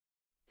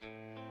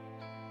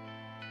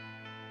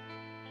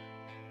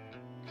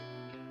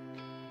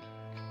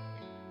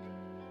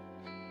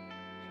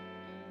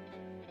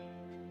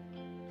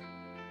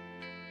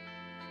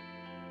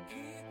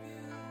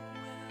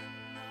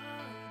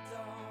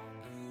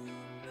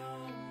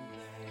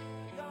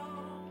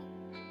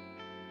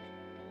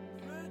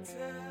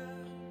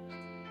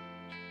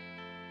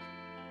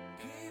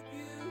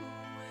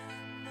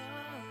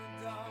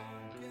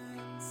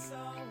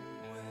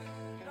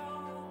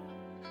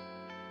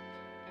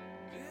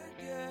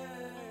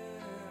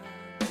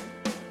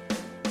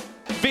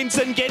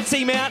Vincent gets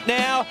him out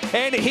now,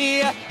 and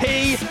here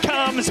he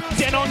comes.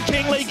 Denon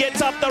Kingley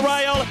gets up the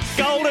rail.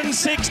 Golden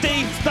 60.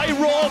 They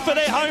roar for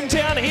their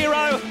hometown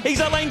hero. He's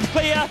a length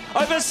clear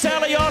over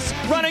Salios,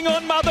 running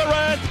on Mother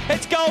Earth.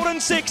 It's Golden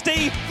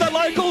 60. The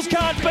locals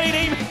can't beat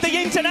him.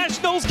 The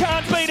internationals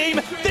can't beat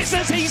him. This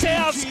is his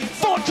house.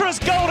 Fortress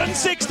Golden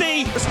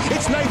 60.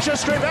 It's Nature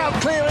Strip out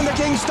clear in the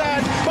King's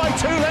Stand by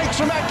 2 lengths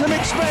from Acton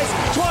Express.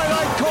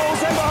 Twilight calls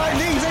them behind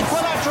these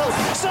equilateral.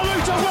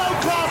 Salute a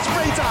world-class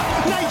sprinter.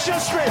 Nature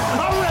Strip,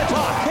 a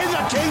ripper in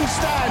the King's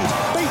Stand.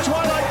 Beat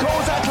Twilight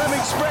calls Acton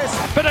Express.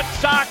 But it's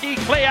Zaki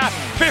clear,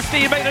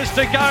 50 metres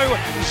to go.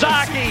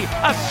 Zaki,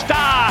 a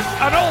star,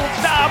 an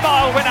all-star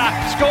mile winner,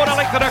 scored a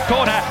length and a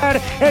quarter.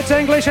 It's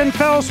English and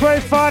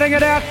Fellsworth fighting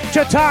it out.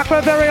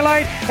 Chautauqua very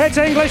late. It's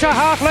English a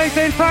half length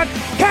in front.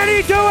 Can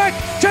he do it?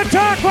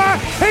 Chautauqua,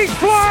 he's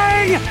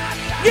flying.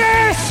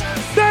 Yes,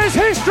 there's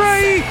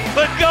history.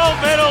 The gold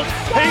medal,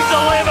 he's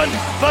 11,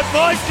 but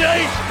my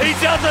geez, he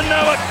doesn't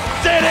know it.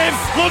 Set him,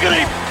 look at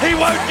him, he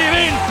won't give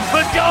in.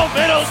 The gold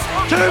medals,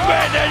 2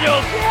 Brand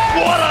Daniels,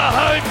 what a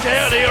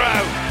hometown hero.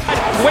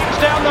 Wicks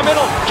down the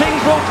middle, Kings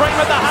will dream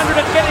at the 100,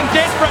 it's getting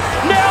desperate.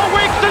 Now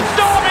Wicks is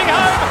storming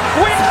home,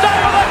 Wicks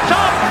over the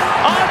top.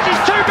 Oh, she's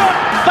too good,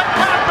 they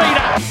can't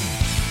beat her.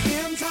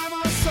 In time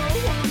or so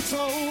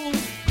untold,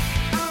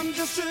 I'm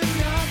just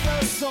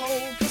another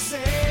soul for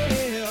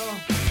sale.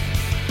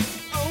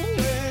 Oh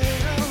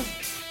well,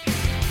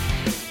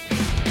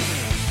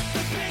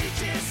 the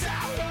pages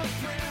out of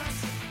print.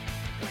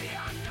 We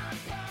are not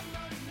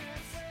permanent.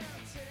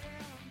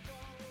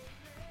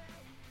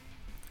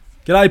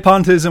 G'day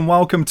punters and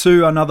welcome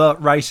to another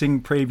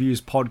Racing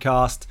Previews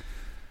podcast.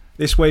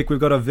 This week we've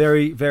got a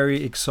very,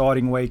 very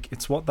exciting week.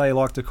 It's what they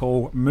like to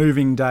call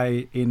Moving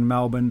Day in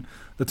Melbourne.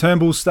 The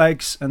Turnbull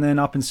Stakes, and then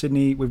up in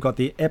Sydney we've got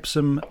the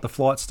Epsom, the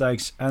Flight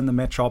Stakes and the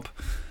Metrop.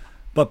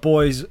 But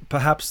boys,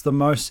 perhaps the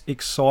most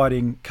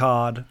exciting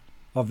card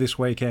of this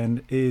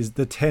weekend is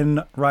the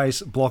 10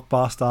 race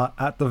blockbuster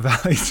at the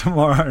Valley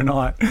tomorrow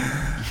night.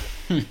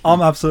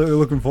 I'm absolutely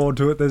looking forward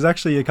to it. There's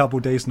actually a couple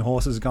decent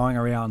horses going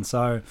around,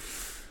 so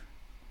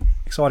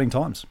exciting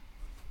times.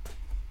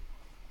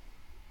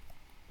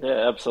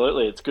 Yeah,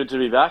 absolutely. It's good to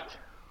be back.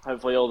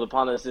 Hopefully all the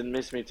punters didn't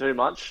miss me too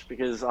much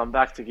because I'm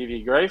back to give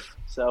you grief.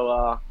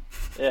 So,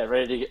 yeah,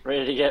 ready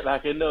to get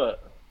back into it.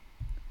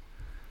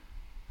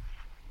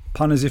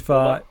 Punters,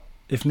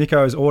 if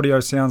Nico's audio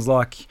sounds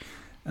like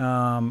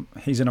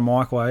he's in a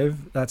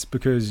microwave, that's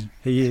because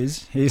he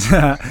is. He's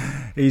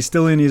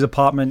still in his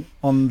apartment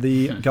on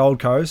the Gold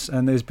Coast,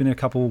 and there's been a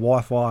couple of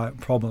Wi-Fi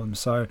problems.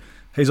 So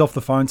he's off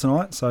the phone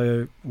tonight,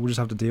 so we'll just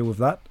have to deal with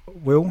that.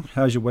 Will,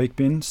 how's your week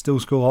been? Still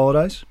school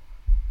holidays?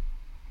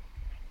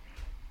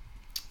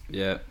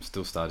 Yeah,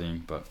 still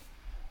studying, but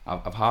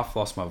I've half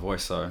lost my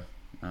voice, so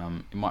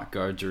it might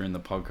go during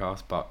the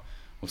podcast, but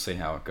we'll see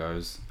how it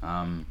goes.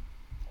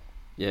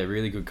 Yeah,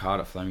 really good card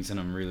at Flemington.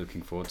 I'm really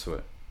looking forward to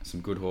it.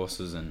 Some good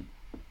horses and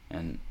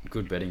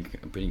good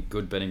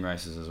betting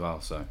races as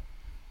well, so it'll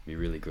be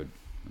really good,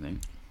 I think.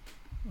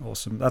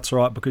 Awesome. That's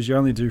right, because you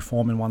only do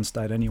form in one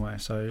state anyway,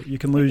 so you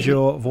can lose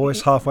your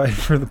voice halfway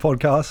through the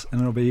podcast and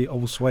it'll be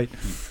all sweet.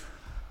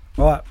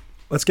 All right,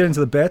 let's get into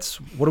the bets.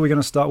 What are we going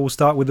to start? We'll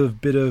start with a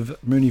bit of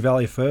Moonee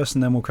Valley first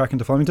and then we'll crack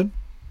into Flemington.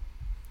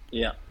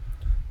 Yeah.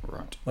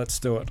 Right. Let's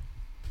do it.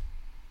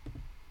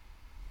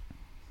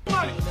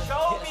 Money.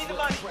 Show me the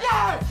money.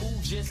 Yeah!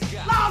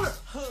 Louder!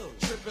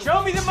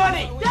 Show me the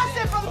money! That's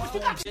it, brother, but you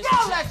got to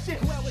yell that shit!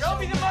 Show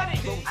me the money!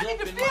 I need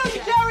to feel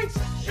you, Jerry!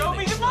 Show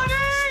me the money!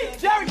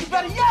 Jerry, you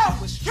better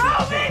yell!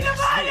 Show me the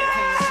money!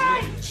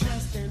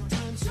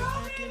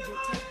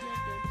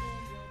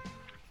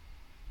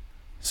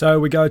 So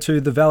we go to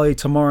the Valley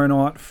tomorrow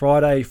night,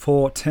 Friday,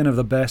 for 10 of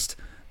the best.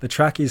 The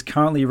track is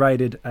currently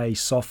rated a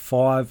soft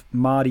 5.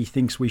 Marty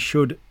thinks we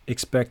should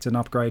expect an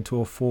upgrade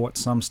to a 4 at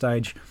some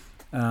stage.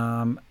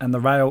 And the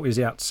rail is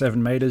out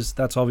 7 metres.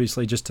 That's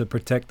obviously just to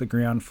protect the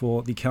ground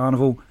for the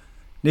carnival.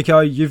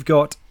 Nico, you've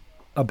got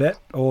a bet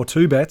or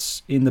 2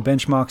 bets in the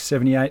benchmark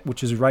 78,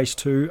 which is race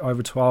 2 over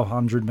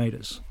 1,200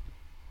 metres.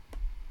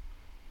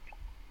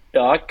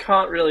 Yeah, I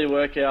can't really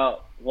work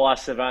out why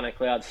Savannah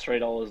Cloud's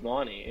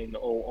 $3.90, in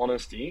all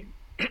honesty.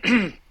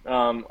 I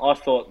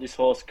thought this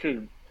horse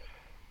could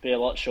be a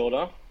lot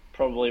shorter,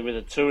 probably with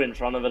a 2 in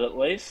front of it at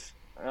least.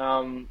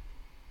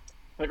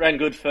 It ran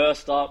good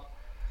first up.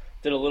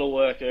 Did a little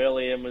work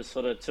early and was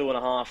sort of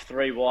 2.5,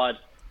 3 wide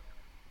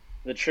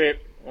the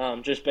trip.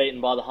 Just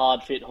beaten by the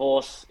hard fit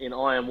horse in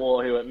Iron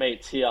War, who it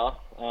meets here.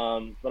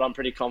 but I'm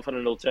pretty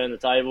confident it'll turn the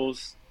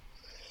tables.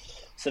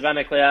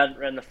 Savannah Cloud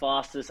ran the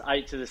fastest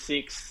 8 to the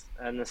 6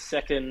 and the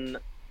second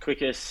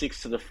quickest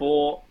 6 to the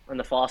 4 and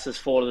the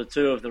fastest 4 to the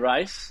 2 of the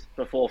race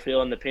before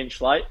feeling the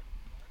pinch late.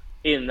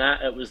 In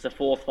that, it was the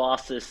fourth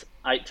fastest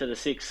 8 to the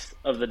 6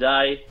 of the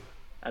day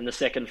and the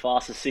second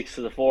fastest 6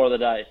 to the 4 of the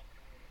day.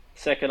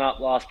 Second up,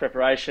 last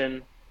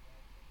preparation,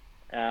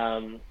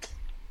 it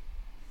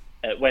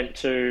went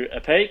to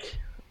a peak.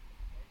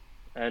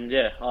 And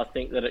yeah, I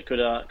think that it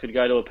could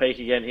go to a peak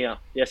again here.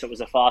 Yes, it was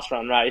a fast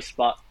run race,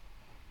 but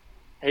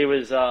he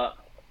was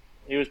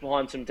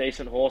behind some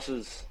decent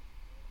horses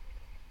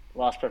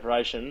last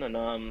preparation, and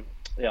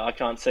I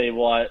can't see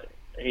why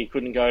he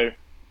couldn't go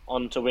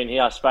on to win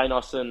here.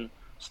 Spanos and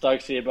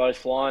Stokesy are both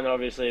flying. They're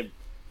obviously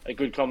a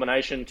good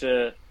combination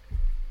to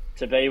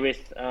be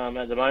with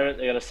at the moment.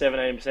 They got a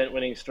 17%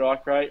 winning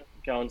strike rate,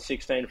 going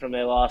 16 from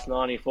their last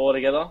 94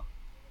 together.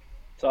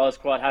 So I was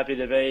quite happy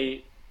to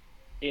be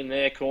in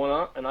their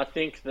corner, and I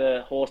think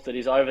the horse that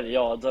is over the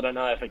odds, I don't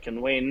know if it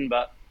can win,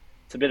 but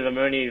it's a bit of a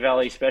Moonee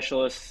Valley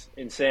specialist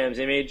in Sam's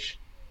Image.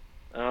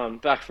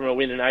 Back from a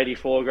win in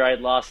 84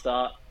 grade last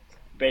start,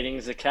 beating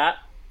Zakat,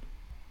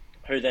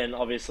 who then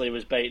obviously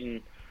was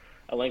beaten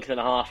a length and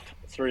a half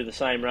through the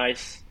same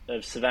race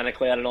of Savannah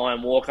Cloud and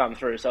Iron War come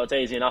through. So it's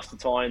easy enough to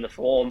tie in the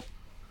form.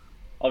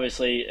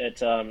 Obviously,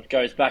 it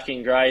goes back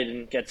in grade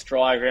and gets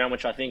dry ground,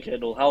 which I think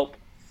it'll help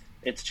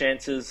its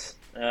chances.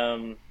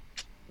 You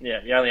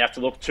only have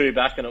to look 2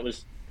 back, and it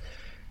was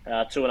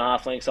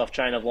 2.5 lengths off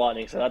Chain of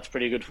Lightning, so that's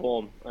pretty good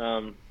form.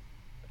 So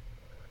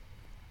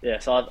I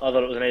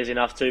thought it was an easy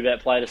enough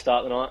 2-bet play to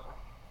start the night.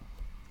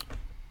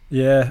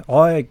 Yeah,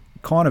 I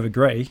kind of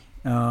agree.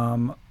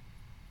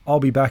 I'll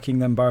be backing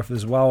them both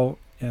as well.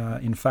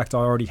 In fact, I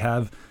already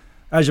have.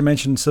 As you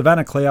mentioned,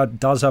 Savannah Cloud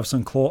does have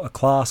some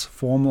class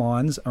form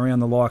lines around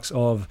the likes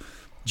of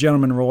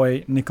Gentleman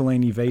Roy,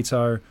 Nicolini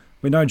Vito.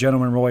 We know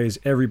Gentleman Roy is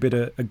every bit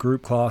a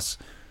group class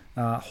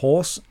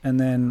horse, and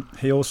then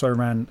he also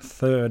ran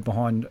third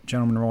behind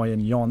Gentleman Roy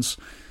and Yonce.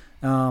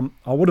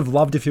 I would have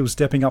loved if he was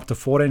stepping up to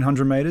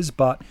 1,400 metres,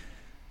 but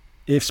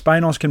if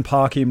Spanos can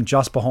park him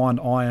just behind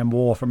I Am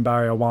War from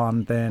barrier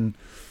 1, then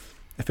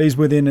if he's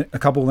within a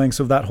couple lengths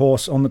of that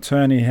horse on the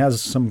turn, he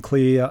has some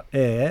clear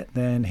air,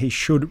 then he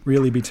should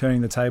really be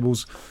turning the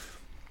tables.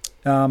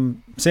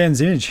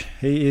 Sam's Image,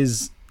 he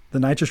is the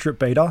nature strip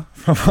beater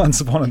from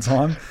Once Upon a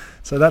Time.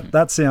 So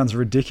that sounds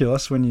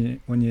ridiculous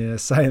when you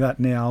say that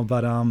now,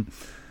 but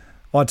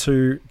I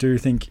too do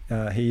think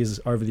he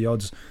is over the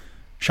odds.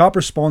 Sharp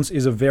Response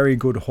is a very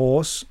good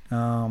horse,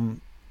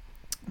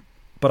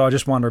 but I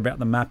just wonder about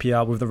the map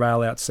here with the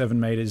rail out 7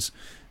 metres.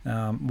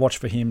 Watch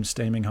for him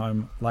steaming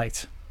home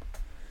late.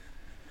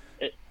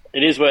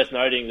 It is worth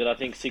noting that I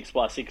think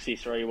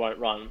 6x63 won't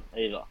run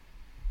either.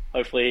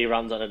 Hopefully he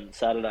runs on a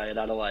Saturday at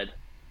Adelaide.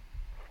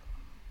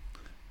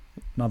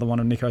 Another one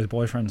of Nico's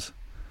boyfriends.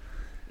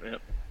 Yep.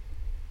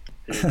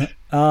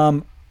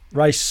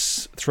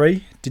 Race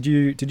 3. Did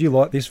you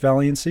like this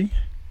Valiancy?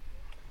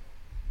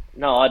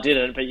 No, I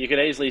didn't, but you could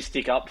easily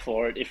stick up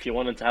for it if you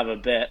wanted to have a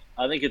bet.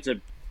 I think it's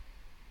a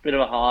bit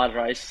of a hard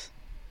race.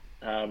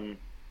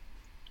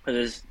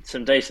 There's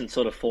some decent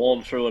sort of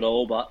form through it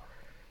all, but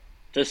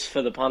just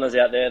for the punters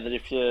out there, that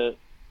if you're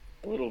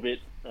a little bit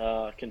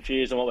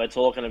confused on what we're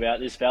talking about,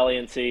 this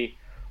Valiancy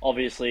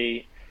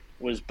obviously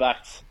was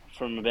backed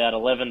from about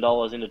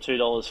 $11 into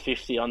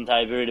 $2.50 on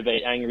debut to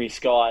beat Angry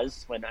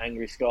Skies when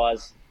Angry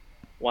Skies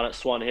won at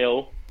Swan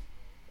Hill.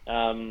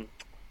 But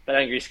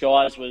Angry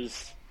Skies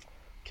was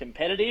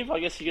competitive, I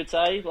guess you could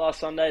say, last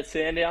Sunday at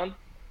Sandown.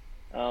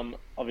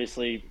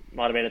 Obviously,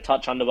 might have been a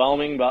touch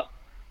underwhelming, but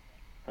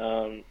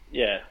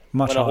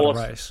much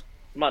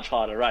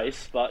harder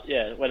race. But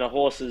yeah, when a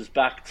horse is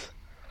backed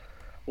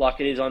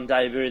like it is on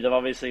debut, they've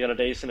obviously got a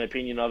decent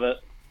opinion of it.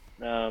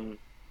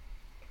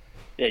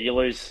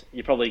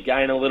 You probably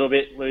gain a little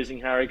bit losing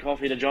Harry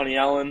Coffey to Johnny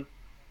Allen,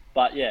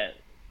 but yeah,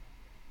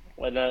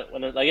 when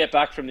they get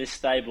back from this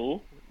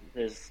stable,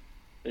 there's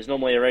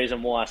normally a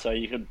reason why. So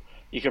you could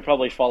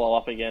probably follow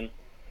up again.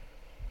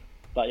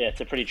 But yeah,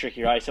 it's a pretty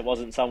tricky race. It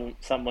wasn't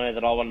somewhere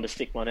that I wanted to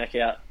stick my neck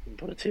out and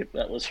put a tip,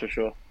 that was for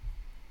sure.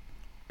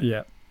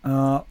 Yeah.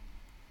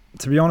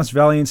 To be honest,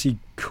 Valiancy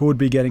could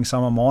be getting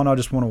some of mine. I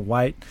just want to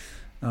wait.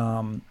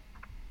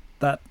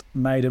 That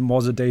maiden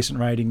was a decent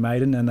rating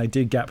maiden, and they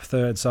did gap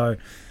third. So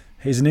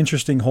he's an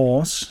interesting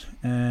horse,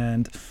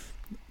 and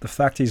the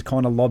fact he's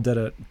kind of lobbed at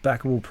a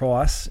backable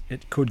price,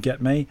 it could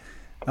get me.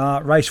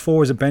 Race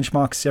 4 is a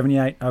benchmark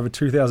 78 over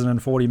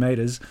 2,040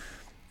 metres,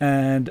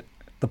 and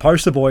the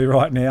poster boy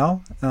right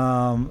now,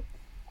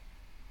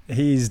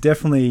 he's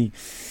definitely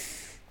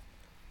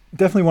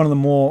one of the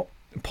more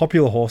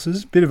popular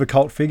horses, bit of a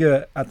cult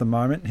figure at the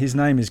moment. His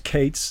name is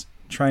Keats,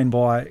 trained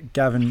by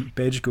Gavin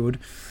Bedgegood.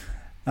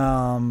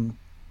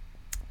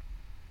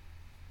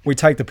 We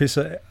take the piss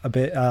a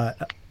bit.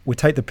 We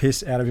take the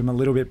piss out of him a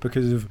little bit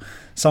because of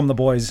some of the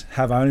boys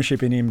have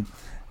ownership in him,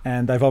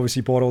 and they've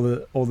obviously bought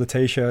all the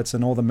t-shirts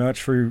and all the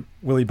merch through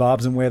Willie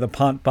Barbs and Wear the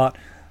Punt. But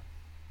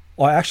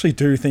I actually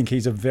do think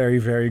he's a very,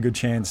 very good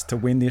chance to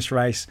win this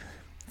race.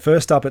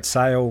 First up at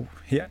Sale,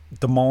 he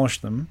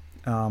demolished them.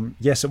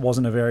 Yes, it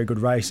wasn't a very good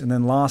race. And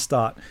then last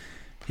start,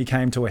 he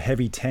came to a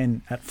heavy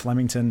 10 at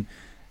Flemington.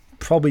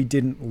 Probably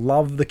didn't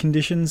love the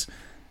conditions,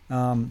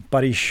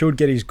 but he should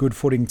get his good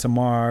footing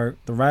tomorrow.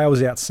 The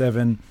rail's out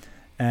 7,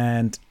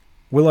 and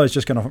Willow's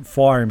just going to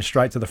fire him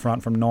straight to the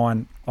front from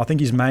 9. I think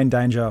his main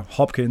danger,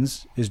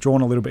 Hopkins, is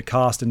drawn a little bit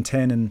cast in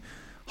 10, and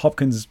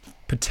Hopkins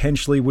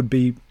potentially would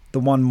be the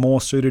one more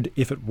suited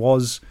if it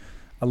was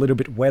a little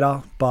bit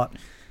wetter. But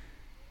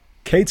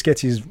Keats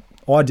gets his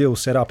ideal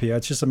setup here.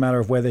 It's just a matter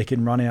of whether he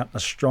can run out a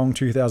strong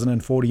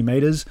 2,040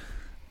 metres,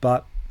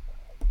 but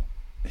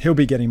he'll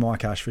be getting my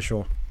cash for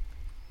sure.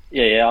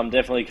 Yeah, I'm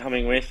definitely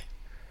coming with.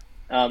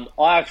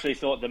 I actually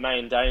thought the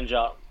main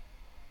danger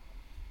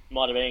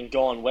might have been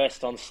Gone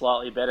West on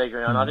slightly better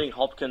ground. I think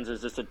Hopkins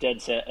is just a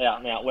dead set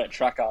out-and-out wet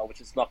tracker,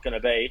 which it's not going to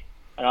be.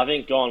 And I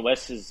think Gone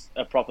West is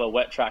a proper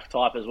wet track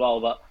type as well,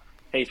 but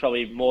he's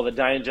probably more the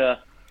danger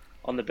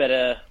on the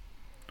better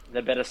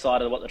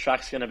side of what the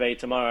track's going to be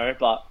tomorrow.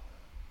 But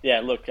yeah,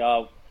 look,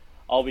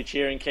 I'll be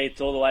cheering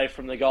Keats all the way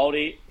from the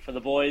Goldie for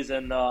the boys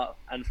and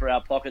for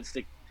our pockets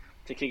to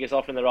kick us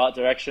off in the right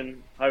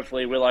direction.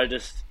 Hopefully Willow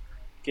just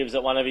gives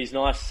it one of his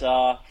nice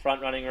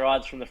front-running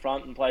rides from the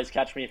front and plays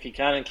catch me if you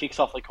can and kicks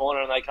off the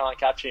corner and they can't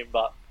catch him.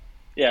 But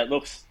yeah, it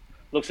looks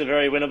a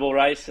very winnable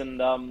race, and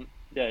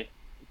yeah,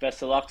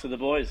 best of luck to the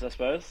boys, I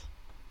suppose.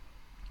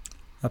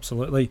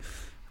 Absolutely.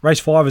 Race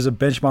 5 is a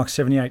benchmark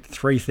 78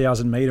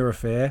 3,000 metre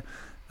affair.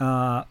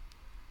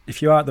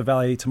 If you are at the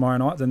Valley tomorrow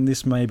night, then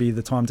this may be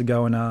the time to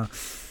go and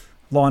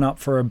line up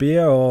for a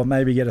beer or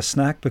maybe get a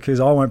snack, because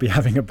I won't be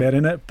having a bet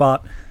in it.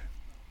 But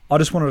I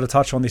just wanted to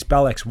touch on this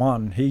Balex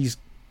 1. He's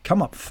come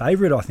up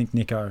favourite, I think,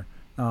 Nico.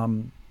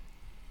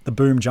 The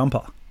Boom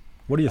Jumper.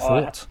 What are your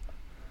thoughts?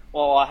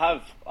 Well, I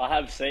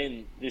have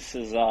seen this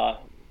is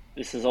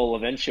all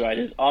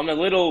eventuated. I'm a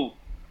little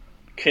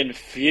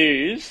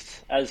confused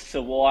as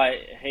to why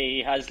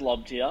he has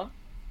lobbed here.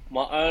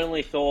 My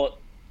only thought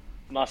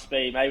must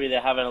be maybe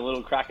they're having a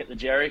little crack at the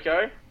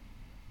Jericho.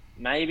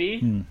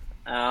 Maybe.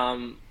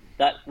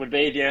 That would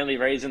be the only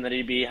reason that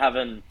he'd be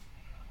having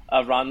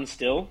a run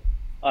still.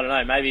 I don't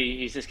know, maybe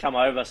he's just come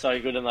over so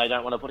good and they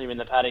don't want to put him in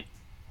the paddock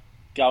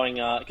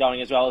going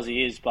as well as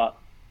he is. But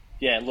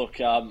yeah, look,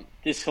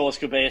 this horse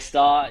could be a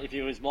star. If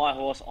it was my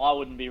horse, I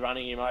wouldn't be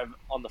running him over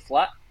on the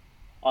flat.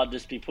 I'd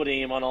just be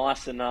putting him on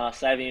ice and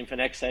saving him for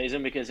next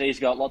season, because he's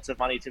got lots of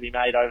money to be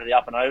made over the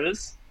up and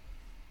overs.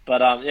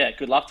 But yeah,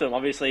 good luck to him.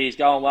 Obviously, he's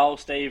going well.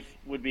 Steve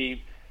would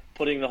be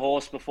putting the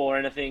horse before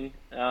anything.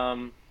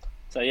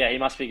 So yeah, he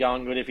must be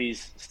going good if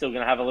he's still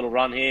going to have a little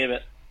run here.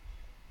 But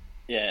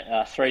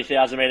yeah,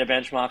 3,000 metre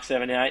benchmark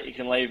 78, you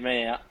can leave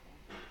me out.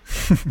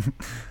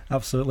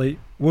 Absolutely.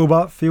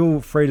 Wilbur,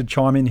 feel free to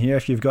chime in here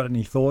if you've got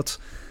any thoughts.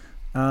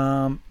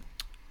 No,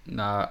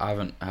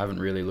 I haven't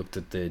really looked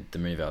at the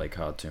Moonee Valley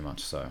card too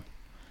much, so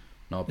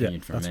no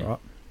opinion from me. That's right.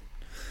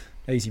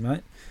 Easy,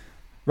 mate.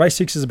 Race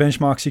 6 is a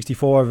benchmark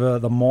 64 over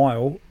the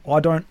mile. I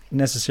don't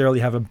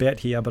necessarily have a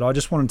bet here, but I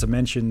just wanted to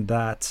mention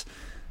that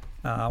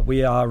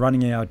we are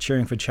running our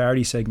Cheering for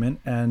Charity segment,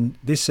 and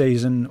this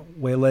season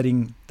we're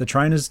letting the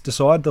trainers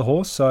decide the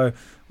horse. So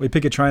we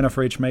pick a trainer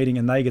for each meeting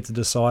and they get to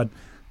decide.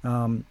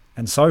 And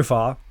so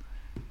far,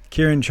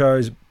 Kieran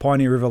chose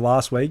Pioneer River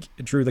last week.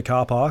 It drew the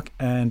car park,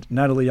 and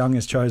Natalie Young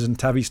has chosen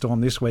Tabby Storm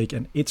this week,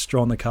 and it's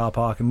drawn the car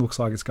park and looks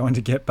like it's going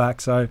to get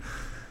back. So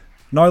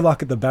no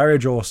luck at the barrier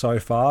draw so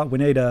far. We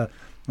need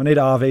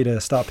RV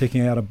to start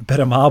picking out a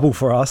better marble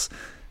for us.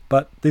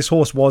 But this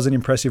horse was an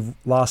impressive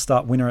last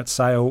start winner at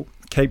Sale.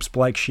 Keeps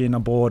Blake Shin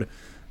aboard.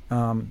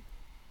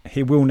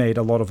 He will need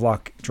a lot of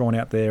luck drawn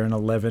out there in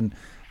 11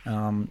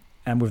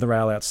 and with the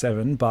rail out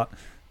 7. But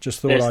just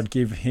thought I'd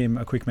give him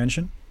a quick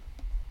mention.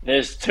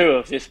 There's 2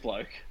 of this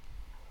bloke.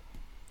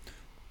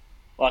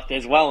 Like,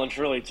 there's well and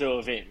truly 2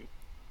 of him.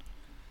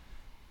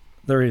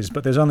 There is,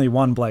 but there's only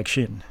one Blake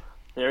Shin.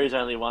 There is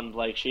only one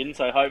Blake Shin,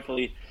 so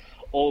hopefully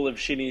all of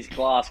Shinny's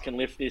class can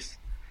lift this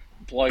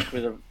bloke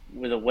with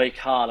a weak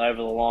heart over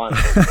the line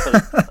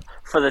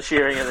for the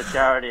cheering of the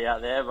charity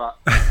out there. But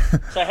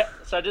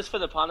so just for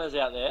the punters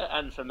out there,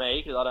 and for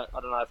me, because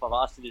I don't know if I've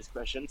asked you this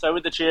question. So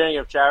with the cheering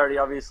of charity,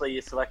 obviously you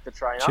select the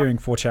trainer. Cheering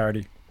for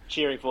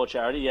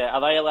charity, yeah.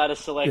 Are they allowed to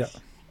select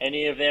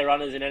any of their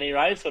runners in any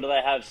race, or do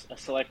they have a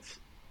select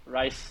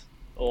race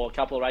or a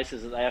couple of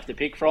races that they have to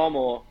pick from,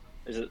 or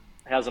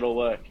how's it all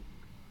work?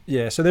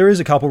 Yeah, so there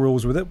is a couple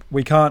rules with it.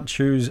 We can't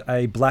choose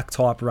a black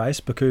type race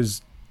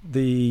because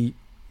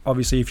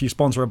obviously if you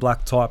sponsor a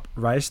black type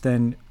race,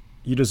 then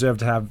you deserve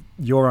to have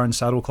your own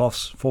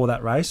saddlecloths for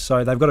that race.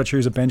 So they've got to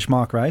choose a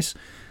benchmark race.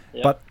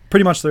 Yep. But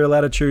pretty much they're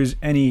allowed to choose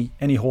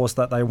any horse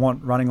that they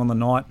want running on the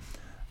night.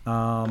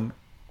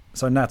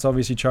 So Nat's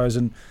obviously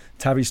chosen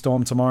Tabby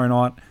Storm tomorrow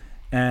night,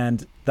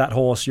 and that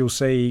horse you'll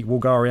see will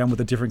go around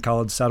with a different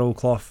coloured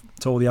saddlecloth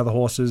to all the other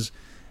horses.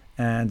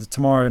 And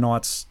tomorrow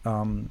night's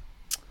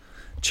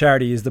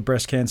charity is the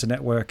Breast Cancer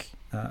Network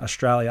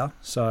Australia.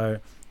 So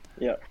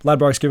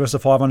Ladbrokes give us a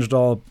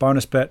 $500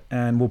 bonus bet,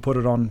 and we'll put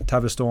it on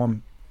Tabby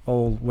Storm.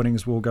 All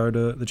winnings will go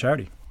to the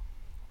charity.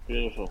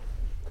 Beautiful.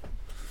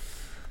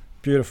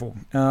 Beautiful.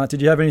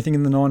 Did you have anything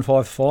in the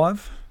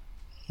 955?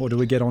 Or do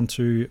we get on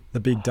to the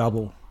big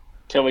double?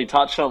 Can we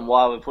touch on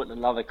why we're putting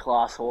another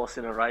class horse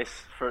in a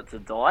race for it to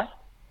die?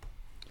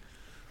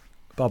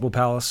 Bubble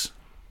Palace.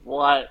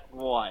 Why?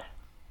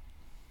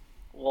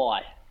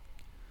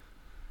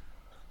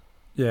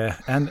 Yeah,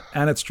 and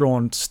it's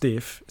drawn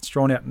stiff. It's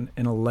drawn out in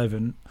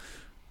 11.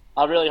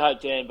 I really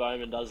hope Dan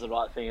Bowman does the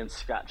right thing and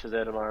scratches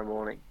her tomorrow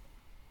morning.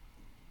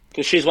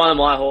 Because she's one of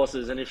my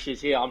horses, and if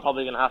she's here, I'm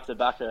probably going to have to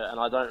back her, and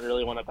I don't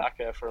really want to back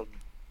her from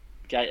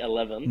gate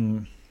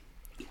 11.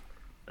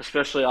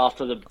 Especially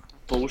after the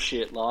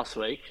bullshit last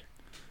week.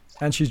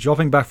 And she's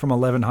dropping back from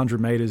 1,100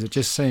 metres. It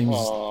just seems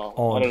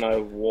odd. I don't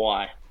know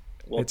why.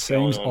 It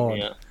seems odd.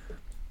 Here?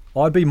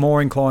 I'd be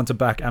more inclined to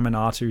back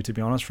Aminatu, to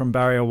be honest. From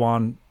barrier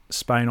 1,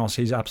 Spanos,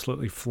 he's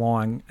absolutely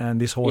flying, and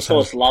this horse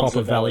has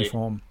proper valley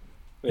form.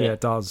 Yeah,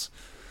 it does.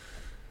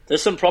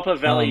 There's some proper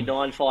valley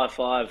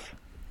 955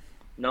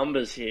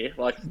 numbers here,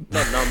 like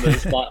not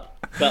numbers, but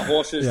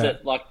horses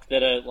that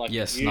are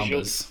yes, usual.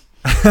 Numbers.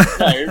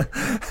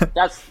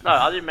 No,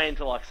 I didn't mean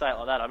to say it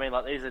like that. I mean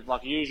these are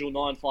usual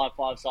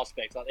 955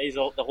 suspects. These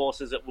are the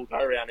horses that will go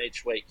around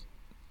each week.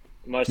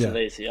 Most of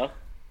these here.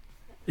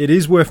 It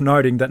is worth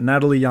noting that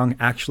Natalie Young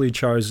actually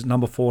chose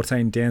number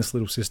 14, Dance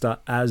Little Sister,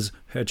 as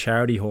her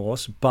charity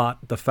horse, but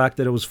the fact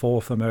that it was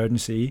fourth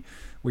emergency,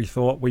 we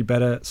thought we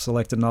better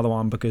select another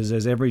one because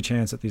there's every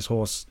chance that this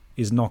horse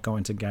is not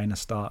going to gain a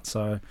start.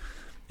 So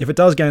if it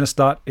does gain a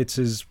start, it's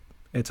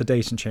a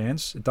decent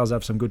chance. It does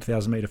have some good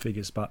 1,000-metre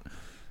figures, but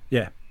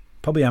yeah,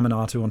 probably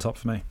Aminatu on top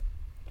for me.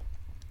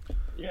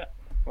 Yeah.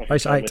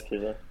 Race 8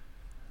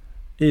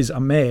 is a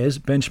mare's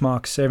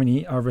benchmark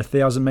 70 over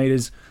 1,000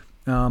 metres.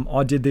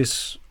 I did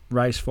this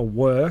race for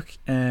work,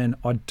 and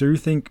I do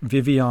think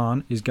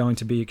Viviane is going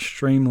to be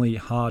extremely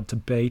hard to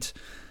beat.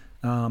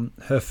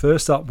 Her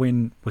first up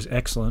win was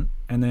excellent,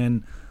 and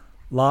then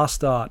last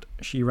start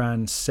she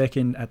ran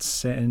second at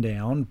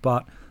Sandown,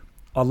 but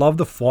I love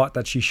the fight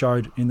that she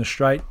showed in the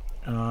straight.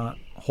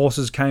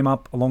 Horses came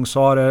up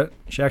alongside her.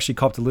 She actually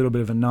copped a little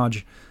bit of a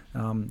nudge.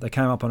 They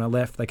came up on her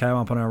left, they came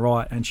up on her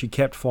right, and she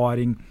kept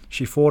fighting.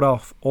 She fought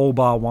off all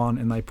bar one,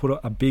 and they put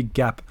a big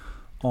gap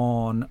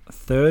on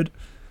third.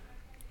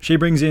 She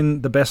brings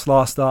in the best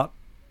last start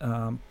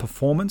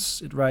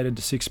performance. It rated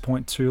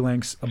 6.2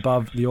 lengths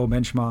above the all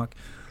benchmark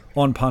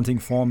on punting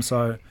form,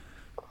 so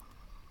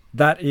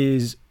that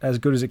is as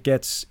good as it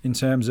gets in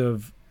terms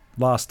of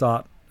last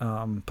start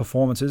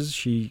performances.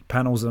 She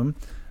panels them,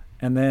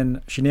 and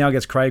then she now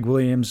gets Craig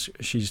Williams.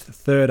 She's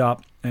third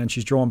up, and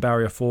she's drawn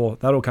barrier 4.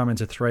 That'll come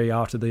into 3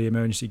 after the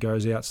emergency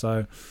goes out,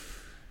 so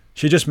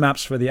she just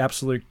maps for the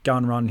absolute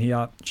gun run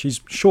here. She's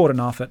short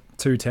enough at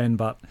 210,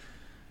 but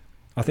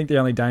I think the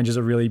only dangers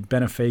are really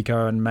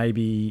Benefico and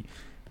maybe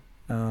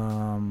there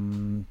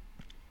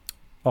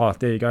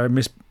you go,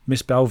 Miss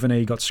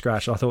Belvany got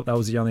scratched. I thought that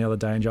was the only other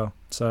danger.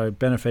 So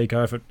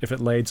Benefico, if it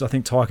leads, I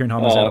think Tycoon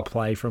Hummer's out of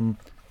play from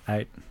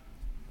 8.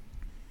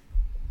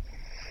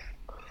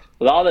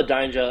 The other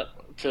danger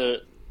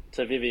to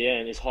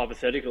Vivienne is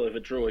hypothetical if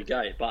it drew a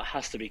gate, but it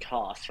has to be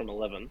cast from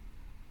 11.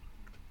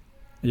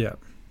 Yeah.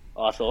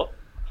 I thought.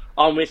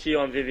 I'm with you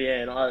on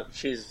Vivienne.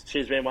 She's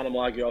been one of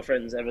my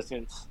girlfriends ever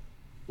since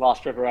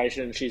last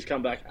preparation. She's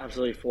come back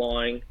absolutely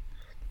flying.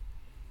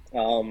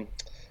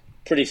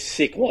 Pretty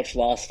sick watch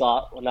last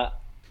start when that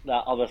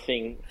other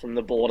thing from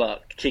the border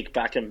kicked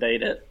back and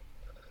beat it.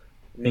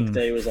 Mick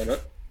D was on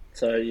it.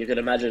 So you can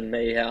imagine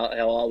me how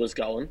I was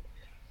going.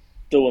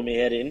 Doing me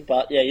head in.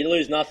 But yeah, you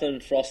lose nothing.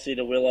 Frosty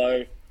to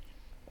Willow.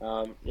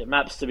 It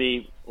maps to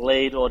be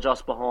lead or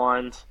just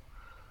behind.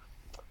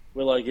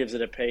 Willow gives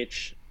it a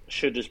peach.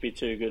 Should just be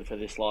too good for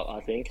this lot,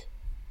 I think.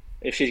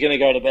 If she's going to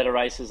go to better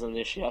races than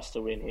this, she has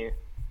to win here.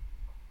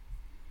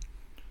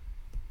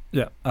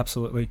 Yeah,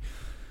 absolutely.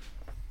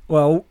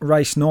 Well,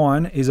 race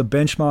 9 is a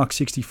benchmark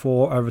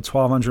 64 over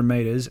 1,200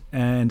 metres,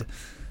 and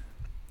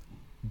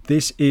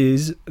this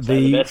is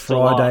the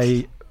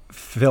Friday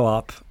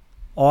fill-up.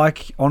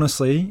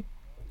 Honestly,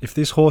 if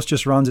this horse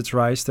just runs its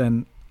race,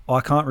 then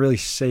I can't really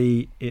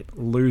see it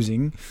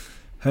losing.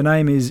 Her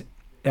name is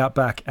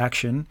Outback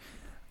Action.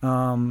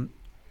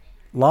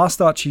 Last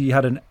start, she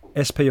had an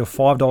SP of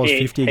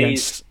 $5.50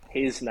 against...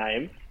 His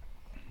name.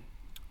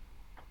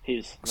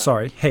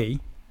 Sorry, he.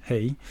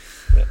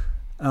 Yeah.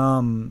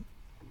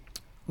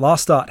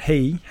 Last start,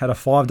 he had a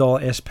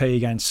 $5 SP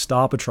against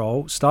Star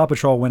Patrol. Star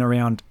Patrol went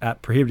around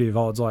at prohibitive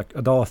odds, like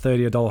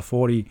 $1.30,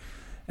 $1.40.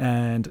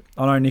 And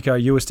I know, Nico,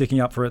 you were sticking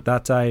up for it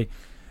that day.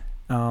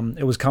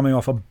 It was coming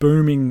off a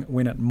booming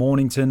win at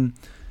Mornington.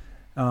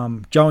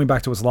 Going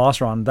back to its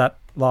last run, that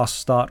last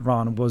start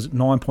run was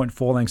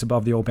 9.4 lengths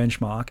above the all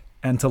benchmark.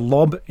 And to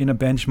lob in a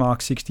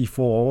benchmark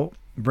 64,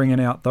 bringing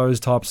out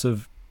those types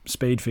of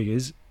speed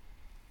figures,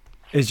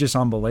 is just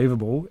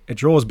unbelievable. It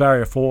draws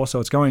barrier 4, so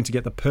it's going to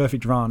get the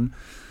perfect run.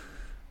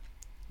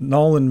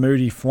 Nolan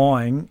Moody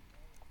flying.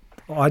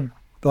 I've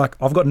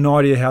got no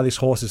idea how this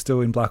horse is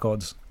still in black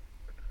odds.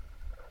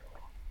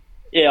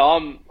 Yeah,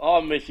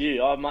 I'm with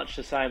you. I'm much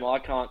the same. I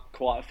can't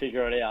quite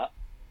figure it out.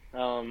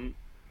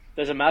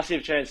 there's a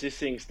massive chance this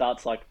thing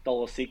starts like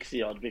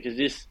 $1.60 odd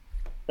because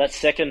that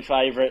second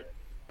favourite,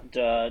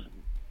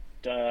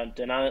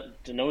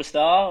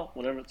 Denostar,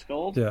 whatever it's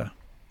called. Yeah.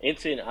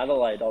 It's in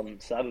Adelaide on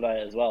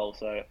Saturday as well.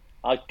 So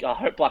I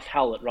hope like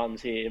hell it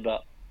runs here,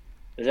 but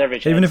there's every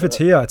chance. Even if it's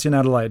here, it's in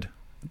Adelaide.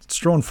 It's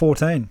drawn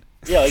 14.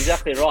 Yeah,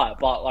 exactly right.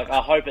 But like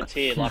I hope it's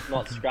here, like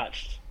not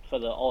scratched for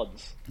the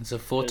odds. It's a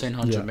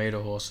 1,400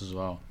 metre horse as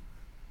well.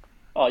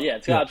 Oh yeah,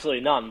 it's got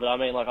absolutely none. But I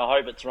mean, like I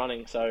hope it's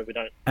running so we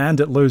don't. And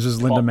it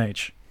loses Linda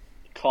Meach.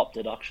 Cop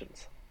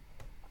deductions.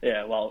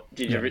 Yeah, well,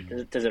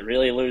 does it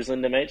really lose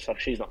Linda Meach? Like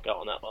she's not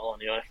going that well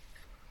anyway.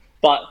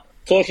 But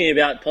talking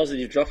about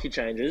positive jockey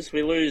changes,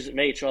 we lose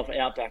Meach off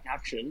Outback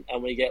Action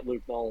and we get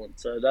Luke Nolan.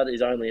 So that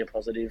is only a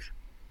positive.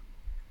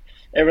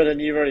 Everything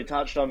you've already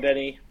touched on,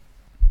 Benny,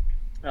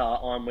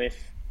 I'm with.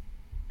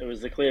 It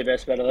was the clear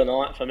best bet of the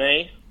night for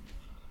me.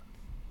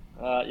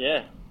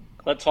 Yeah,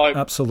 let's hope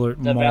Absolute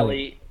the moral.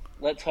 Valley.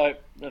 Let's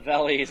hope the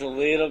Valley is a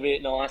little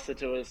bit nicer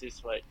to us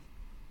this week.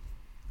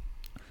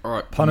 All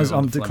right, Punters,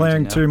 I'm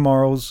declaring now. 2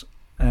 morals,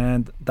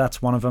 and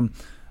that's one of them.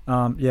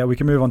 Yeah, we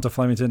can move on to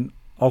Flemington.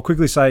 I'll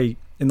quickly say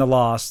in the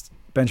last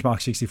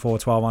benchmark 64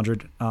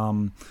 1200.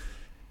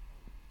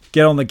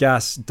 Get on the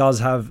Gas does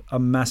have a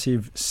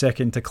massive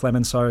second to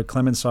Clemenceau.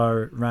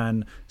 Clemenceau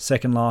ran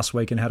second last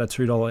week and had a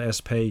 $2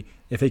 SP.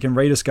 If he can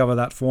rediscover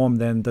that form,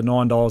 then the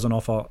 $9 on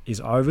offer is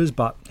overs,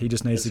 but he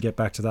just needs to get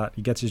back to that.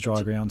 He gets his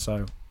dry ground,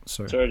 so it's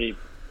already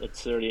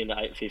into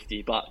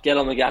 850. But Get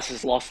on the Gas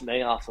has lost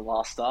me after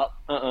last start.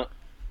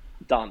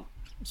 Done.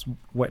 It's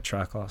wet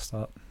track last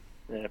start.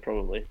 Yeah,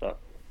 probably. But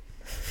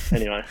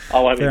anyway, I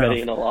won't be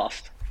betting in the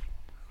last.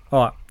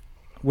 All right.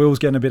 Will's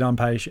getting a bit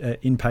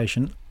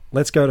impatient.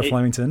 Let's go to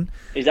Flemington.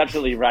 He's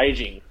absolutely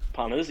raging,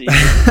 punters. He's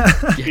Get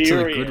to the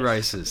furious. good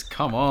races.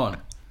 Come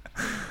on.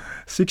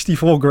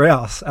 64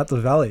 grouse at the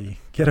Valley.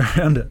 Get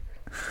around it.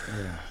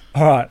 Yeah.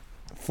 All right.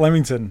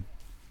 Flemington.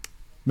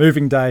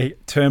 Moving day,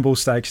 Turnbull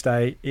Stakes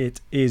Day.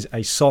 It is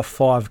a soft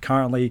 5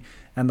 currently,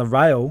 and the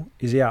rail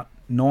is out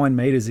 9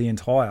 metres the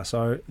entire.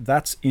 So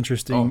that's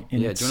interesting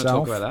in itself. Do you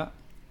want to talk about that?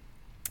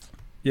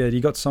 Yeah, do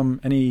you got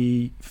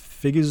any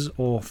figures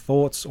or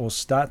thoughts or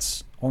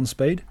stats on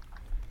speed?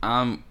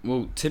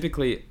 Well,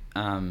 typically,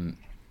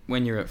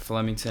 when you're at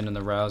Flemington and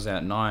the rail's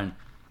out 9,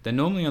 they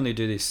normally only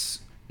do this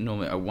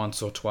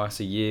once or twice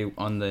a year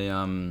on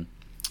the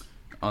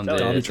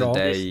Derby trial.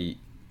 day.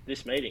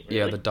 This meeting, really?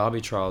 Yeah, the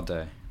Derby trial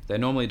day. They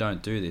normally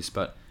don't do this,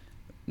 but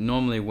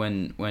normally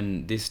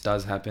when this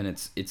does happen,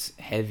 it's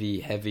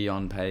heavy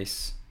on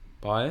pace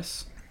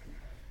bias,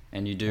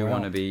 and you do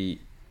want to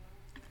be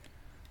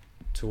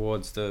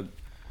towards the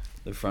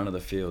front of the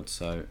field.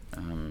 So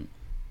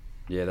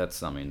yeah, that's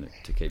something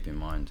to keep in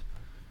mind.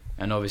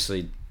 And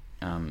obviously,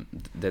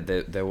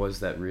 there was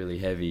that really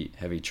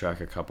heavy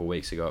track a couple of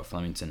weeks ago at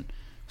Flemington,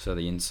 so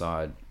the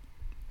inside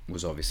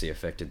was obviously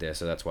affected there.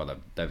 So that's why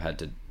they've had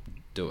to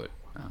do it.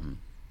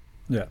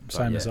 Yeah,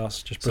 same as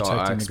us, just protecting the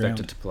ground. So I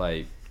expected to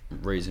play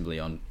reasonably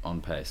on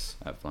pace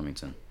at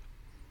Flemington.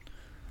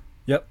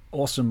 Yep,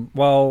 awesome.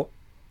 Well,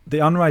 the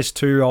unraced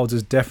 2-year-olds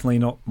is definitely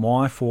not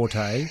my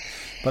forte,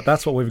 but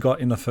that's what we've got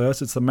in the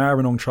first. It's the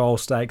Maribyrnong Trial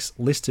Stakes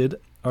listed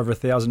over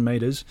 1,000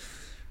 metres.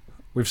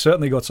 We've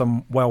certainly got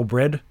some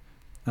well-bred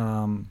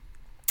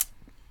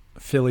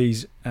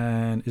fillies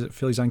and... Is it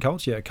fillies and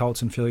colts? Yeah,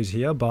 colts and fillies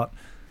here, but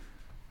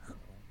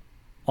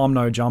I'm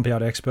no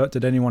jump-out expert.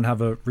 Did anyone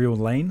have a real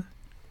lean?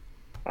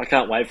 I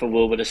can't wait for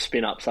Wilbur to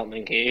spin up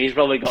something here. He's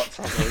probably got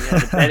something.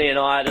 Yeah, Benny and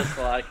I are just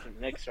like,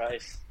 next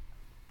race.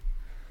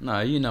 No,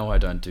 I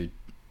don't do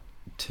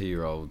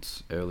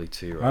 2-year-olds, early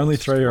 2-year-olds. Only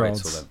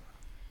 3-year-olds.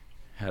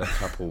 Had a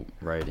couple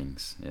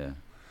ratings, yeah.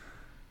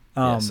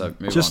 So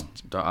move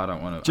on. I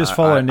don't want to... Just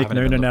follow Nick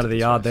Noonan out of the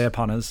yard there,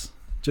 punters.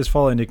 Just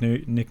follow Nick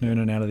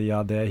Noonan out of the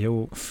yard there.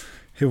 He'll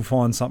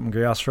find something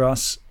grouse for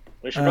us.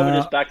 We should probably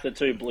just back the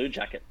 2 blue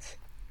jackets.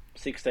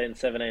 $16,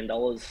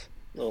 $17.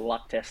 Little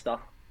luck tester.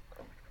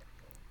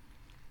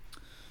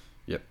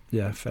 Yep.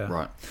 Yeah, fair.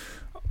 Right.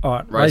 All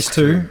right, race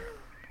 2.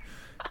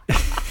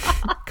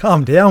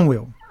 Calm down,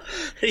 Will.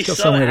 He's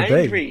so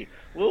angry.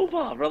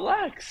 Wilbur,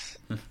 relax.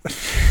 No,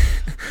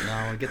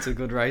 I get to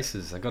good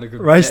races. I got a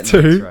good race bet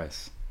in the next 2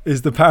 race.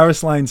 Is the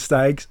Paris Lane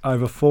Stakes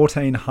over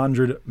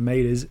 1,400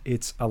 metres.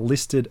 It's a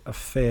listed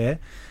affair.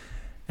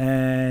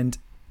 And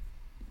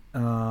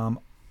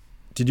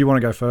did you want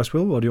to go first,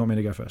 Will, or do you want me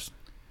to go first?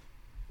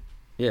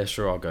 Yeah,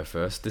 sure, I'll go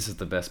first. This is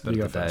the best bet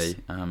of the day.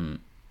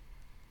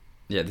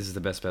 Yeah, this is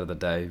the best bet of the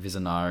day.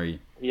 Visionari.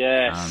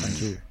 Yes.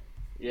 Thank you.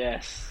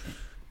 Yes.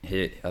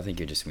 I think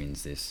he just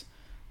wins this.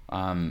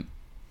 I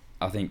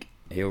think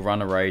he'll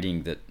run a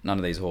rating that none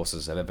of these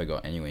horses have ever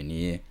got anywhere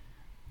near.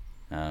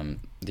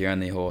 The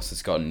only horse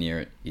that's gotten near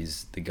it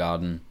is the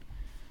Garden,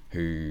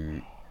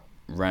 who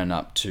ran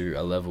up to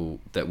a level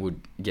that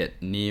would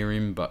get near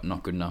him, but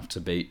not good enough to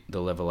beat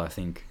the level I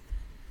think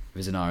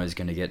Visionari is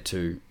going to get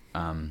to.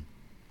 And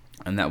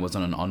that was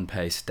on an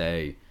on-pace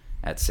day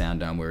at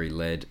Sandown where he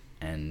led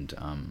and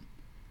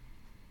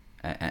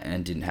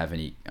didn't have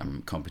any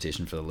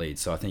competition for the lead.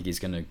 So I think he's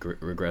going to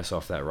regress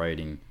off that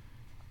rating,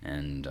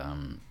 and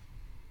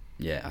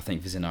I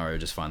think Visionario will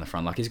just find the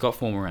front. Like, he's got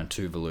form around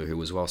Tuvalu, who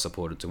was well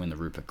supported to win the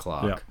Rupert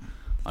Clark. Yep.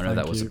 I know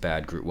that was a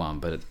bad Group 1,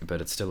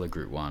 but it's still a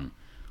Group 1.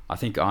 I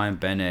think Iron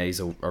Bene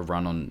is a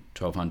run on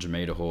 1,200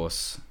 metre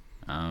horse.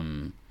 I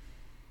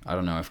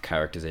don't know if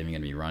character's even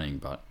going to be running,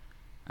 but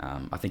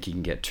I think he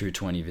can get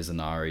 220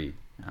 Visionari,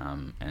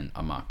 and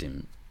I marked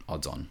him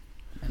odds on.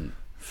 And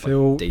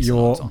Fill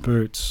your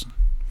boots.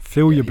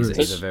 Fill your boots.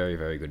 He's a very,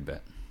 very good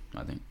bet,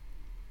 I think.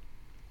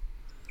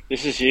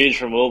 This is huge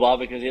from Wilbur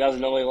because he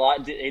doesn't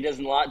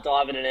like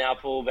diving in our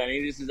pool,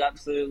 Benny. This is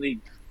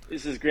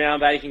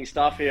groundbreaking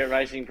stuff here at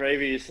Racing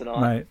Previews tonight.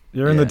 Mate,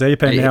 you're in the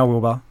deep end now,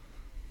 Wilbur.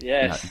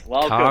 Yes,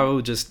 welcome. Carl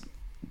will just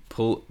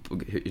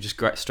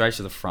straight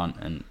to the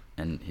front,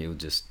 and he'll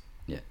just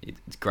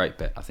it's a great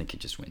bet. I think he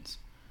just wins.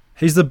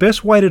 He's the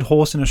best weighted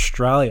horse in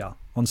Australia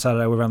on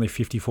Saturday with only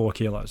 54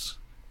 kilos.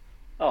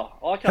 Oh,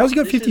 I can't. How's he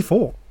got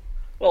 54?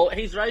 Well,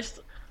 he's raced.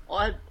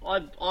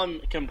 I'm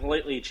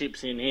completely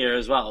chips in here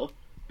as well.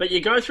 But you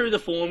go through the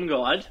form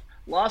guide.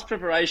 Last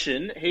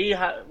preparation, he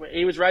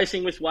was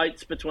racing with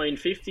weights between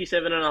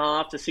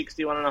 57.5 to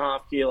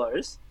 61.5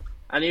 kilos,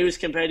 and he was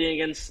competing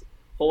against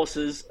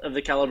horses of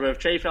the calibre of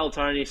Chief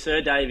Altoni,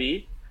 Sir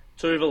Davy,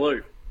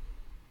 Tuvalu.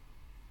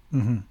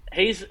 Mm-hmm.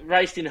 He's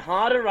raced in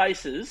harder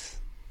races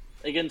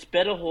against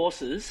better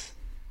horses,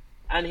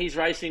 and he's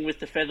racing with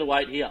the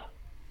featherweight here.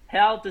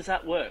 How does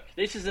that work?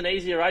 This is an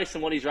easier race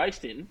than what he's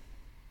raced in.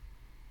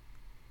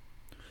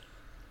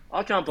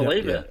 I can't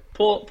believe it.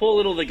 Poor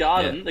little The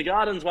Garden. Yeah. The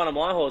Garden's one of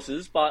my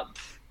horses, but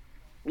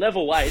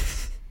level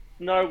weights,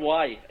 no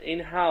way. In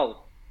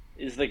hell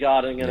is The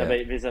Garden going to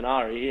beat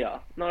Visionari here.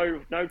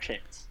 No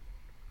chance.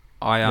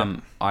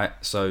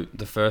 So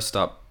the first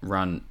up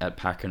run at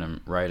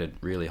Pakenham rated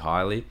really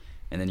highly,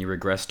 and then he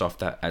regressed off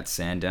that at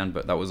Sandown,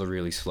 but that was a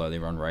really slowly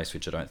run race,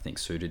 which I don't think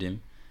suited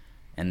him.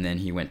 And then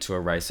he went to a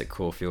race at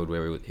Caulfield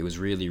where he was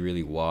really,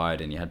 really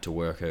wide and he had to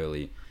work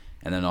early.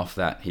 And then off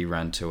that, he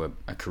ran to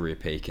a career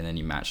peak, and then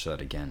he matched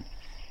that again.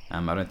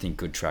 I don't think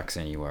good track's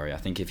any worry. I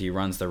think if he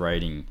runs the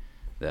rating,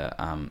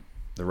 the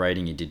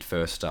rating he did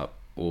first up,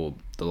 or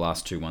the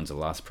last two ones of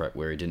last prep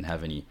where he didn't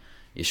have any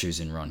issues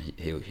in run,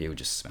 he'll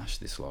just smash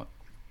this lot.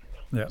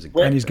 Yeah,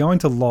 and he's going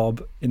to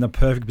lob in the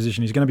perfect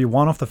position. He's going to be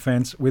one off the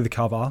fence with the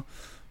cover,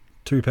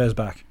 2 pairs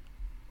back.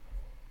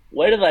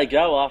 Where do they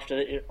go after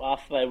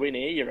they win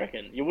here, you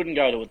reckon? You wouldn't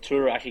go to a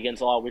Toorak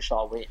against I Wish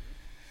I Win.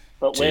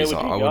 But where would you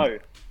go?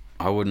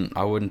 I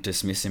wouldn't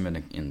dismiss him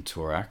in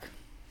Toorak.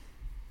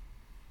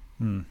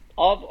 I've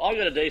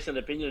got a decent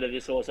opinion of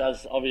this horse,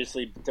 as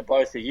obviously to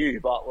both of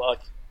you, but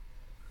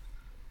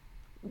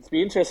it'd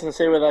be interesting to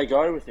see where they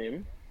go with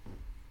him.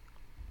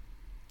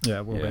 Yeah,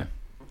 it will be.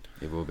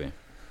 It will be.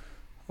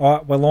 All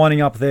right, we're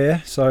lining up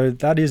there. So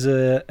that is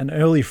an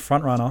early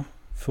front runner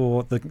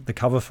for the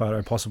cover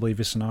photo, possibly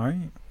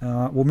Visionari.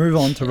 We'll move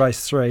on to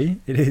race 3.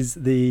 It is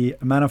the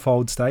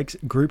Manifold Stakes,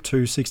 Group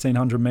 2,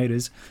 1,600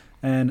 metres.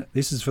 And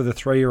this is for the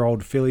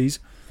 3-year-old fillies.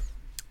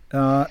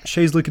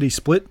 She's Lickety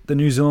Split. The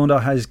New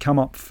Zealander has come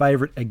up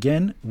favourite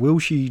again. Will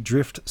she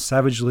drift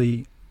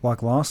savagely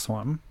like last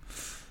time?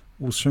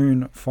 We'll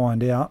soon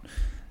find out.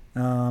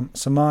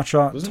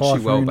 Sumatra, Wasn't Typhoon,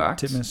 she well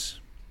backed? Titmus.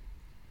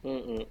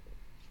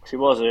 She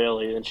was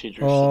early and she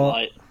drifted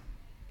late.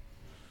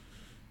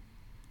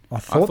 I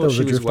thought there was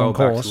she a drift was well on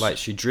course. backed late.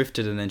 She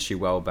drifted and then she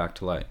well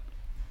backed late.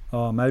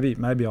 Oh, maybe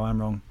I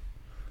am wrong.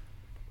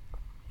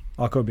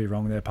 I could be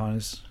wrong there,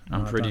 punters.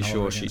 I'm pretty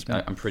sure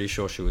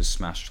she was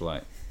smashed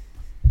late.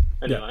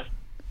 Anyway.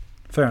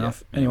 Fair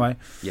enough. Anyway.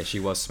 Yeah,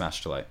 she was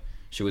smashed late.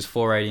 She was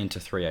 480 into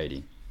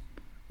 380.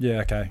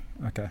 Yeah, okay.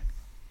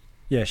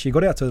 Yeah, she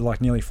got out to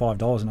like nearly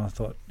 $5 and I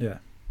thought, yeah.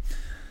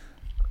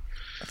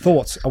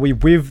 Thoughts? Are we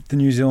with the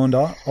New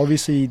Zealander?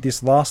 Obviously,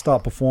 this last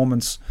start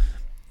performance,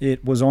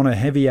 it was on a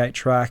heavy 8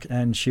 track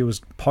and she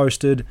was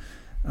posted.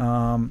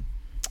 And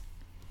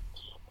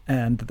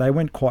they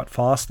went quite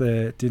fast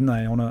there, didn't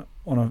they, on a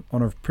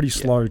pretty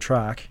slow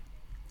track.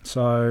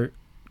 So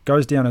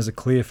goes down as a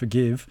clear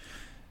forgive.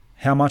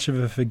 How much of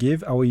a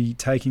forgive? Are we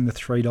taking the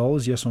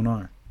 $3, yes or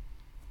no?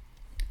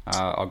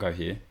 I'll go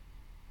here.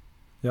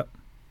 Yep.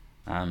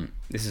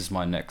 This is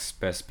my next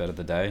best bet of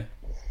the day.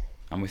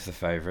 I'm with the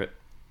favourite.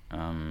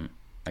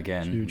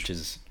 Again, which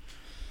is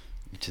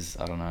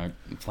I don't know,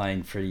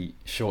 playing pretty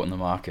short in the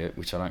market,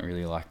 which I don't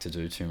really like to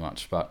do too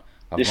much, but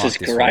I've marked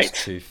this horse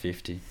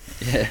 250.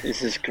 Yeah.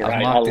 This is great.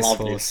 I love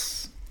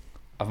this.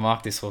 I've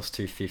marked this horse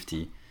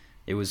 250.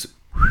 It was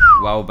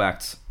well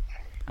backed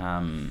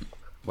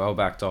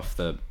off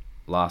the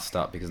last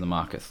up because the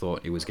market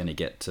thought it was going to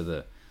get to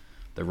the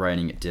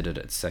rating it did at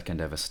its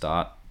second ever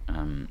start,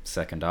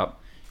 second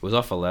up. It was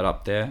off a let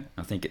up there.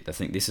 I think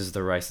this is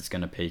the race that's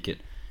going to peak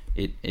it.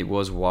 It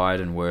was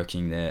wide and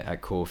working there at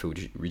Caulfield,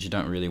 which you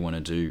don't really want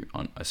to do,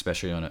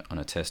 especially on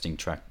a testing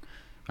track,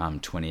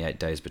 28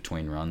 days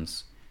between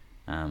runs.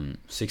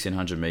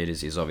 1,600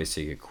 metres is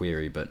obviously a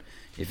query, but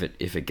if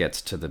it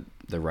gets to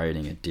the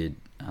rating it did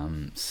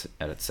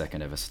at its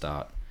second ever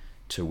start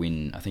to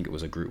win, I think it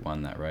was a Group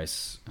 1 that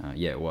race.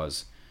 It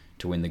was,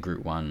 to win the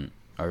Group 1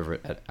 over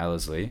at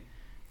Ellerslie.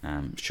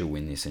 She'll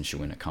win this and she'll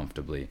win it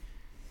comfortably.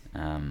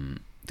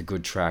 The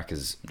good track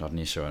is not an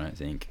issue, I don't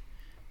think.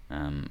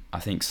 I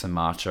think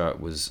Sumatra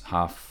was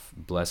half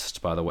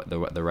blessed by the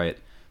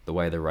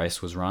way the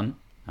race was run.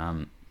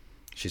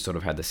 She sort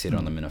of had to sit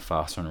on them in a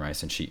fast run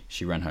race, and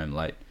she ran home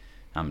late.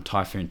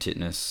 Typhoon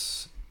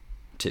Titmiss,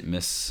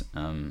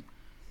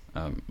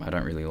 I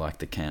don't really like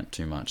the camp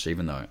too much,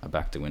 even though I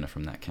backed a winner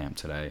from that camp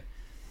today.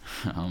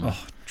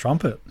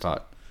 Trumpet.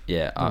 But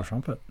yeah,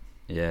 Trumpet.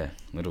 Yeah,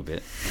 a little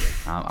bit.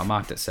 I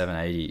marked at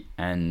 780,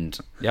 and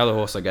the other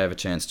horse I gave a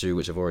chance to,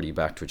 which I've already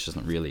backed, which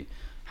doesn't really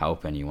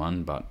help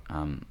anyone, but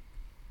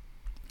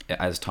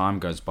as time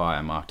goes by,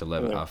 I marked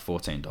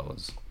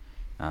 $14.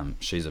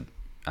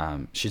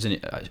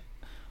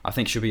 I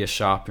think she'll be a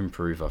sharp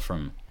improver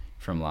from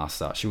last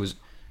start. She was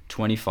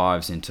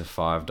 25s into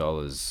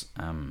 $5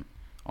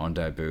 on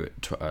debut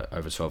at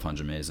over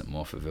 1,200 metres at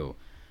Morphettville,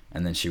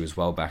 and then she was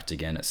well backed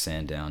again at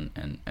Sandown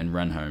and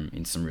ran home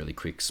in some really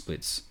quick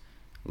splits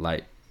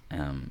late,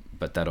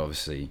 but that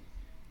obviously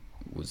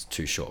was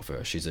too short for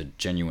her. She's a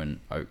genuine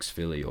Oaks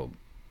filly or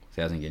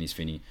 1,000 Guineas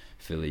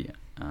filly.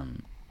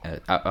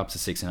 Up to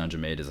 1,600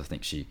 metres, I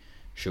think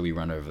she'll be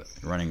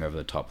running over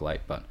the top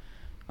late, but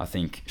I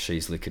think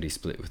she's lickety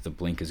split with the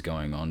blinkers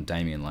going on.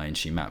 Damien Lane,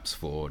 she maps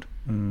forward.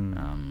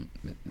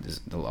 There's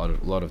a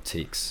lot of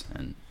ticks,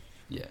 and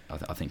yeah,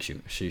 I think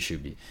she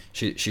should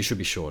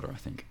be shorter, I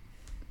think.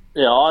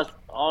 Yeah,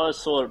 I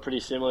saw it pretty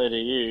similar to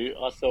you.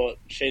 I thought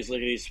she's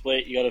lickety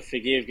split. You got to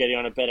forgive getting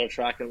on a better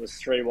track, and it was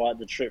 3 wide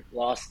the trip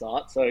last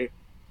start. So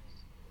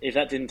if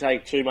that didn't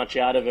take too much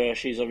out of her,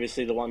 she's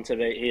obviously the one to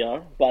beat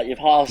here. But you've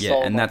half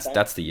stole. Yeah, and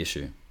that's the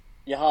issue.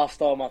 You half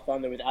stole my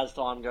thunder with as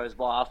time goes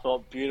by. I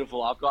thought,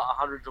 beautiful. I've got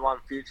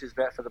 100-1 futures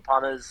bet for the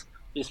punters.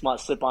 This might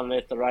slip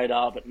underneath the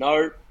radar, but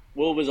no,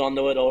 Wilbur's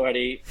onto it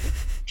already.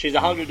 She's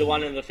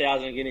 100-1 in the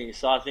 1,000 guineas.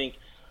 So I think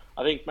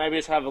maybe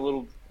let's have a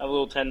little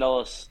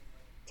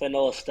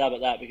 $10 stab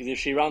at that, because if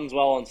she runs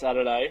well on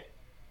Saturday,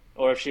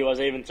 or if she was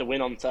even to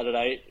win on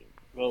Saturday,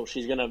 well,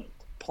 she's going to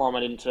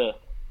plummet into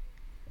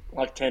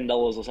like $10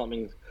 or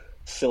something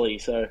silly.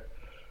 So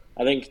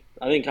I think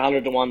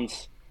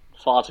 100-1's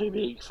far too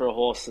big for a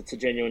horse that's a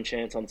genuine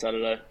chance on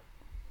Saturday.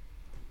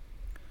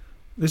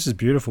 This is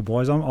beautiful,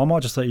 boys. I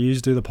might just let you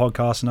do the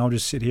podcast, and I'll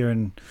just sit here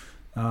and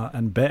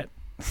bet.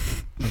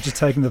 I'm just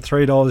taking the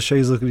 $3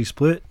 she's lickety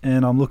split,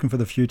 and I'm looking for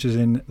the futures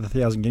in the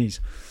 1,000 guineas.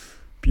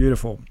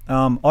 Beautiful.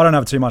 I don't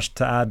have too much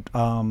to add.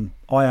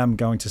 I am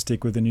going to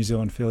stick with the New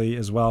Zealand filly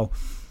as well.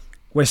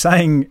 We're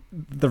saying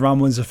the run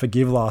was a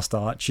forgive last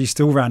start. She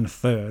still ran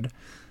third,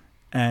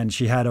 and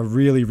she had a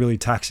really, really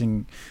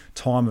taxing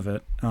time of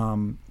it.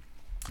 I'm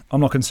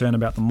not concerned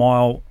about the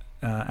mile.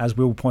 As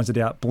Will pointed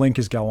out,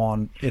 blinkers go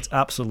on. It's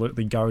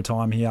absolutely go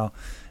time here,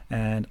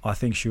 and I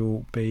think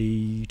she'll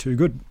be too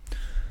good.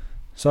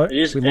 So it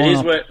is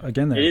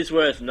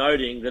worth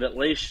noting that at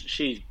least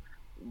she's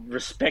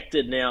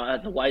respected now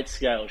at the weight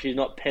scale. She's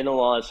not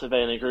penalised for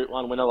being a Group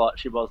 1 winner like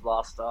she was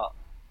last start.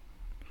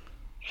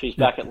 She's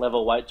back at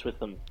level weights with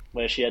them,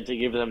 where she had to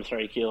give them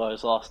 3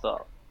 kilos last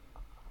start.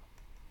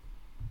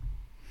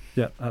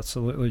 Yeah,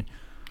 absolutely.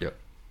 Yep.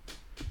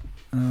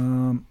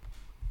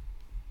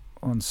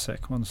 One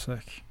sec.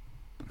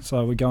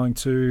 So we're going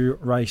to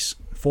race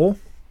 4.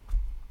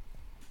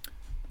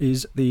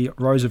 Is the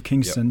Rose of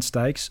Kingston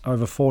Stakes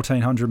over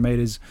 1,400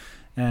 metres,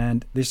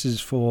 and this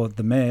is for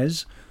the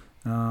mares.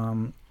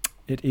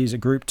 It is a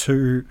Group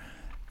 2,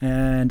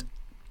 and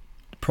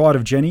Pride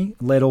of Jenny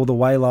led all the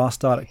way last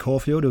start at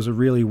Caulfield. It was a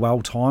really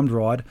well-timed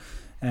ride,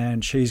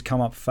 and she's come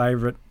up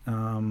favourite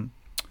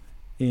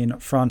in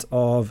front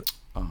of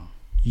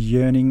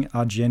Yearning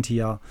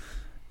Argentia,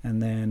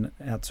 and then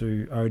out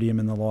to Odium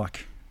and the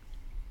like.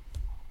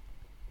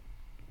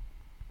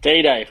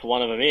 D-Day for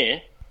one of them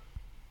here.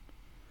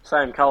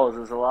 Same colours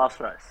as the last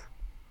race.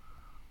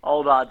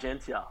 Old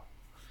Argentia.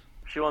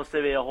 She wants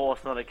to be a horse,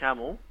 not a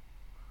camel.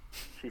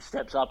 She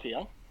steps up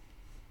here.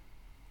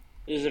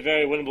 This is a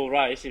very winnable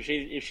race. If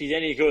she's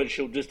any good,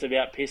 she'll just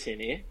about piss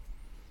in here.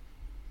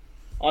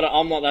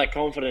 I'm not that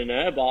confident in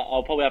her, but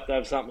I'll probably have to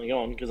have something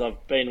on because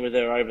I've been with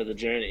her over the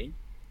journey.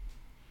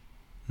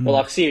 But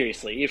like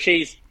seriously, if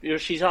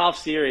she's half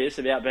serious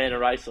about being a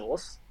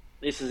racehorse,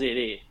 this is it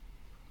here,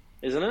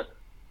 isn't it?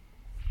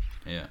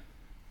 Yeah.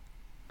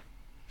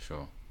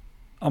 Sure.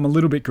 I'm a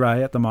little bit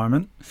grey at the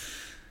moment.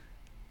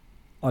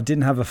 I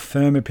didn't have a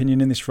firm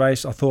opinion in this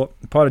race. I thought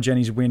Pride of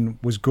Jenny's win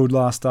was good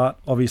last start.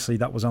 Obviously,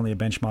 that was only a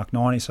benchmark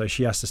 90, so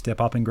she has to step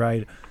up in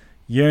grade.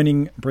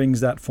 Yearning brings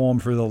that form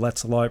through the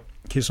Let's Elope,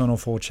 Kiss on All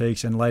Four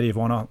Cheeks, and Lady of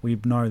Honour. We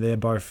know they're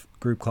both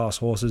group class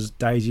horses.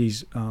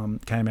 Daisies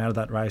came out of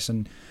that race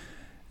and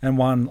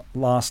won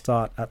last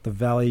start at the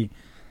Valley.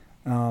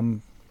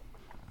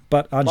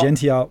 But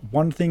Argentia,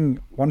 one thing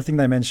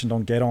they mentioned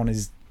on Get On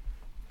is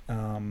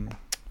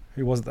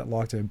who was it that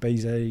liked her?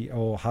 BZ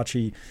or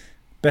Hutchie,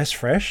 best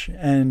fresh,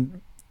 and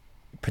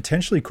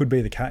potentially could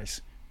be the case.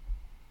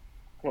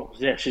 Well,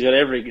 yeah, she's got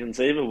every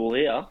conceivable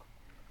here,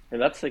 if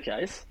that's the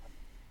case.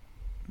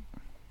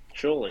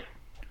 Surely.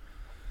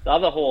 The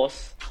other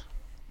horse,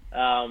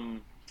 my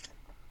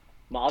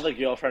other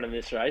girlfriend in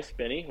this race,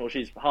 Benny, well,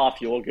 she's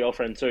half your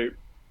girlfriend too,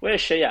 Where's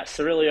she at?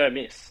 Cirilio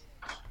Miss.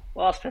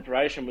 Last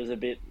preparation was a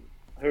bit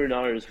who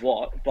knows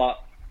what,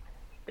 but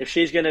if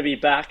she's going to be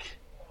back,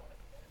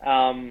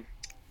 somewhere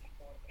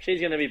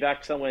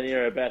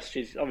near her best.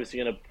 She's obviously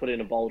going to put in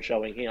a bold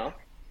showing here,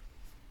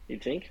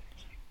 you'd think.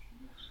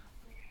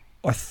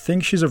 I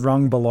think she's a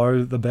rung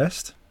below the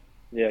best.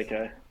 Yeah,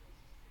 okay.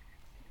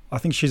 I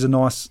think she's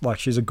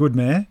she's a good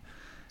mare.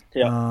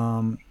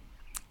 Yeah.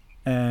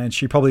 And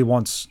she definitely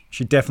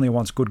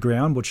wants good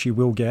ground, which she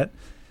will get.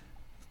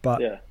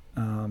 But yeah.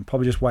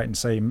 Probably just wait and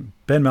see.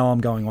 Ben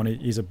Mallam going on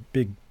is a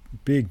big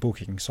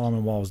booking.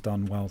 Simon Wiles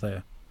done well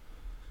there.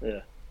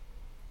 Yeah.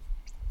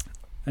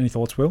 Any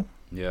thoughts, Will?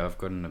 Yeah, I've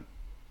got an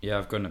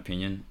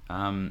opinion.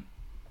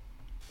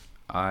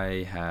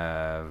 I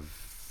have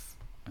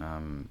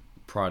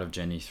Pride of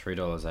Jenny,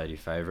 $3.80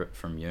 favourite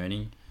from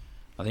Yearning.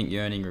 I think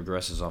Yearning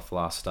regresses off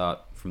last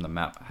start from the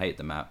map. I hate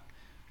the map.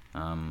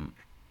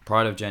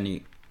 Pride of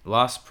Jenny,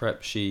 last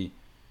prep she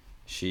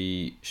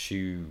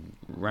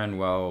ran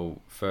well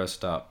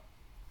first up,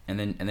 and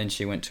then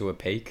she went to a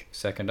peak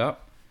second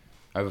up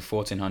over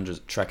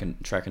 1400 track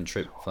and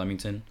trip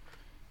Flemington,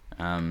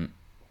 and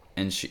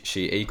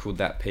she equalled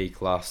that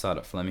peak last start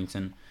at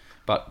Flemington,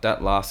 but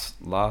that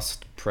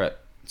last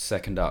prep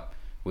second up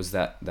was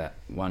that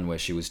one where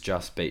she was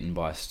just beaten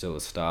by Still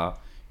a Star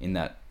in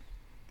that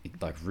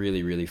like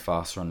really really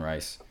fast run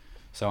race.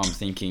 So I'm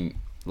thinking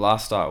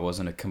last start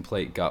wasn't a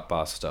complete gut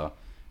buster,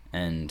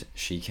 and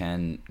she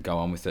can go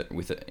on with it,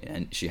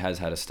 and she has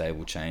had a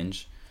stable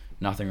change.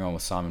 Nothing wrong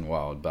with Simon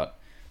Wild, but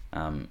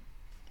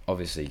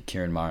obviously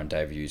Kieran Maher and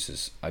David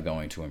Hughes are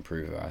going to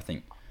improve her. I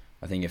think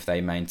if they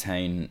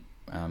maintain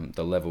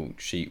the level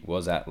she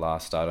was at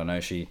last start, I know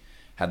she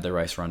had the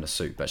race run to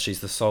suit, but she's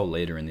the sole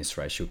leader in this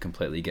race. She'll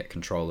completely get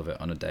control of it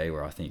on a day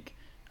where I think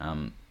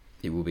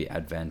it will be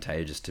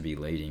advantageous to be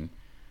leading.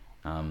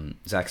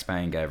 Zach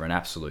Spain gave her an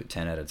absolute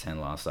 10 out of 10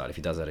 last start. If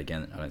he does that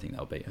again, I don't think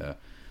they'll beat her.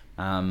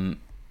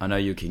 I know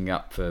you're kicking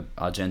up for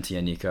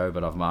Argentia Nico,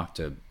 but I've marked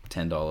her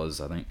 $10.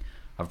 I think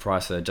I've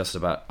priced her just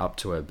about up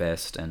to her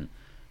best, and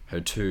her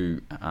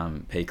two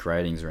peak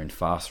ratings are in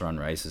fast run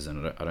races,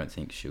 and I don't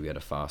think she'll get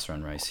a fast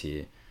run race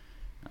here.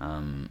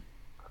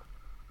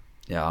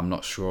 Yeah, I'm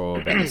not sure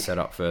about the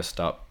setup first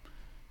up,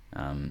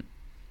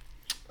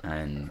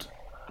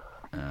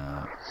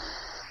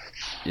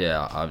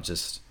 yeah, I've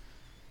just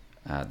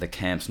the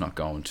camp's not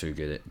going too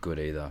good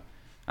either.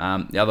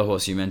 The other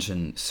horse you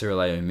mentioned,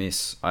 Cirileo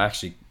Miss, I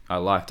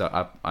liked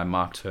her. I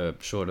marked her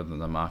shorter than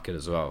the market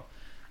as well.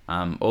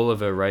 All of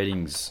her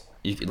ratings,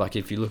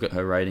 if you look at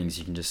her ratings,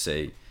 you can just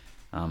see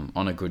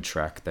on a good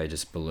track they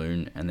just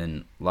balloon. And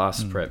then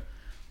last prep,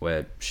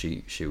 where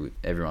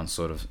everyone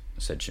sort of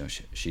said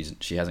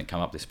she hasn't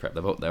come up this prep.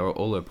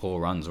 All her poor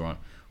runs were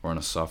on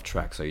a soft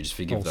track, so you just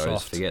forget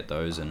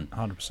those, and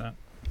 100%.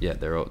 Yeah,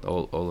 they're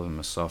all of them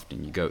are soft,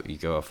 and you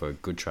go off a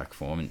good track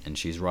form, and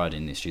she's right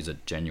in this. She's a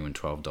genuine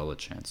 $12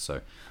 chance.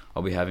 So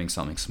I'll be having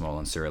something small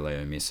on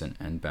Cirileo Miss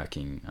and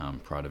backing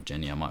Pride of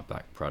Jenny. I might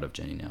back Pride of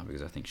Jenny now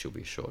because I think she'll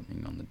be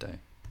shortening on the day.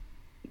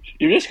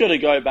 You've just got to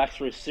go back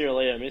through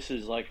Cirileo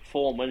Miss's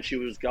form when she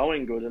was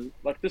going good, and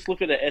just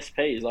look at her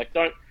SPs.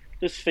 Don't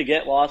just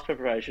forget last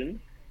preparation,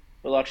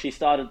 but she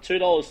started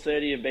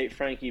 $2.30 and beat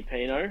Frankie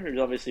Pino, who's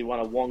obviously won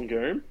a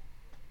Wongoom.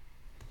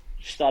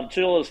 She started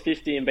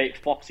 $2.50 and beat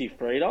Foxy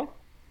Frida.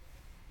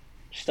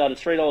 She started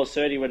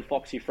 $3.30 when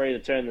Foxy Frida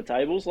turned the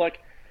tables.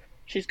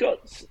 She's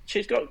got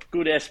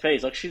good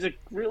SPs. She's a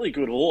really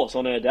good horse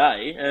on her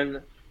day,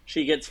 and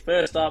she gets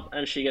first up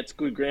and she gets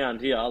good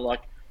ground here.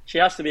 She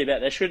has to be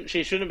about there.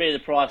 She shouldn't be the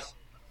price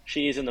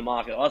she is in the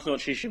market. I thought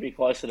she should be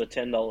closer to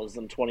 $10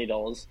 than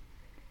 $20.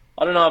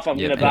 I don't know if I'm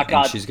going to back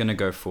her. She's going to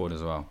go forward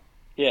as well.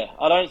 Yeah,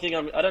 I don't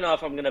know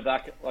if I'm going to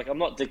back. I'm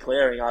not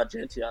declaring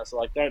Argentia,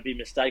 so don't be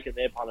mistaken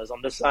there, punters.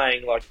 I'm just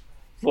saying,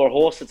 for a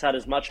horse that's had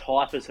as much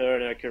hype as her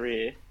in her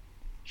career,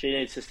 she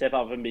needs to step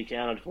up and be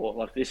counted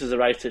for. This is a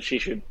race that she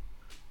should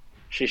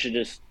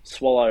just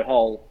swallow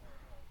whole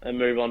and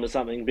move on to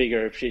something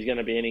bigger if she's going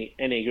to be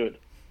any good.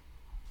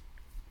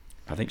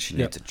 I think she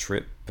needs a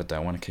trip, but they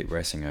want to keep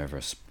racing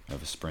over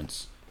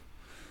sprints.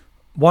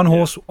 One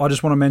horse I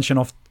just want to mention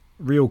off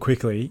real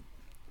quickly.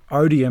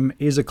 Odium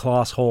is a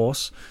class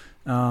horse.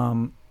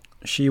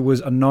 She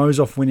was a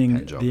nose-off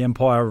winning the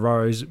Empire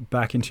Rose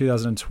back in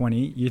 2020.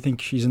 You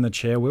think she's in the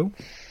chair, Will?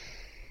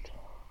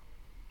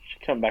 She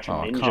come back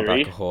from injury. I can't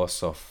back a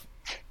horse off.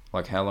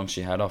 How long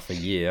she had off a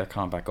year. I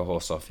can't back a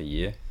horse off a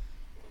year.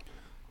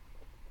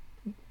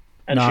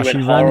 And she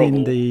ran horrible.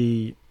 in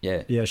the...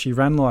 Yeah, she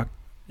ran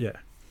Yeah,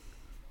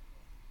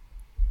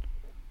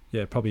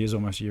 it probably is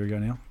almost a year ago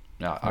now.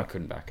 No, I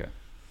couldn't back her.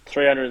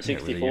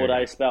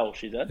 364-day spell,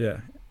 she did. Yeah,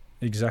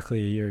 exactly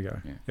a year ago.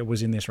 Yeah. It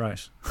was in this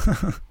race.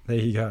 There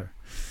you go.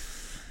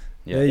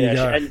 Yeah. There you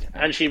go.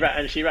 And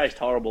she raced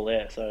horrible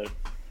there. So.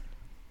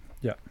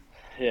 Yeah.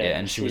 Yeah,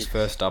 and she was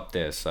first up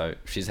there, so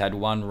she's had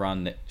one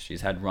run. She's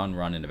had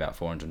run in about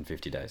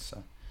 450 days,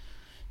 so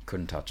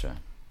couldn't touch her.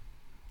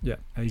 Yeah,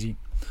 easy.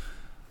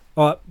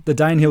 All right, the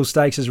Danehill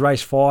Stakes is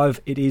race 5.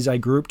 It is a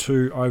Group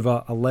 2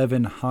 over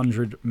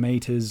 1,100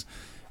 metres.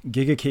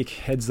 Giga Kick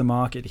heads the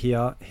market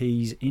here.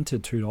 He's into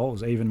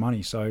 $2, even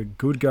money, so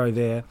good go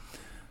there.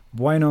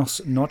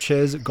 Buenos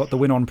Noches got the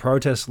win on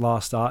protest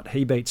last start.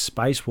 He beat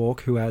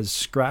Spacewalk, who has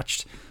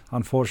scratched.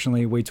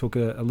 Unfortunately, we took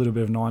a little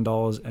bit of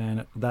 $9,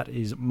 and that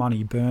is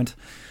money burnt.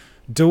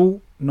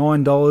 Duel,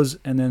 $9,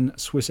 and then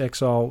Swiss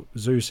Exile,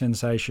 Zoo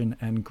Sensation,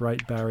 and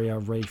Great Barrier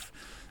Reef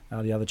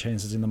are the other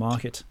chances in the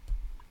market.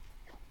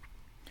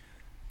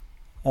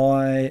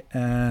 I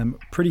am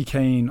pretty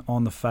keen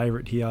on the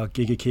favourite here,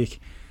 Giga Kick.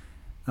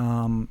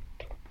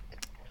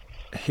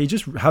 He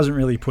just hasn't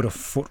really put a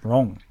foot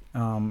wrong.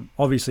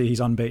 Obviously, he's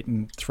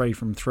unbeaten 3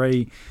 from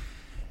 3.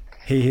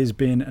 He has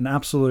been an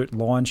absolute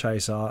line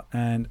chaser,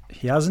 and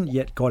he hasn't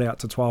yet got out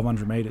to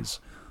 1,200 metres.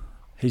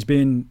 He's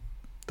been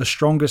the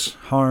strongest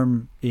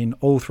home in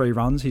all 3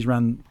 runs. He's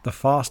run the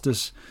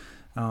fastest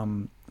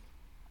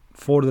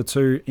 4 to the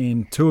 2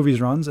 in 2 of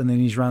his runs, and then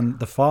he's run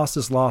the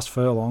fastest last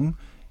furlong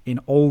in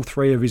all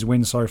 3 of his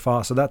wins so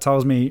far. So that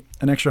tells me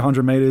an extra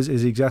 100 metres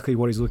is exactly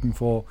what he's looking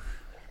for.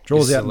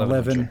 Draws out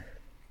 11.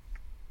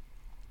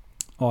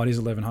 Oh, it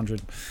is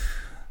 1,100.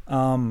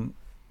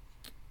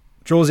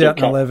 Draws out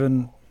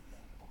 11.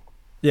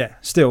 Yeah,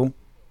 still,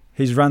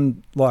 he's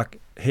run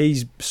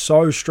he's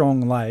so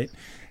strong late,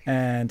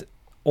 and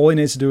all he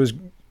needs to do is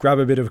grab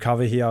a bit of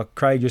cover here.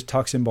 Craig just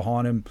tucks in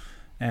behind him,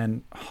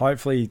 and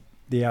hopefully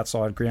the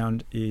outside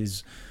ground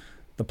is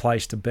the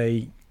place to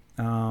be.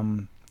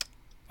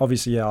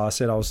 Obviously, I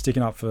said I was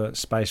sticking up for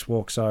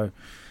Spacewalk, so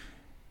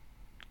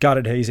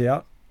gutted he's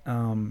out.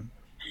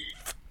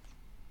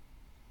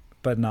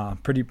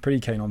 But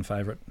pretty keen on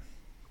favourite.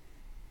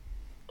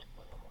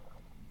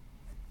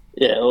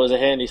 Yeah, it was a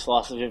handy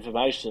slice of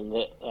information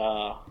that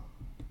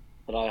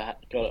I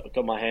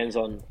got my hands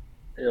on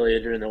earlier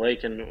during the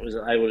week, and was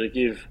able to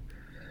give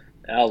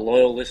our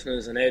loyal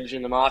listeners an edge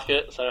in the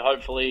market. So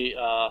hopefully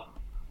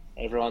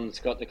everyone's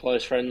got the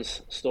close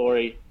friends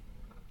story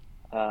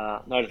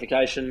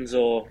notifications,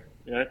 or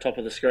top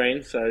of the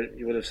screen, so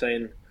you would have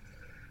seen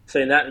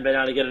that and been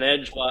able to get an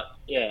edge. But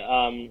yeah,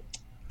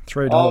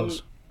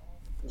 $3.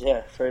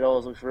 Yeah,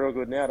 $3 looks real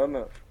good now, doesn't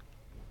it?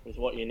 With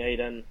what you need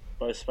and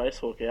both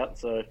Spacewalk out.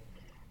 So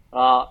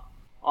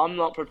I'm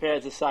not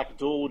prepared to sack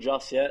Duel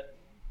just yet.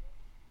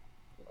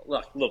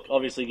 Look,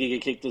 obviously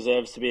Giga Kick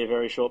deserves to be a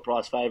very short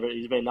price favourite.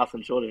 He's been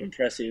nothing short of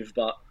impressive,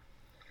 but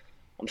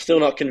I'm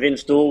still not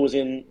convinced Duel was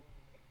in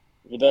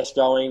the best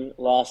going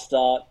last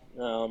start.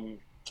 I'm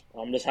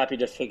just happy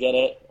to forget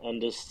it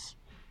and just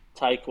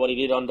take what he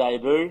did on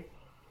debut.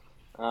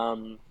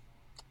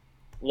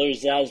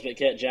 Lose Zaz but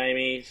get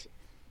Jamie's,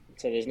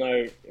 so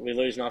we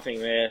lose nothing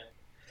there.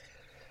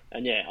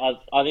 And yeah,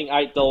 I think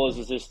 $8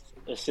 is just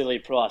a silly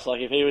price.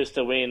 Like, if he was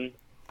to win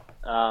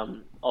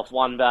off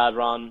one bad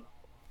run,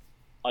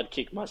 I'd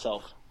kick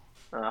myself.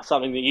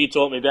 Something that you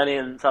taught me, Benny,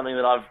 and something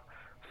that I've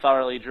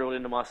thoroughly drilled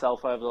into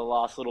myself over the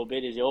last little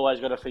bit is you always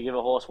got to forgive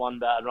a horse one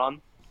bad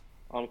run.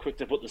 I'm quick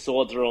to put the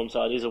sword through him,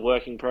 so it is a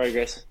work in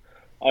progress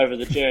over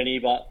the journey,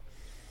 but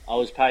I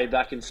was paid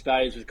back in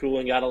spades with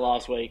Coolangatta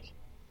last week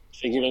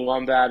for giving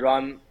one bad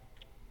run,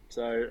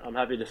 so I'm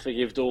happy to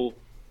forgive Duel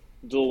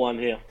one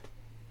here.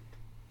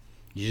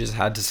 You just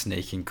had to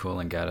sneak in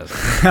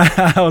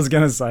Coolangatta. I was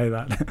going to say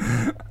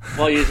that.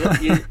 Well, you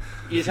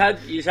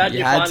had you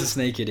had to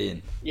sneak it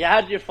in. You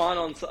had your fun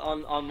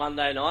on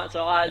Monday night,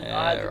 so I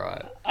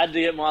had to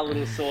get my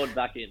little sword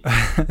back in.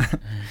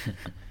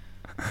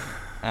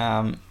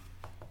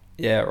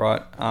 Yeah,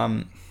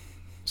 right.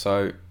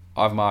 So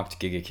I've marked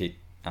Giga Kick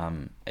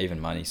even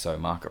money, so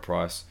market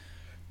price.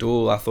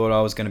 Duel, I thought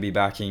I was going to be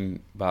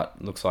backing,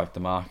 but looks like the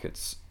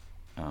market's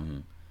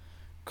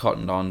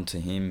cottoned on to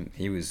him.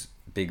 He was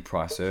big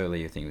price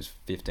early. I think it was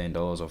 $15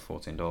 or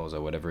 $14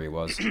 or whatever he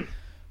was.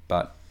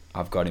 But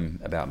I've got him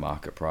about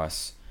market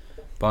price.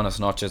 Bonus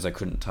Notches I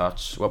couldn't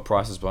touch. What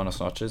price is Bonus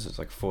Notches? It's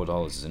like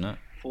 $4, isn't it?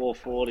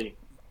 $4.40.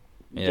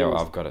 Yeah,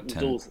 I've got it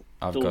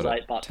I've got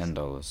it $8.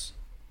 $10.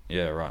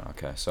 Yeah, right.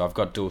 Okay, so I've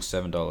got Duel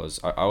 $7.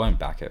 I won't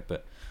back it,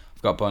 but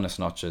I've got Bonus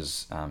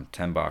Notches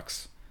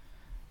 $10.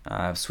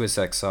 Swiss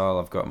Exile,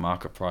 I've got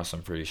market price.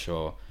 I'm pretty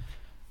sure.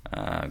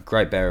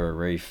 Great Barrier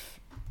Reef,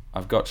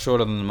 I've got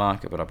shorter than the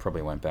market, but I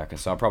probably won't back it.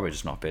 So I'm probably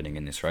just not betting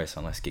in this race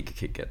unless Giga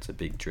Kick gets a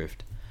big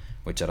drift,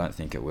 which I don't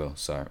think it will.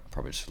 So I'll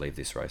probably just leave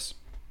this race.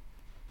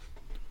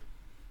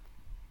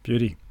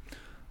 Beauty.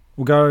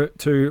 We'll go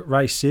to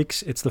race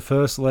 6. It's the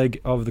first leg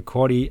of the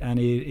quaddie, and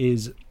it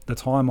is the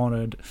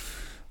time-honoured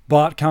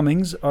Bart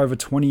Cummings over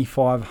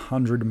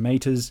 2,500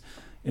 metres.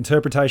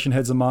 Interpretation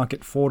heads the market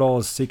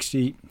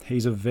 $4.60.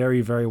 He's a very,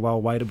 very well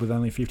weighted with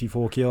only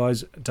 54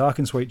 kilos. Dark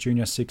and Sweet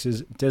Junior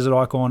 6s. Desert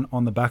Icon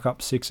on the backup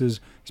 6s.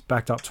 He's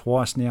backed up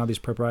twice now this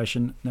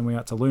preparation. Then we're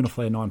out to Lunar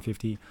Flare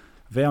 950.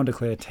 Vow and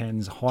Declare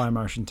 10s. High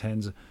Emotion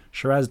 10s.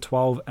 Shiraz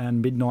 12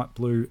 and Midnight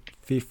Blue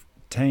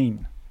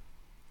 15.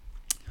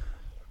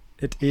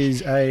 It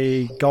is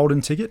a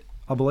golden ticket,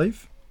 I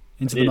believe,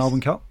 into the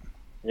Melbourne Cup.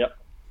 Yep.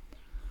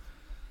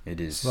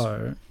 It is.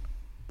 So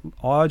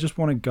I just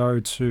want to go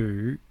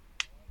to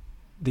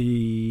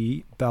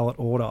the ballot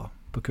order,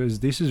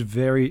 because this is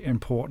very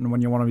important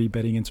when you want to be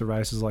betting into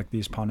races like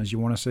this, punters. You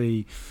want to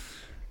see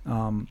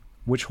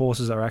which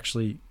horses are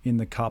actually in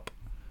the Cup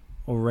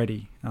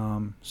already.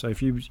 So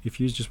if you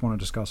just want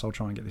to discuss, I'll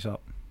try and get this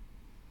up.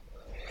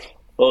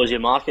 What was your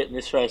market in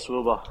this race,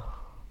 Wilbur?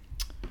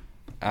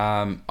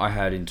 I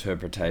had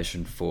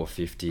Interpretation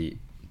 450,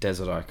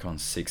 Desert Icon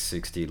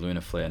 660,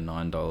 Lunar Flare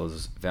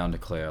 $9, Val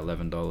Declare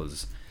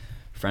 $11,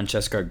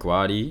 Francesco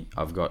Guardi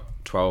I've got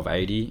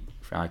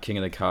 $12.80, King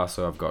of the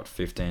Castle I've got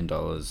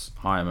 $15,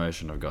 High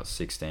Emotion I've got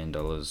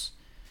 $16,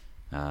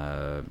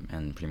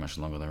 and pretty much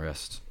along with the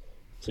rest.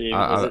 So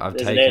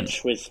there's an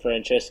edge with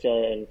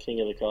Francesco and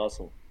King of the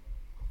Castle.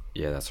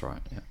 Yeah, that's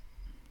right.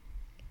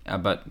 Yeah,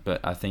 but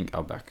I think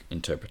I'll back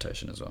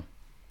Interpretation as well.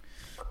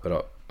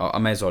 But I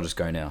may as well just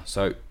go now.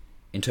 So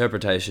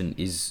Interpretation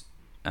is,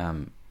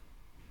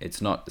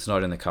 it's not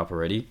in the Cup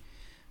already.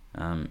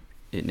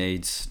 It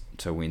needs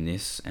to win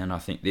this, and I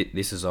think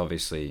this is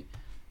obviously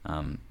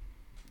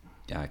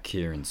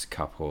Kieran's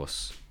Cup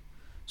horse,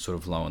 sort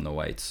of low in the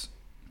weights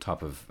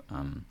type of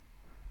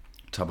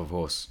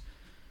horse.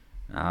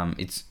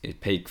 It's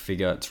peak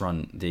figure. It's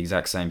run the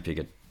exact same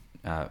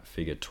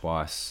figure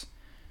twice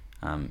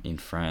in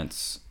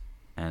France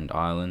and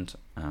Ireland,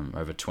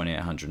 over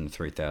 2,800 and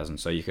 3,000.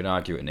 So you could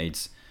argue it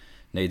needs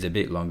a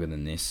bit longer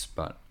than this,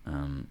 but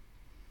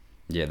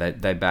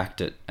they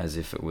backed it as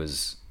if it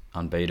was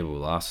unbeatable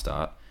last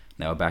start.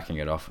 They were backing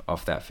it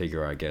off that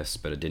figure, I guess,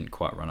 but it didn't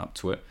quite run up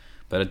to it.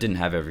 But it didn't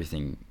have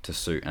everything to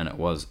suit, and it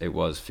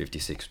was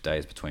 56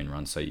 days between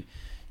runs. So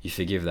you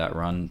forgive that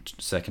run,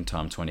 second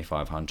time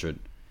 2,500.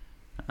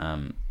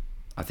 I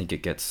think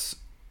it gets.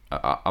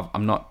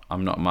 I'm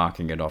not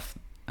marking it off.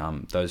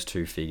 Those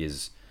two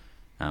figures,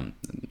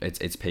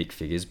 it's peak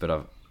figures,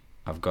 but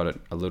I've got it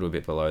a little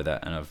bit below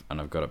that, and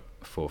I've got it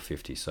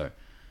 450. So,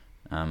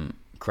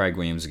 Craig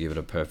Williams will give it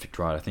a perfect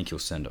ride. I think he'll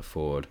send it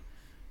forward.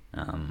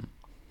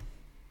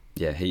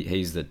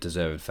 He's the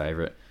deserved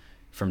favourite.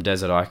 From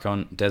Desert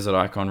Icon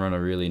ran a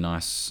really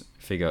nice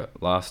figure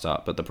last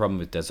start, but the problem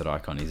with Desert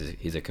Icon is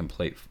he's a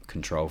complete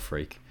control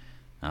freak,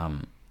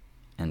 and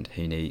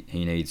he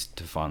needs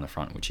to find the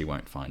front, which he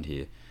won't find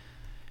here.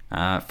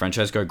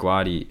 Francesco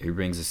Guardi, who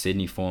brings the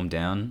Sydney form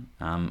down,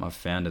 I've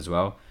found as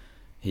well.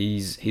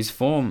 His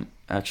form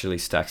actually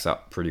stacks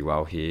up pretty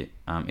well here.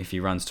 If he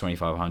runs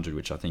 2,500,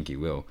 which I think he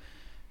will,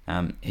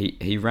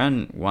 he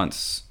ran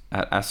once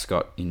at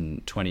Ascot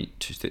in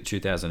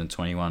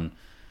 2021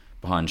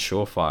 behind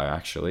Surefire,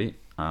 actually,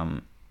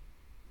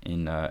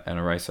 in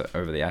a race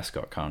over the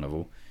Ascot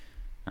Carnival,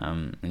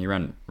 and he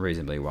ran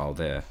reasonably well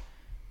there.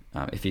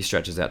 If he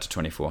stretches out to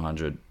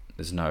 2,400,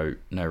 there's no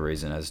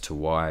reason as to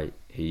why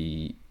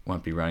he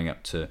won't be running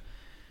up to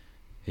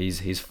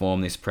his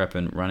form this prep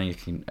and running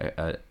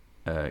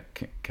a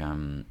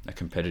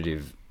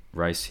competitive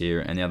race here.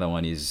 And the other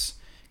one is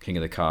King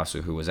of the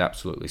Castle, who was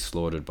absolutely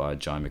slaughtered by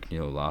Jai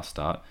McNeil last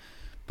start,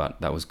 but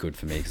that was good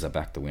for me because I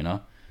backed the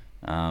winner.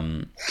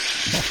 Another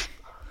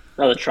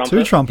trumpet.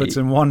 2 trumpets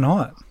in one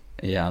night.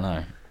 Yeah, I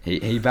know.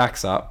 He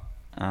backs up.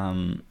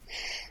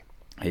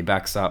 He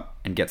backs up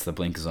and gets the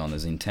blinkers on.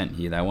 There's intent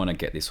here. They want to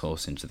get this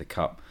horse into the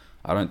Cup.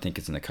 I don't think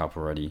it's in the Cup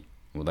already.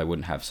 Well, they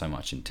wouldn't have so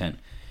much intent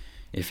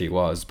if he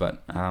was.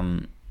 But,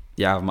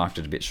 I've marked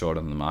it a bit shorter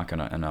than the mark,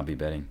 and I'll be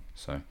betting.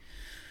 So,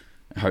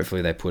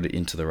 hopefully they put it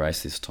into the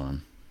race this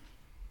time.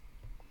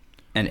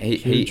 And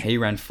he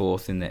ran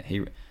fourth in that.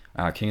 King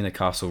of the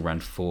Castle ran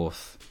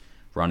fourth,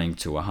 running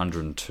to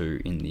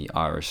 102 in the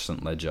Irish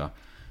St. Ledger,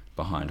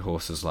 behind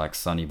horses like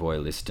Sunny Boy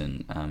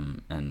Liston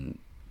and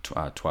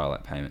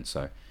Twilight Payment.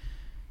 So,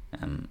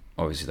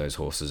 obviously those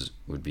horses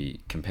would be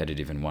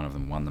competitive, and one of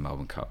them won the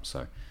Melbourne Cup.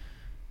 So,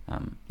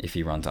 if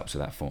he runs up to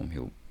that form,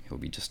 he'll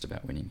be just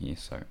about winning here.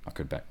 So I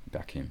could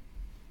back him.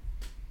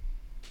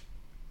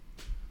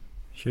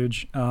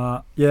 Huge.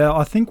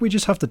 I think we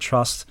just have to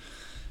trust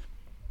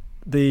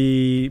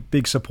the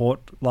big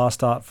support last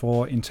start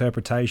for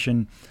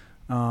Interpretation.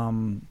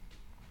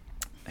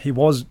 He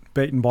was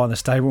beaten by the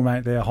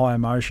stablemate there, High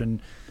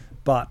Emotion,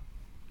 but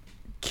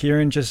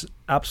Kieran just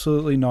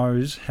absolutely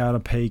knows how to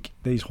peak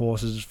these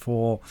horses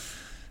for.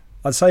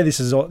 I'd say this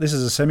is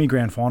a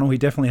semi-grand final. He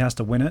definitely has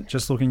to win it.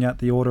 Just looking at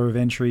the order of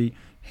entry,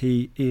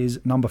 he is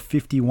number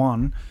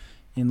 51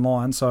 in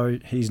line, so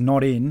he's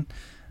not in.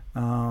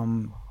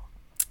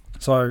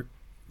 So a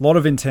lot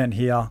of intent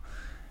here,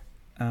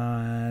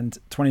 and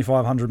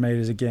 2,500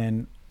 metres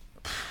again.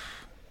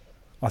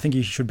 I think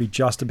he should be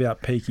just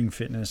about peaking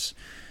fitness.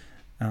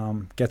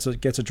 Gets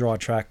a dry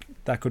track.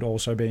 That could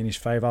also be in his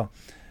favour.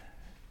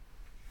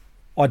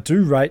 I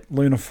do rate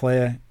Lunar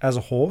Flare as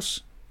a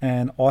horse,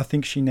 and I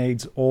think she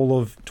needs all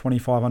of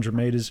 2,500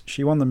 metres.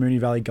 She won the Moonee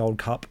Valley Gold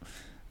Cup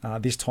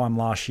this time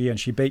last year, and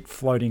she beat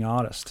Floating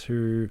Artist,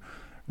 who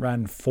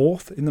ran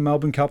fourth in the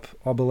Melbourne Cup,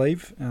 I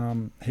believe.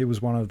 He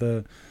was one of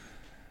the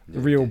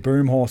real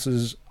boom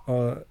horses,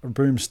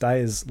 boom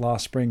stayers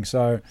last spring.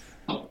 So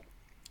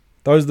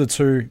those are the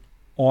two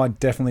I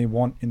definitely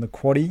want in the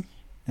quaddie.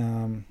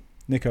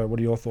 Nico, what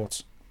are your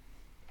thoughts?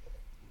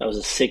 That was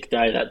a sick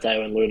day that day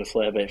when Lunar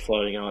Flare beat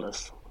Floating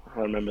Artist.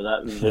 I remember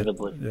that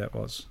vividly. Yeah, it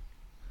was.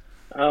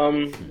 I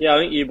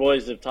think you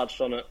boys have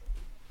touched on it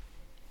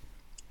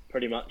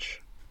pretty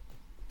much.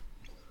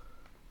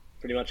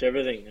 pretty much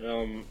everything.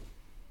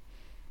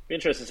 Be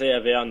interested to see how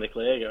Vow and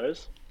Declare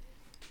goes.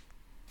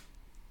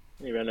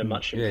 He ran a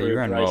much improved he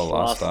ran race well last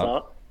last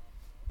start.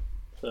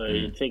 So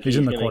you'd think He's he's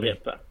in the going to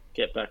quaddie.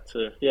 get back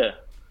to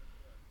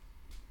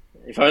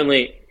If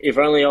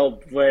only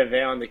old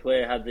Vow and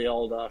Declare had the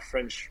old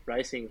French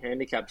racing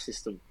handicap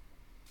system.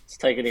 It's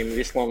taken him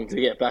this long to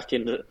get back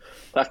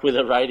with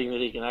a rating that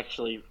he can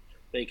actually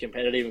be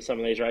competitive in some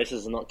of these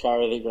races and not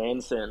carry the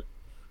grandstand.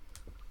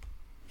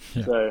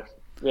 Yeah. So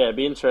it'd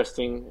be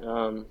interesting.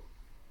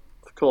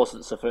 Of course,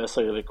 it's the first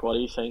leg of the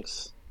quaddie.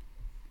 Thanks.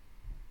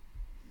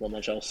 Not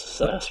much else to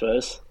say, I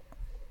suppose.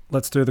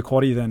 Let's do the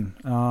quaddie then.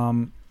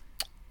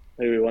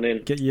 Who we want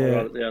in? Get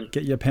I'll write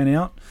it your down. pen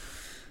out.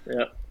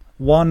 Yeah.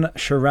 1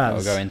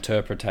 Shiraz. I'll go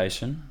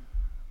interpretation.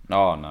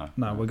 Oh, no.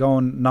 No, we're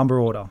going number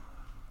order.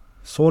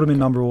 Sort them in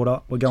number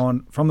order. We're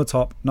going from the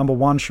top. Number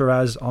 1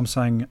 Shiraz. I'm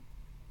saying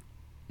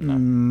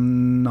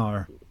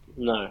no.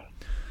 No.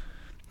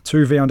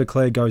 2 Vow and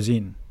Declare goes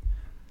in.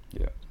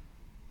 Yeah.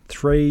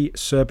 3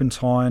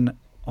 Serpentine.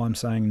 I'm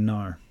saying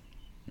no.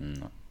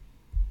 No.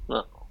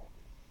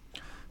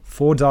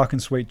 4 Dark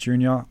and Sweet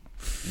Junior.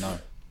 No.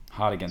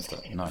 Hard against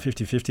it. No.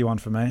 50-50 one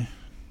for me.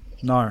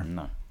 No.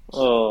 No.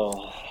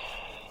 Oh.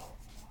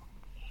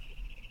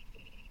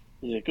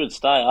 He's a good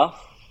stayer.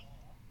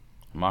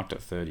 Marked at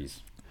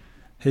 30s.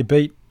 He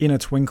beat In a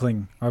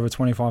Twinkling over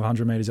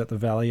 2,500 metres at the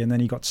Valley, and then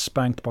he got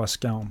spanked by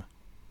Skelm.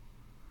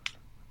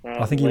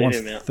 I think he leave wants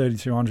him out.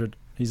 3,200.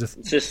 He's a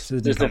It's just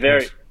Sydney a Cup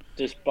very horse.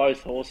 just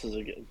both horses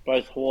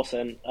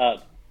are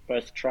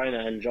both trainer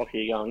and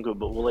jockey are going good,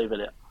 but we'll leave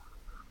it out.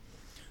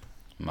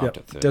 Marked Yep.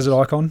 at 30s. Desert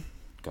Icon.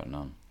 Got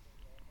none.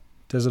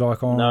 Desert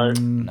Icon. No.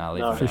 Nah,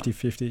 leave No. him out.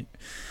 50-50.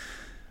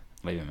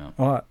 Leave him out.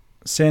 All right.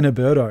 San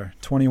Herberto,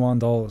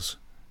 $21.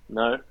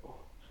 No.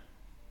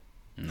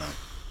 No.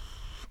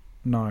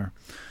 No.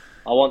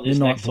 I want this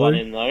Midnight next one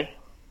Blue? in though.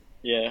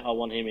 Yeah, I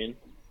want him in.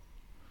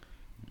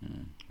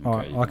 All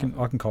Okay, right.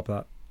 I can cop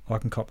that. I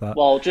can cop that.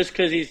 Well, just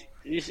because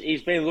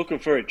he's been looking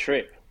for a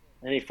trip,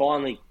 and he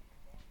finally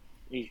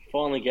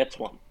gets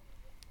one.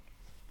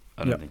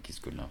 I don't Yep. think he's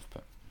good enough,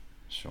 but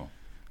sure.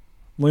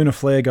 Luna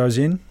Flare goes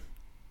in.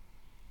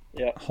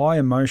 Yeah. High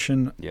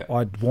Emotion, Yeah.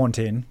 I'd want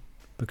in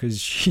because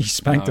she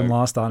spanked No. him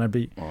last time. It'd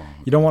be, Oh,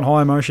 you don't want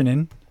High Emotion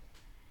in.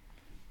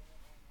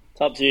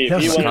 It's up to you. How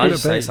If you sick Can I would want it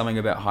just say be? something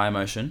about high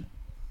emotion?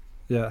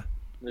 Yeah,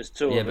 there's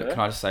two Yeah, of but her. can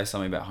I just say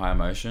something about high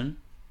emotion?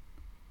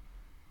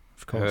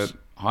 of course. Her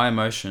high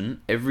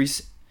emotion.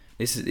 This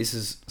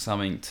is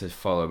something to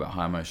follow about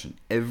high emotion.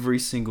 Every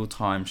single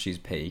time she's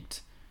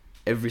peaked,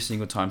 every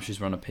single time she's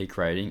run a peak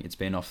rating, it's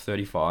been off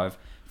 35,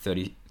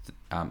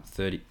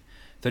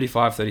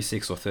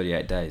 36 or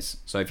 38 days.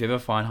 So if you ever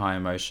find high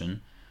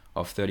emotion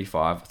of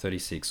 35,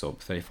 36 or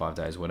 35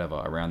 days, whatever,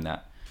 around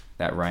that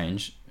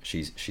range,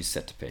 she's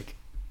set to peak.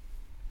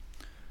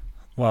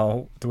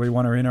 Well, do we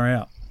want her in or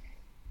out?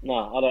 No,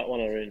 I don't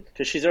want her in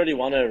because she's already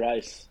won her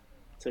race.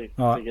 To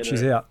All get right,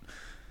 she's her. out.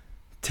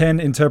 10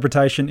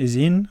 Interpretation is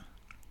in.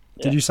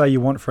 Yeah. Did you say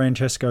you want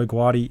Francesco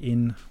Guardi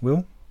in,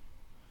 Will?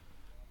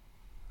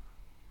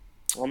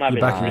 I'm happy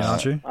You're back to in,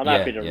 aren't you? I'm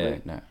happy to yeah,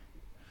 ring. no.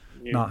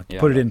 No, Yeah,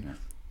 put it no, in. no.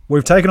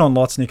 We've taken on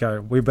lots,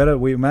 Nico.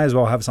 We may as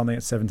well have something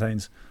at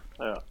 17s.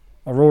 Yeah.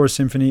 Aurora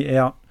Symphony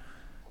out.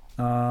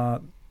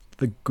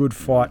 The Good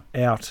Fight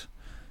out.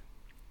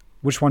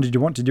 Which one did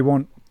you want? Did you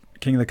want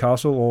King of the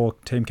Castle or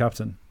Team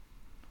Captain?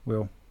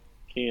 Will.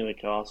 King of the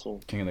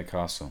Castle. King of the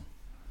Castle.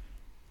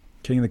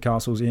 King of the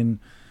Castle's in.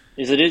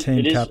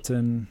 Team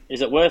Captain.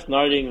 Is it worth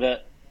noting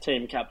that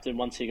Team Captain,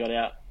 once he got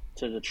out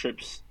to the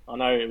trips, I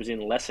know it was in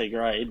lesser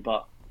grade,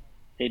 but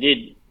he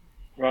did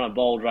run a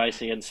bold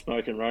race against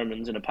Smoking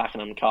Romans in a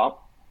Pakenham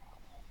Cup.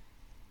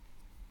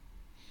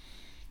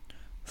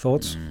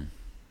 Thoughts? I'm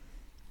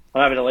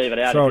happy to leave it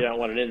out Throw if it- you don't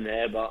want it in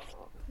there, but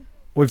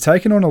We've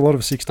taken on a lot of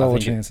I $6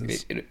 think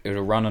chances.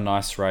 it'll run a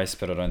nice race,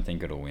 but I don't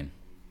think it'll win.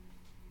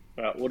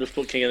 alright, we'll just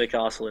put King of the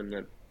Castle in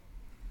then.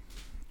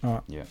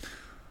 Yeah.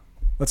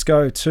 Let's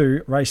go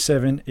to race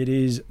 7. It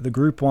is the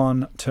Group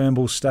 1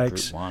 Turnbull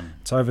Stakes. Group 1.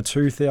 It's over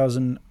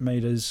 2,000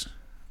 metres.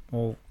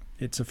 Well,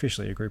 it's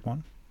officially a Group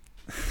 1.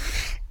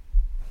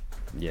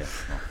 Yeah.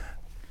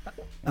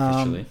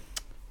 Officially.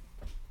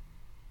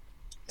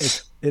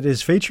 It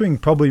is featuring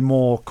probably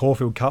more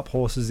Caulfield Cup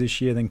horses this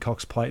year than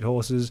Cox Plate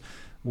horses.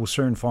 We'll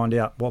soon find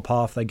out what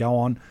path they go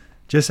on.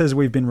 Just as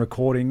we've been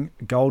recording,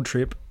 Gold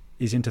Trip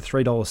is into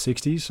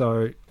 $3.60,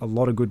 so a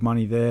lot of good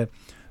money there.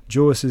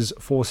 Jewis is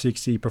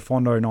 $4.60,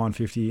 Profondo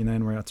 $9.50, and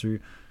then we're out to,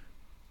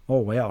 oh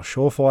wow,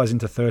 Surefire's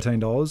into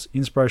 $13,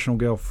 Inspirational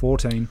Girl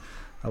 $14,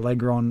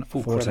 Allegron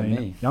Full credit $14,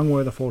 me. Young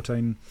Werther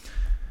 $14.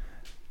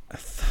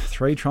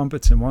 3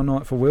 trumpets in one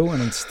night for Will,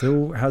 and it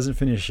still hasn't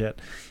finished yet.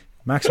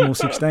 Maximal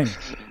 $16.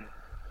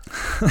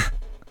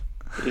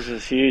 This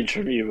is huge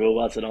from you,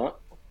 Will, tonight.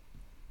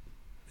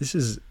 This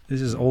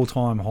is all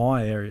time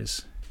high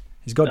areas.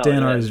 He's got Oh, yeah,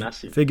 Dano's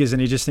massive. figures,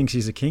 and he just thinks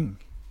he's a king.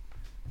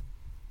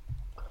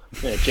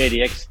 Yeah,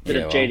 GDX, bit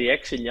Yeah, of well.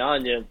 GDX in you,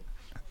 and you're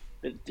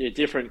a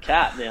different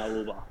cat now,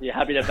 Wilbur. You're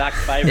happy to back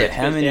favourites Yeah,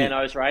 how because many-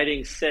 Dano's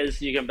rating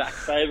says you can back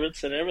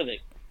favourites and everything.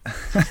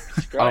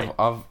 It's great.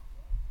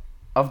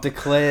 I've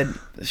declared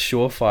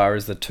Surefire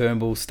as the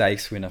Turnbull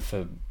Stakes winner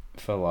for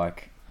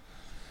like.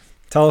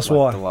 Tell us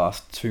why. The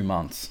last 2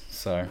 months.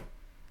 So,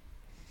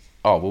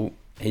 well,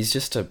 he's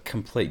just a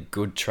complete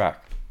good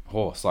track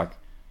horse. Like,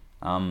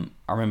 I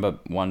remember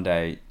one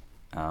day,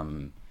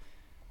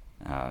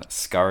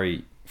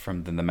 Scurry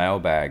from the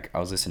Mailbag. I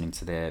was listening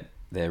to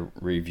their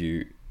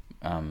review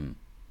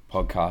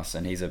podcast,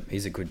 and he's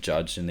a good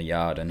judge in the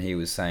yard, and he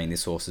was saying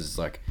this horse is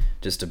like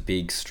just a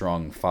big,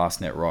 strong,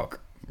 fast net rock,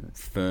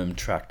 firm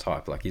track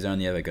type. Like, he's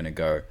only ever going to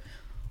go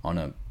on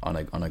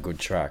a good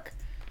track.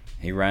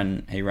 He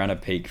ran a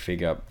peak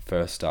figure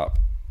first up,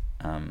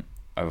 over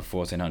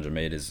 1,400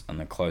 meters, and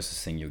the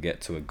closest thing you'll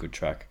get to a good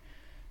track,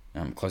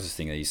 closest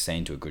thing that he's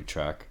seen to a good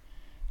track.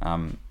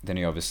 Then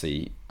he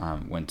obviously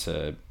went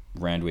to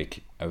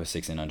Randwick over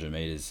 1,600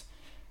 meters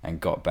and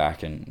got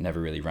back and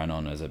never really ran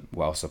on as a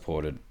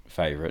well-supported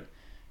favourite,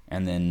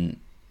 and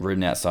then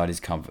ridden outside his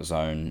comfort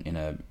zone in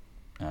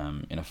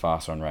a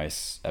fast run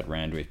race at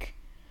Randwick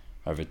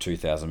over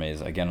 2,000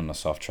 meters, again on a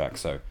soft track.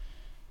 So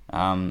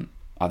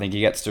I think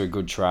he gets to a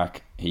good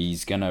track.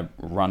 He's going to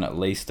run at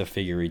least the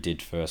figure he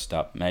did first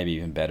up, maybe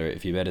even better.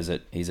 If he betters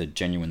it, he's a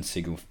genuine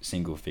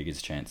single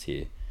figures chance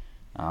here.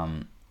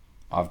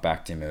 I've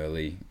backed him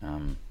early.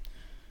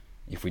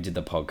 If we did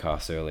the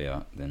podcast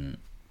earlier, then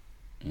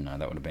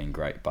that would have been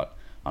great. But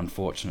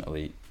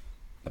unfortunately,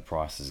 the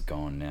price is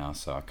gone now,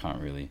 so I can't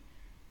really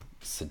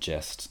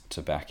suggest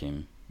to back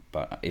him.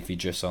 But if he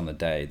drifts on the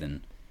day,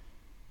 then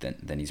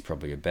he's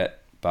probably a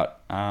bet.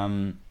 But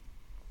the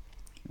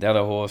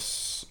other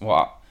horse,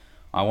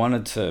 I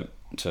wanted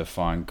to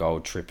find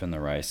Gold Trip in the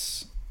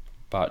race,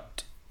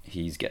 but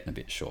he's getting a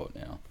bit short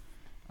now.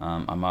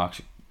 I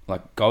marked,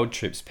 like, Gold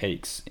Trip's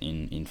peaks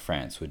in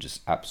France would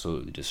just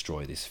absolutely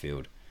destroy this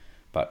field,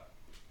 but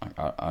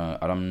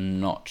I'm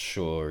not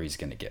sure he's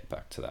going to get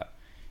back to that.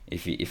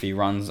 If he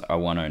runs a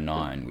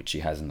 109, which he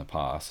has in the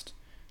past,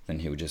 then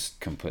he'll just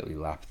completely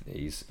lap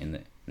these.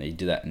 He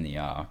did that in the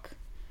Arc,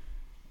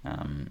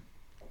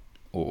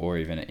 or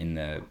even in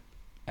the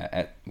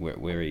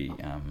where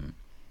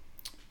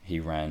he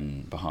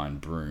ran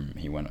behind Broome.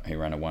 He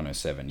ran a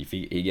 107. If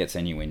he gets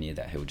anywhere near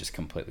that, he'll just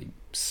completely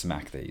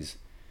smack these.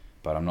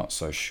 But I'm not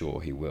so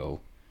sure he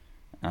will.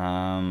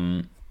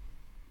 And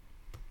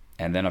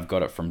then I've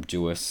got it from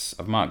Jewess.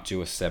 I've marked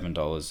Jewess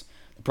 $7.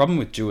 The problem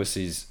with Jewess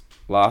is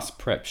last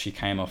prep she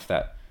came off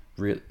the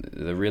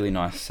really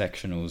nice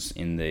sectionals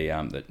in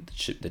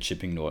the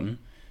Chipping Norton.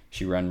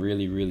 She ran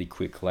really, really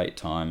quick late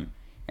time,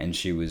 and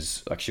she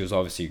was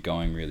obviously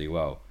going really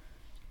well.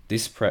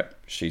 This prep,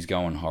 she's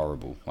going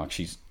horrible.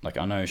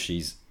 I know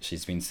she's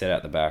been set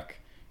out the back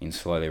in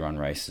slowly run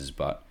races,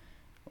 but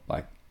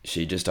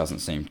she just doesn't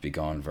seem to be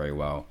going very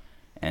well.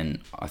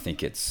 And I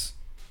think it's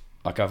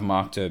I've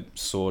marked her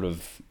sort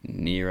of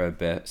near her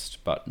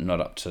best, but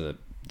not up to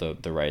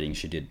the rating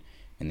she did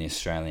in the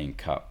Australian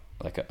Cup.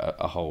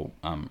 A whole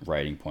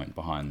rating point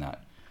behind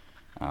that.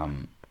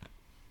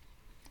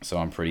 So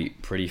I'm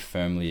pretty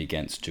firmly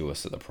against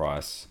Jewess at the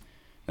price.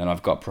 Then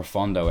I've got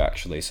Profondo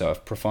actually. So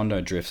if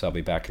Profondo drifts, I'll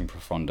be backing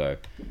Profondo.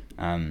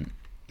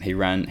 He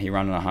ran an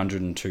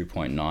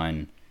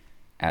 102.9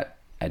 at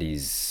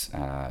his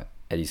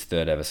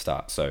third ever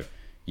start. So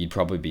you'd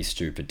probably be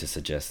stupid to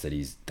suggest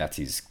that that's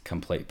his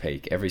complete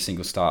peak. Every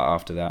single start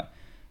after that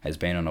has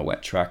been on a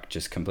wet track.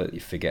 Just completely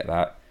forget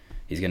that.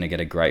 He's going to get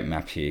a great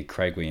map here.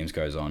 Craig Williams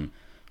goes on.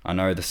 I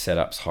know the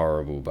setup's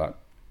horrible, but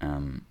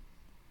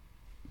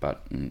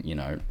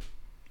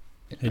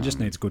he just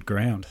needs good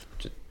ground.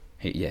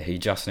 He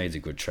just needs a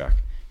good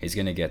track. He's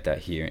going to get that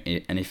here,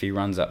 and if he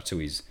runs up to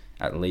his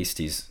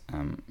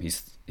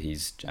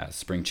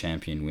spring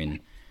champion win,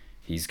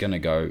 he's going to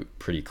go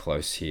pretty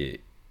close here.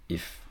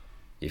 If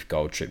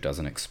Gold Trip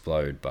doesn't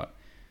explode, but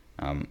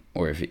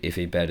or if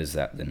he betters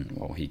that, then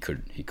he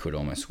could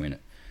almost win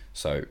it.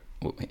 So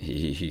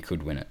he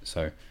could win it.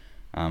 So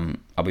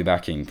I'll be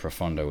backing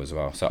Profondo as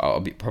well. So I'll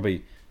be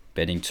probably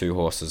betting two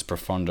horses,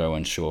 Profondo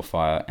and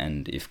Surefire,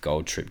 and if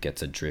Gold Trip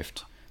gets a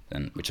drift,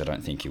 then, which I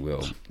don't think he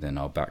will, then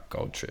I'll back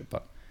Gold Trip.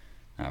 But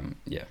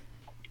yeah.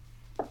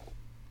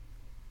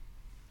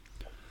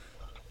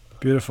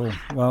 Beautiful.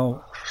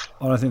 Well,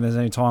 I don't think there's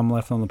any time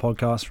left on the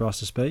podcast for us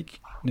to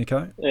speak.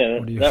 Nico? Yeah,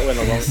 that went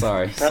a long...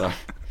 Sorry. That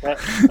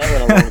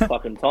went a long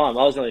fucking time.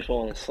 I was nearly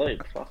falling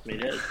asleep. Fuck me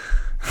dead.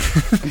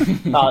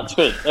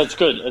 It's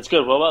good. It's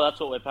good. Well, that's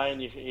what we're paying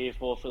you here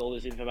for all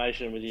this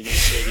information with your new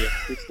media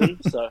system.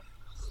 So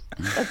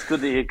that's good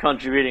that you're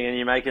contributing and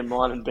you're making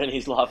mine and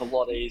Benny's life a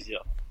lot easier.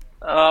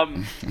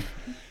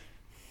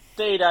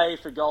 D-Day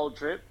for Gold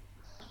Trip.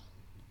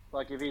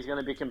 If he's going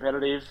to be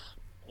competitive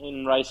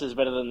in races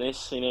better than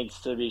this, he needs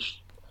to be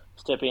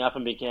stepping up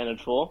and be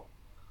counted for.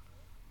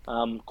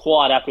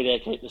 Quite happy to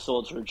keep the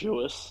swords for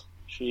Jewess.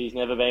 She's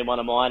never been one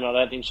of mine. I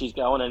don't think she's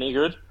going any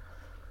good.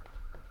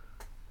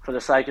 For the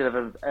sake of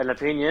an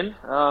opinion,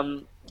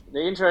 the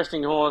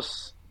interesting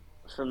horse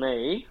for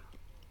me,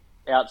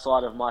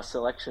 outside of my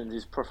selections,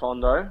 is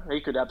Profondo. He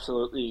could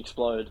absolutely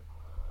explode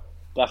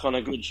back on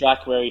a good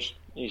track where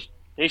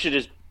he should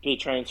just be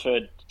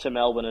transferred to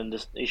Melbourne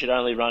and he should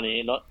only run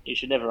here. He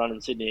should never run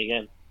in Sydney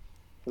again.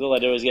 Because all they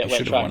do is get He wet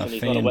should have tracks won a and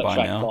he's not a Fian wet by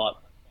track now. type.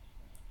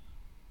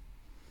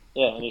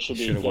 Yeah, and he should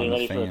be have won getting the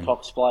ready for a Fian.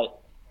 Cox Plate.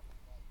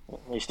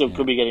 He still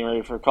could be getting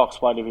ready for a Cox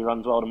Plate if he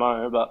runs well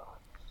tomorrow, but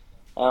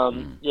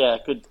yeah,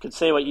 could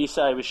see what you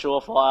say with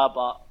Surefire,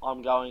 but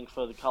I'm going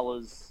for the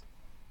colours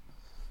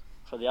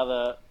for the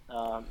other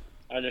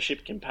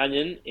ownership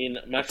companion in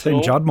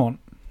Maximal.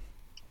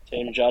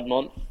 Team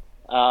Juddmont.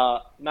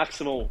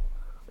 Maximal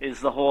is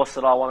the horse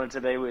that I wanted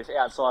to be with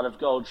outside of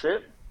Gold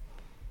Trip.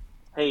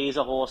 He is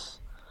a horse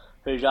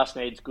who just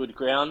needs good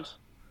ground.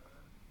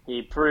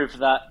 He proved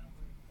that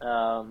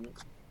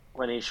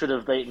when he should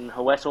have beaten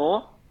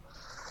Huetor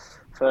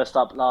first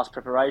up last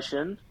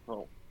preparation.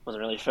 Well,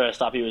 wasn't really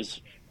first up, he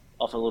was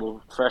off a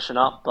little freshen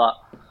up, but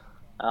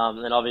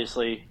then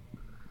obviously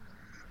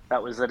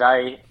that was the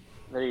day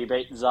that he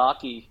beat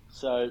Zaki.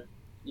 So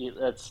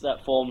that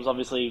form's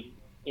obviously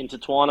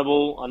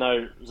intertwinable. I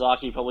know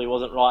Zaki probably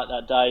wasn't right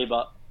that day,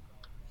 but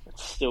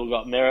it's still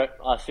got merit,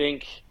 I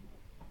think.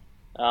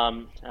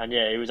 And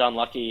yeah, he was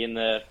unlucky in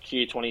the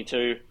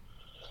Q22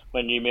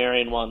 when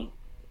Numerian won.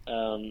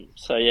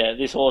 So yeah,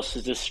 this horse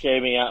is just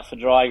screaming out for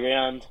dry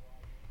ground.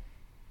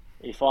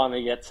 He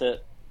finally gets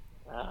it.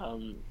 I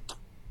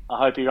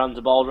hope he runs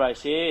a bold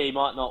race here. He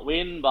might not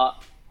win,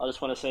 but I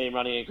just want to see him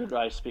running a good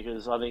race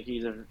because I think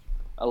he's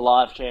a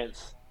live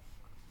chance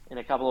in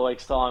a couple of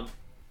weeks' time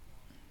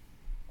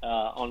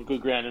on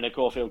good ground in a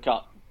Caulfield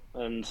Cup.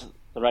 And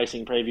the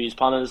Racing Previews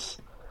punters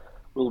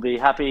will be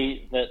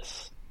happy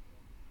that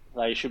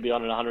they should be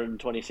on at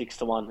 126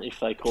 to 1 if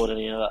they caught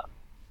any of that.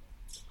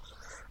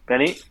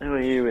 Benny, who are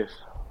you with?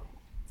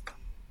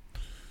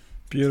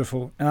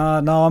 Beautiful.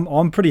 No,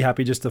 I'm pretty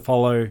happy just to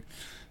follow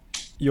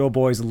your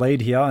boys'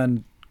 lead here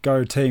and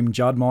go Team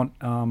Juddmont.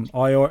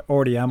 I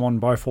already am on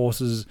both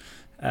horses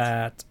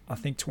at, I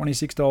think,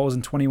 $26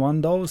 and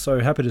 $21, so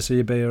happy to see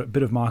a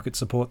bit of market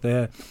support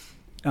there.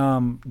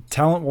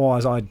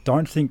 Talent-wise, I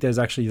don't think there's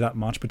actually that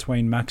much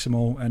between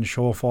Maximal and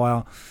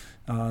Surefire.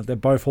 They're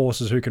both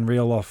horses who can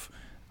reel off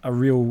a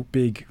real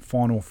big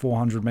final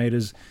 400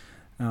 metres.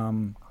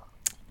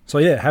 So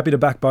yeah, happy to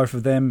back both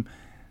of them.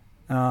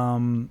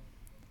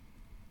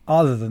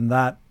 Other than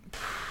that,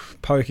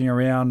 poking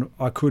around,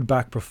 I could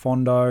back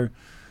Profondo.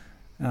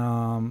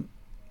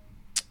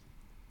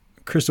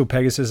 Crystal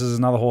Pegasus is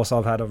another horse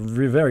I've had a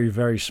very,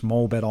 very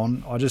small bet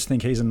on. I just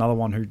think he's another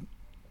one who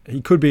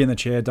he could be in the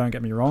chair, don't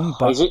get me wrong.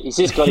 But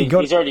he's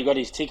already got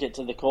his ticket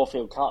to the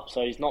Caulfield Cup,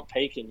 so he's not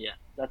peaking yet.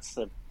 That's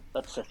the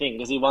thing,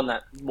 because he won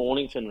that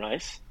Mornington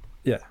race.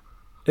 Yeah,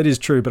 it is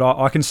true, but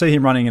I can see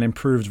him running an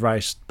improved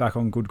race back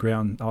on good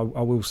ground. I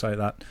will say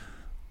that.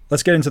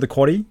 Let's get into the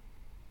quaddie.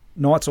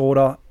 Knight's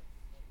Order,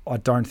 I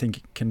don't think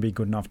it can be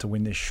good enough to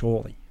win this,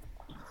 surely.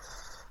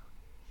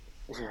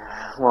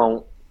 Yeah,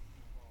 well,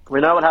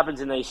 we know what happens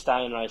in these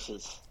staying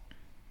races.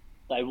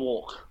 They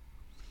walk.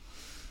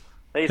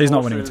 He's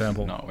not winning a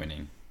Turnbull. Not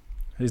winning.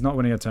 He's not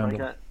winning a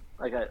Turnbull.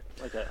 Okay.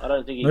 I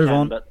don't think he Move can,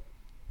 on. But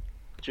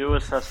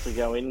Jewess has to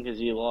go in because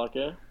you like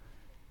her.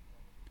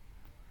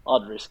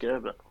 I'd risk her,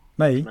 but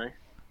Me? me.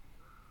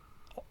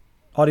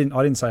 I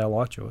didn't say I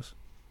liked yours.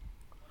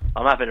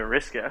 I'm happy to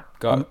risk her.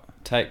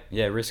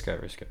 Risk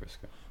her.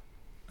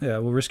 Yeah,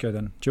 we'll risk her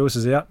then. Jewess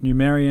is out.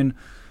 Numerian.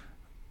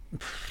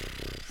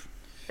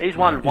 He's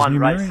won one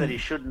Numerian? race that he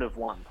shouldn't have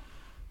won.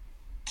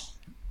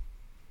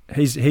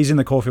 He's in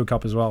the Caulfield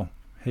Cup as well.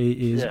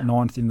 He is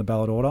 9th in the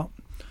ballot order.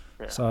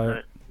 Yeah,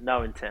 So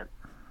no intent.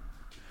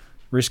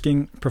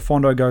 risking.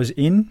 Profondo goes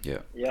in. Yeah.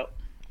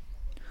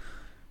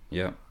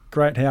 Yep.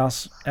 Great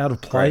House out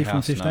of play Great from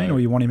House, 15, no. or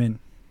you want him in?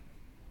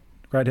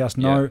 Great House,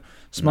 no. Yeah.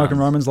 Smoke and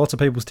No. Romans, lots of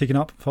people's ticking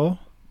up for.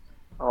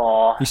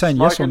 Oh, You saying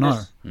yes or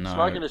no? No.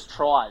 Smoking his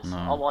tries. No.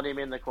 I want him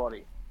in the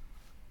quaddie.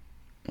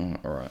 All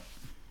right.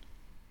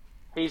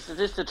 He's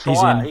just a He's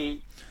trier.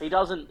 in. He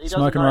doesn't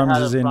Smoking know Romans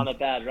how is to in. run a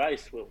bad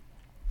race, Will.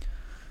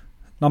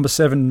 Number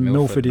 7,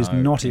 Milford is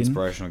no. not in.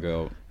 Inspirational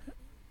Girl.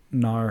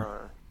 No.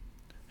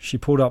 She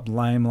pulled up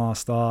lame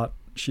last start.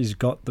 She's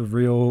got the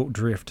real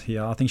drift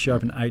here. I think she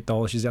opened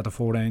 $8. She's out to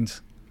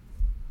 14s.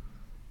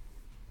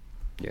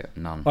 Yeah,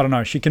 none. I don't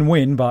know. She can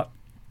win, but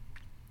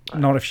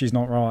not if she's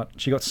not right.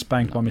 She got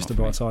spanked by not Mr.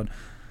 for me. Brightside.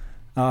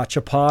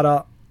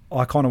 Chapada,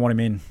 I kind of want him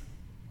in.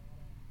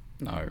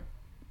 No.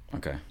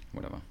 Okay,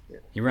 whatever. Yeah.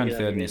 He ran Yeah,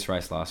 third in yeah. this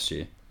race last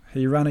year,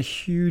 He ran a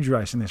huge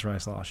race in this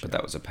race last year. but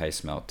that was a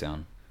pace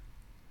meltdown.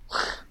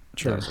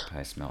 True. That was a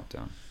pace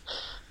meltdown.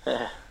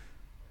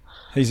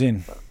 He's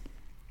in.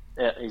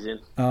 Yeah, he's in.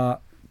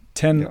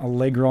 10, Yep.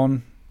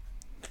 Allegron.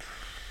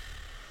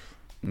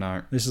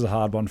 No. This is a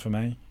hard one for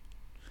me.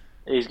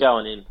 He's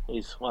going in.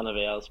 He's one of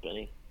ours,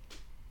 Benny.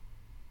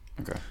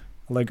 Okay.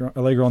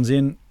 Allegron's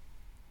in.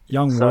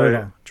 Young So-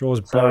 Werther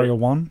draws barrier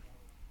 1.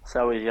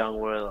 So is Young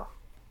Werther.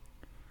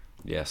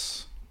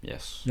 Yes.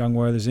 Young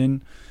Werther's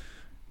in.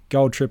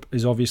 Gold Trip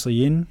is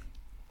obviously in.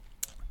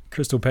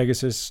 Crystal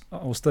Pegasus,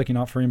 I was sticking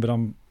up for him, but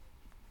I'm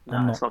it's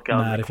not not going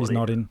in mad the if he's quaddie.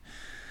 not in.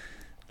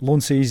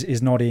 Luncey's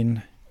is not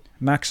in.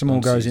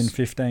 Maximal goes in Luncey's-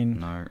 15.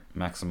 No.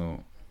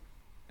 Maximal.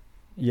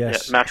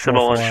 Yes. Yeah,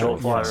 Maximal and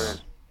Surefire, Surefire.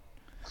 yes.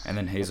 And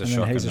then he's a And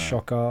shocker. then he's a no.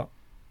 shocker.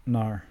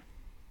 No.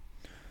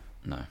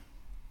 No.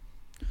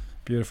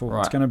 Beautiful. Right.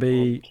 It's going to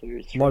be 1,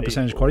 2, 3, low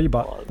percentage 4, quality,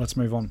 but 5, let's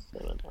move on.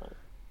 7, 8.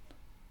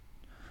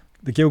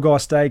 The Gilgai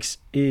Stakes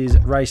is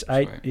race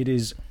 8. Sweet. It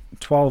is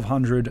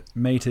 1,200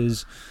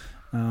 metres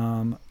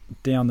down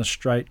the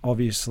straight,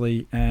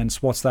 obviously. And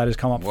Swatstat has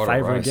come up What a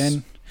favourite race.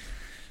 again.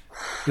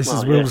 This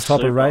is Oh, Will's yeah,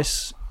 type super. of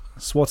race.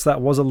 Swatstat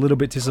was a little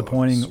bit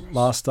disappointing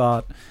last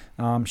start.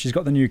 She's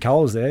got the new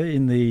colours there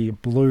in the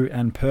blue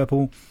and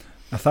purple.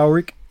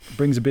 Athalric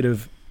brings a bit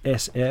of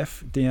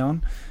SF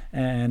down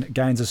and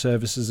gains the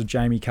services of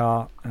Jamie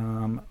Carr.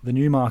 The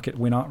Newmarket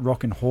winner,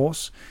 Rockin'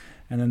 Horse.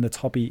 And then the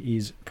toppy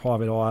is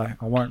Private Eye.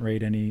 I won't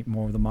read any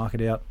more of the market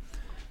out.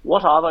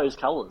 What are those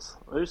colours?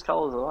 Whose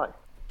colours are they?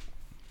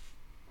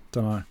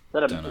 Don't know. Is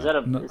that a, Don't is know. that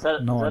a, No- is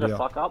that, no is that idea. a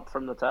fuck up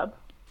from the tab?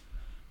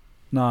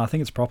 No, I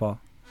think it's proper.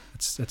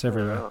 It's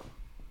everywhere. Oh.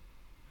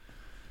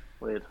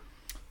 Weird.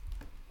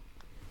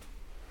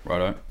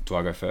 Righto. Do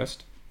I go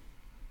first?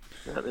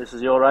 Yeah, this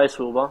is your race,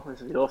 Wilbur.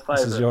 This is your favourite.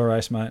 This is your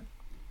race, mate.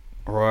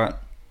 Right.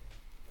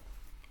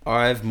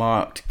 I've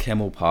marked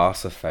Camel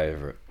Pass a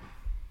favourite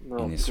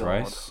Oh, in this God.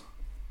 race.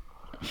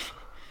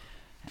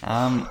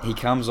 He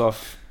comes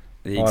off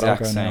the Right, I'll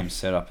exact go same now.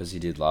 setup as he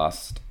did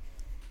last.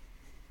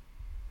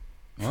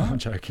 I'm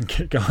joking.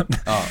 Keep going.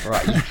 Oh,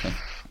 right.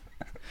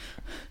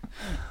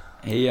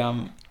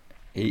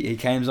 he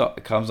comes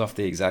off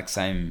the exact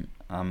same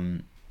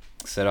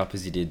setup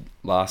as he did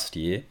last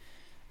year,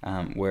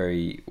 where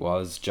he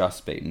was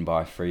just beaten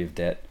by Free of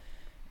Debt,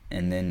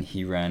 and then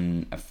he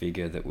ran a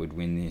figure that would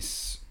win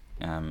this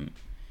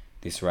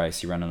this race.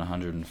 He ran an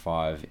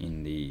 105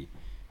 in the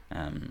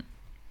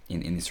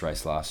in this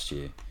race last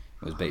year.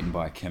 It was beaten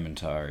by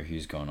Kementari,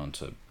 who's gone on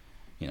to,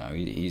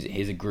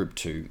 he's a Group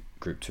 2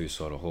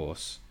 sort of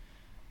horse.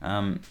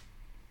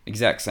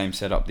 Exact same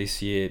setup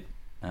this year.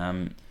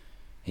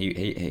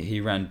 He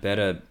ran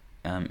better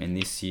in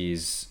this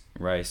year's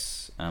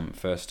race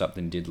first up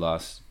than he did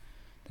last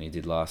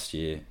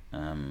year. I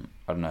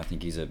don't know. I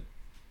think he's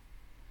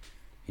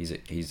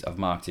I've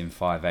marked him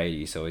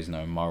 580, so he's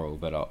no moral,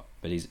 but I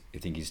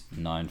think he's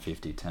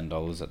 $9.50,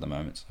 $10 at the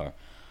moment. So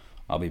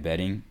I'll be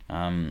betting.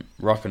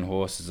 Rockin'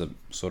 Horse is a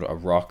sort of a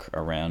rock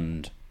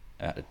around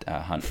at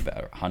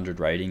 100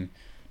 rating.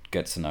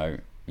 Gets to know,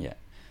 yeah.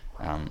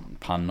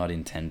 Pun not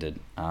intended.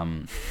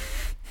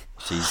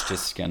 She's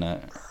just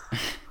gonna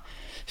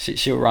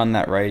she'll run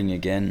that rating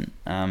again.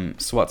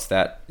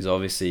 Swatstat is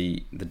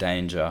obviously the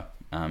danger.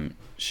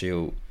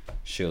 She'll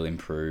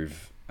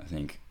improve. I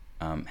think.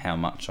 How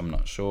much I'm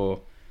not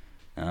sure.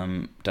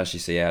 Does she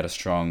see out a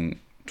strong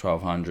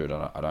 1200?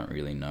 I don't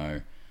really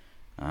know.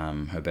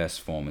 Her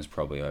best form is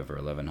probably over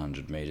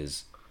 1100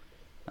 meters.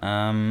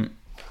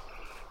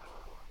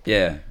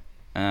 Yeah.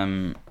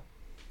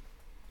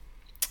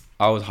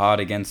 I was hard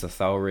against the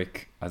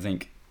Thalric. I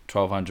think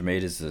 1200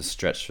 meters is a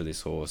stretch for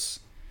this horse,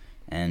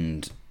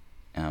 and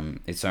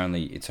it's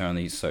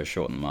only so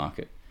short in the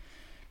market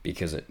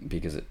because of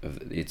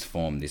its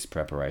form, this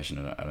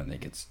preparation. I don't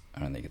think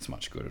it's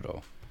much good at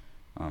all.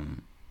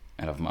 And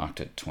I've marked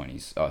it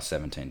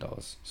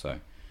 $17. So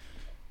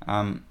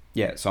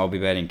yeah, so I'll be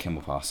betting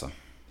Kemble Passer.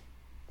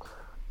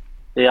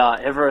 Yeah,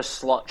 Everest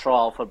slot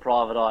trial for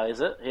Private Eye,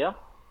 is it here?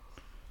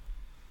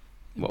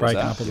 What Breaking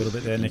was that? up a little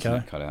bit there, Nico.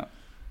 Internet cut out.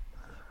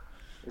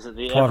 Is it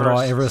the Private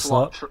Eye Everest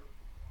slot?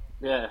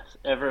 Yeah,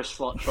 Everest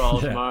slot trial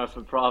Yeah. tomorrow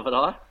for Private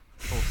Eye.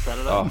 Or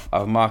Saturday. Oh,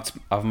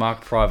 I've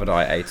marked Private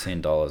Eye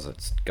 $18.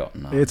 It's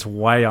gotten up. It's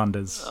way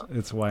unders.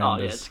 It's way Oh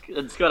yeah, unders.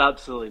 it's got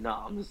absolutely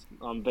no.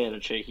 I'm being a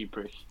cheeky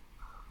prick.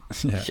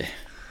 Yeah. Yeah.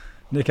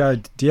 Nico,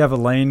 do you have a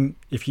lean?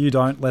 If you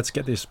don't, let's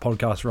get this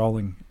podcast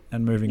rolling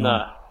and moving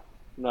on.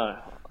 No,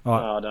 Alright.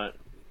 no, I don't.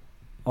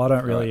 I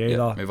don't really Right, yeah,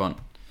 either. move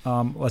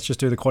on. Let's just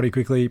do the quaddy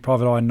quickly.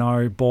 Private Eye,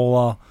 no.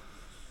 Baller.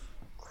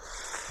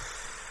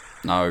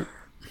 No.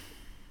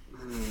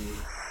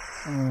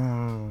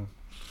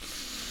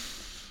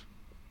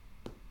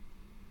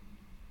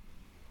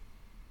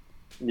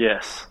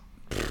 Yes.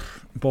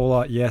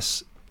 Baller,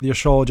 yes. The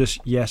Astrologist,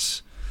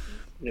 yes.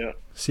 Yeah.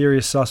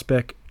 Serious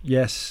Suspect,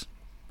 yes.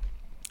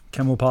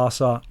 Camel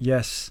Passer,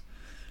 yes.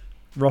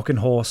 Rockin'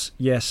 Horse,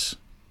 yes.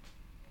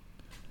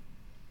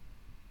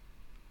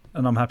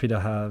 And I'm happy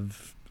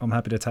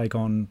to take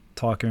on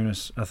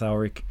Tycoonus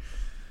Athalric.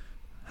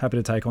 Happy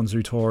to take on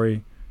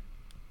Zutori.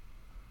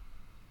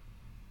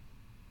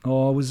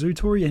 Oh, was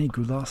Zutori any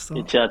good last start?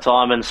 It's our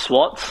time in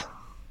SWAT.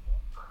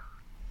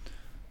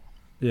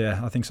 Yeah,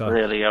 I think so.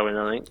 Really going,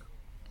 I think.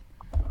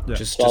 Yeah.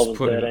 Just 12 and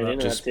put 13 in,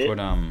 just that's it.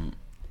 put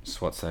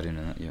Swats that in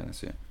and that. Yeah,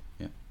 that's it.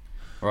 Yeah.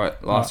 All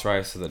right, last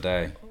race of the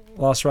day.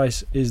 Last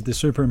race is the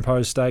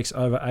Superimposed Stakes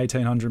over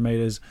 1,800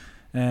 metres.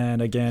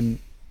 And again,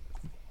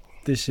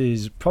 this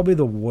is probably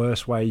the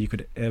worst way you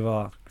could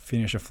ever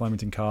finish a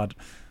Flemington card.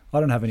 I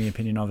don't have any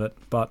opinion of it,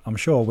 but I'm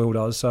sure Will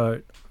does,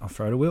 so I'll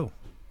throw to Will.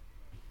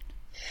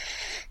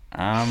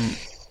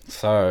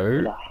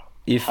 So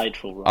if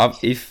Hateful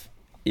race.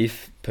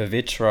 if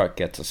Pavitra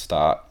gets a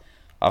start,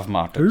 I've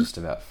marked it Who? just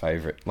about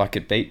favourite. Like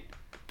it beat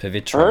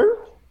Pavitra. Who?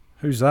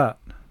 Who's that?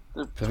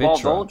 The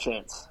Pavitra. $12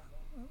 chance.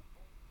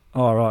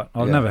 Oh, right.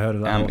 I've never heard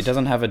of that horse. It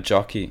doesn't have a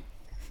jockey.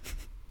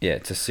 Yeah,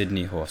 it's a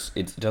Sydney horse.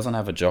 It doesn't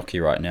have a jockey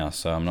right now,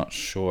 so I'm not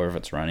sure if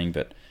it's running.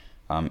 But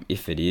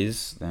if it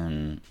is,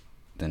 then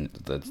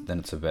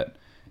it's a bet.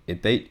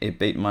 It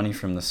beat Money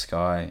from the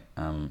Sky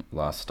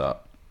last start,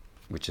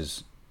 which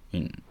is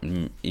do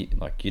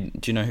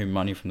you know who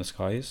Money from the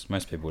Sky is?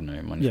 Most people would know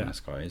who Money from the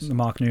Sky is. The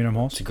Mark Newnham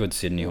horse. It's a good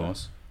Sydney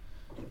horse.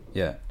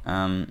 Yeah.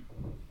 And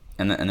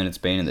then it's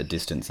been in the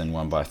distance and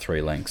won by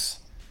 3 lengths.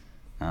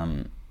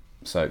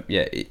 So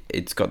yeah,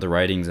 it's got the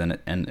ratings and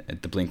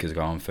the blinkers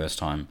go on first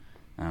time.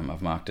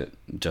 I've marked it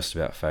just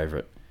about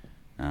favourite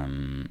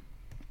in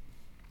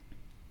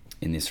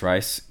this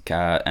race.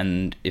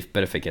 And if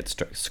it gets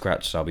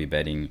scratched, I'll be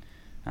betting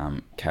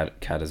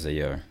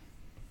Catazio.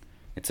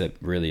 It's a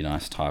really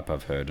nice type,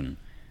 I've heard,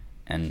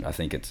 and I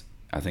think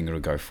it'll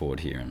go forward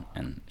here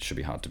and should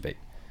be hard to beat.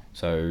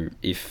 So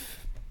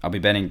if I'll be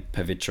betting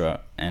Pavitra,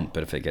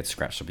 but if it gets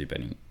scratched, I'll be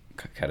betting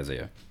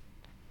Catazio.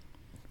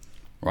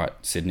 Right,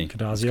 Sydney.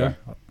 Catazio.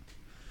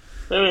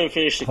 We haven't even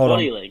finished the Hold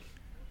quaddie on. league.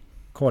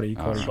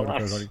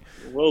 Quaddie.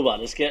 Wilbur,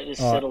 let's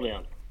settle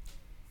down.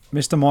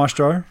 Mr.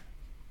 Maestro,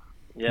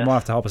 Yeah. you might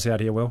have to help us out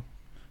here, Will.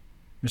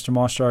 Mr.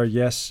 Maestro,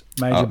 yes.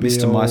 Major Bill.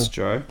 Mr.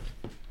 Maestro.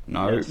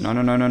 No, Yes. no.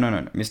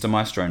 Mr.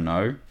 Maestro,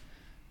 no.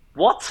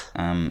 What?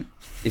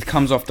 It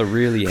comes off the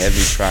really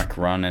heavy track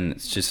run, and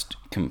it's just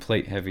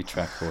complete heavy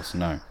track horse.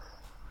 No.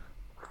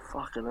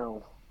 Fucking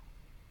hell.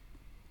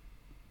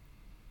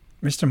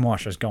 Mr.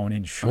 Maestro's going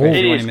in short. Okay.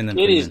 It you want is. him in, then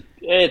It put him is. in.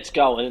 It's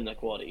going in the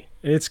quaddie.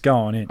 It's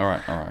going in. All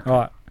right. All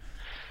right.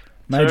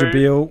 Major Two.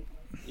 Bill.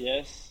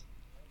 Yes.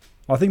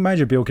 I think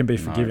Major Bill can be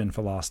forgiven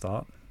for last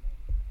start.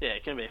 Yeah,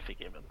 it can be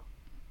forgiven.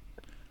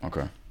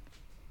 Okay.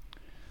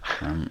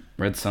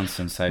 Red Sun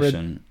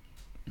Sensation.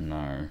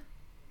 No.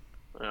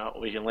 Well,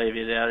 we can leave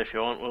it out if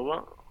you want,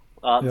 Wilbur.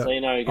 Yeah.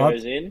 Zeno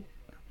goes in.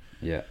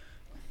 Yeah.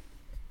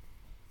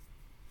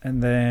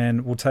 And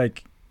then we'll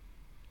take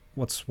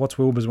what's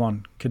Wilbur's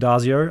one?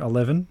 Cadazio,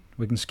 11.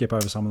 We can skip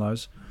over some of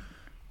those.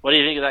 What do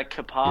you think of that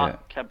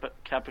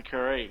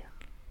Kapakari?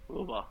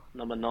 Wilbur,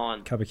 number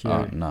 9.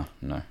 Kabakiri. No.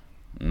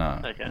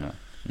 Okay.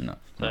 No.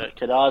 So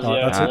Cadazio, Oh,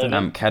 that's it then.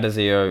 11.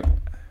 Catazio,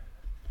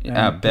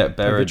 And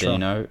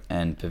Berardino,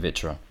 and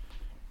Pavitra.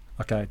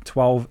 Okay,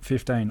 12,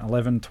 15,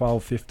 11,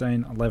 12,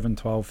 15, 11,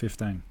 12,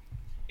 15.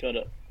 Got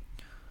it.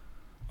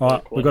 All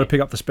right, we've got to pick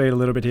up the speed a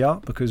little bit here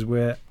because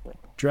we're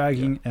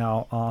dragging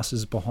our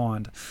asses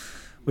behind.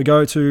 We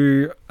go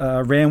to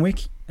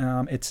Randwick.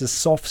 It's a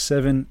soft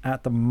 7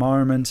 at the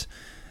moment.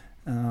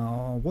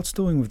 What's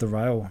doing with the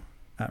rail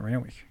at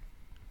Randwick?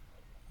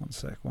 One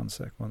sec.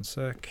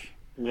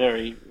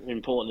 Very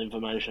important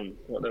information,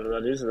 whatever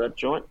that is, that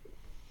joint.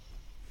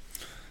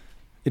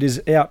 It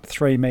is out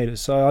 3 metres,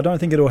 so I don't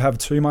think it'll have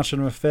too much of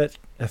an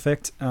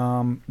effect.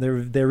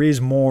 There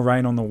is more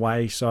rain on the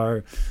way,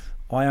 so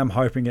I am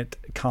hoping it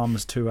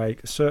comes to a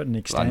certain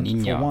extent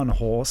for one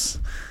horse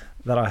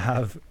that I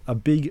have a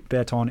big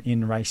bet on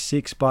in race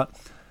 6. But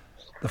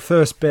the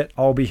first bet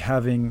I'll be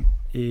having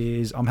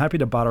is I'm happy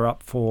to butter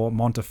up for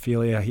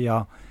Montefilia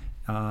here.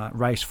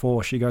 Race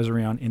 4, she goes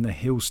around in the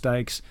Hill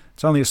Stakes.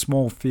 It's only a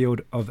small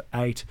field of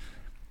 8,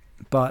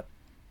 but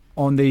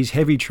on these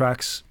heavy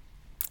tracks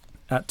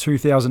at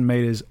 2,000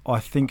 metres, I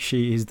think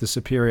she is the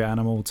superior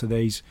animal to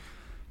these.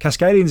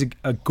 Cascadian's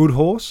a good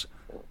horse,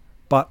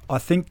 but I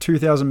think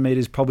 2,000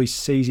 metres probably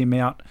sees him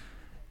out,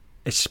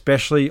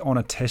 especially on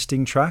a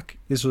testing track.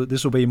 This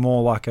will be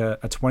more like a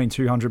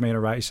 2,200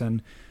 metre race,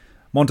 and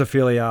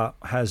Montefilia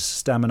has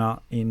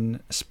stamina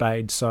in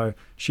spades. So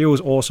she was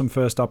awesome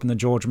first up in the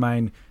George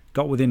Main,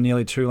 got within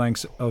nearly 2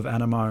 lengths of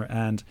Animo,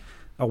 and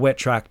a wet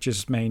track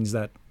just means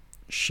that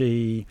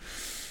she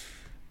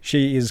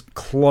is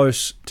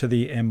close to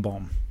the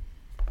M-bomb.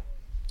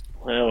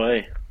 No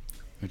way.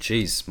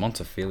 Jeez,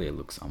 Montefilia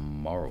looks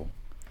immoral.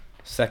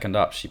 Second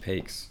up, she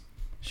peaks.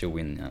 She'll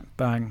win that.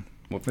 Bang.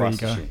 What There you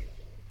price is go. she?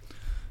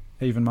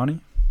 Even money?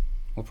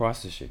 What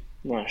price is she?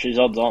 No, she's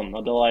odds on.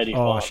 $1.85.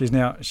 Oh, she's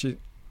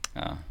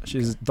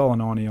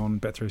 $1.90 on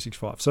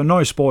Bet365. So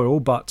no spoil,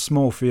 but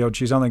small field.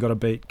 She's only got to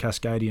beat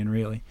Cascadian,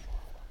 really.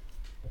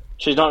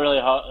 She's not really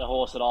a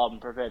horse that I'm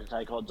prepared to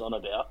take odds on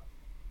about.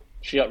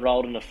 She got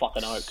rolled in the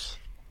fucking Oaks.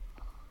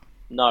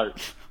 No,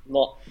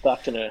 not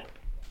backing her.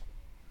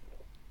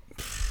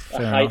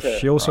 Fair I enough. hate her.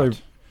 She also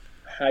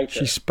Hate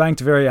she her. spanked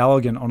very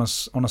elegant on a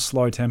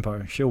slow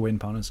tempo. She'll win,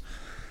 punters.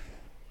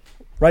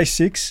 Race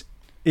 6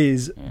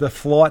 is the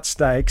Flight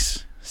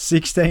Stakes,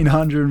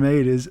 1,600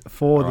 metres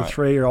for the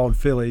 3-year-old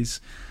fillies.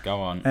 Go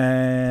on.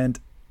 And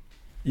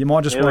you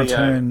might just Here want we to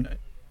go. turn.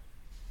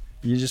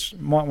 You just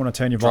might want to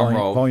turn your Drum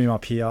roll. volume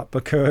up here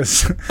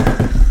because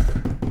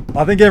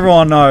I think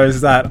everyone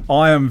knows that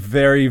I am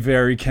very,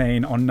 very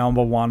keen on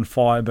number 1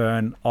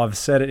 Fireburn. I've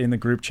said it in the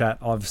group chat.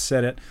 I've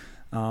said it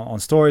on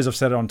stories. I've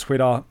said it on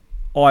Twitter.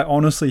 I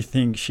honestly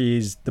think she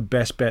is the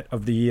best bet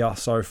of the year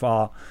so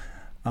far.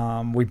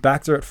 We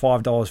backed her at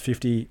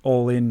 $5.50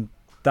 all in.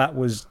 That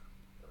was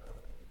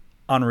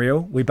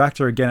unreal. We backed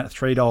her again at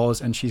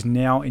 $3 and she's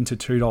now into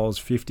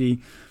 $2.50.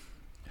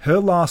 Her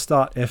last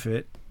start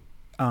effort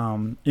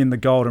in the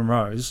Golden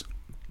Rose,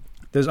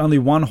 there's only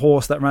one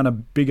horse that ran a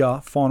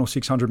bigger final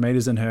 600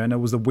 metres than her, and it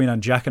was the winner,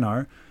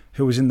 Jacquino,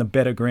 who was in the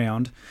better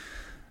ground.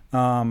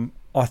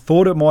 I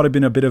thought it might have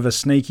been a bit of a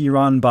sneaky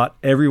run, but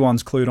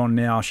everyone's clued on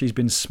now. She's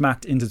been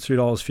smacked into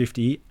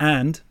 $2.50,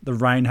 and the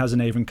rain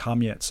hasn't even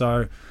come yet.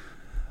 So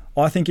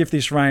I think if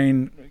this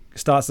rain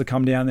starts to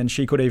come down, then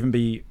she could even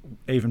be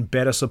even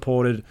better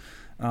supported.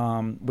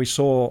 We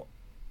saw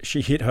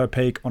she hit her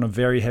peak on a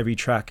very heavy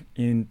track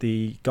in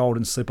the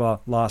Golden Slipper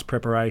last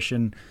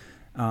preparation.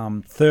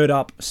 Third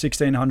up,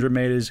 1,600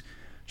 metres.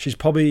 She's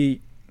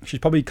probably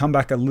come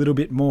back a little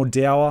bit more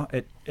dour.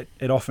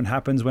 It often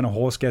happens when a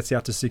horse gets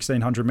out to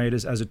 1,600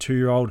 metres as a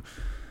 2-year-old.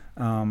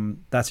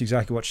 That's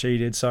exactly what she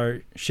did. So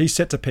she's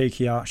set to peak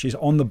here. She's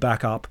on the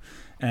back up.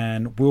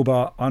 And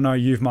Wilbur, I know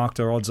you've marked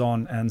her odds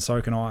on, and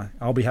so can I.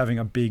 I'll be having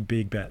a big,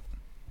 big bet.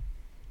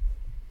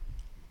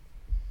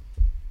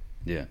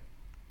 Yeah.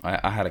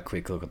 I had a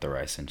quick look at the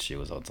race, and she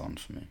was odds on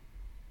for me.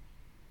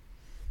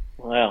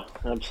 Wow,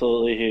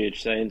 absolutely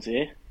huge, Zane's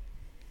here.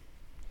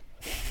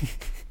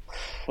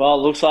 Well,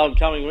 it looks like I'm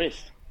coming with.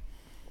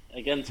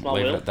 Against my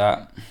Leave will. it at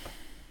that.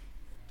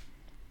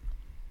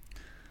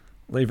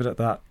 Leave it at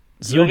that.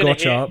 You're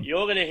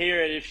Zugotcha. gonna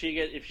hear it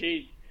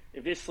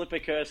if this slipper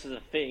curse is a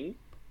thing.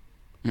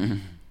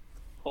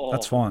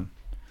 That's fine.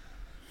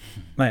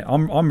 Mate,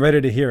 I'm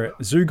ready to hear it.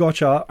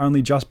 Zugotcha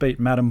only just beat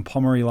Madame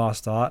Pommery last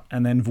start,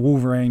 and then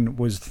Wolverine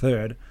was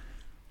third.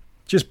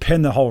 Just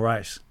pen the whole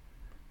race.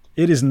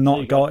 It is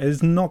not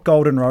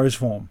Golden Rose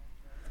form.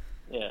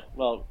 Yeah,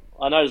 well,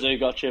 I know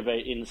Zugotcha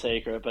beat in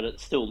secret, but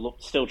it's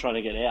still trying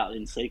to get out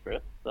in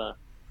secret. So.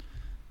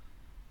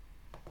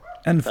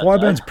 And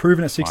Fireburn's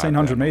proven at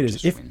 1,600 Fireburn will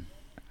metres. just win.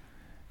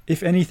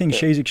 If anything,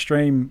 she's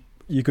extreme.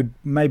 You could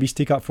maybe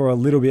stick up for her a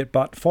little bit,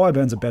 but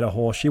Fireburn's a better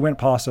horse. She went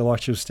past her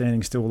like she was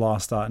standing still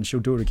last start, and she'll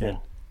do it again.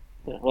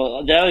 Yeah.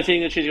 Well, the only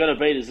thing that she's going to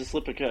beat is the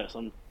slipper curse.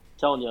 I'm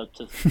telling you,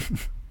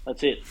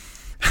 that's it.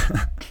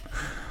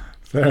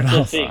 Fair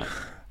enough.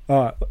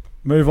 All right,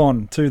 move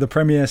on to the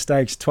Premier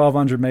Stakes,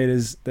 1,200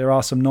 metres. There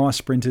are some nice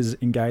sprinters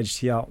engaged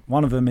here.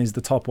 One of them is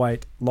the top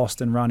weight,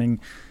 Lost and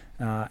Running.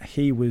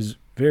 He was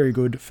very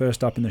good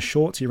first up in the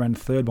shorts. He ran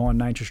third behind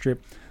Nature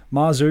Strip.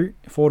 Marzu,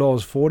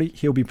 $4.40.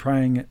 He'll be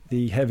praying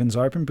the heavens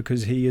open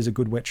because he is a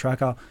good wet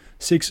tracker.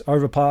 6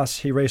 Overpass.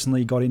 He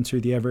recently got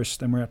into the Everest.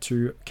 Then we're out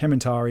to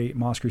Kementari,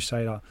 Mars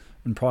Crusader,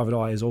 and Private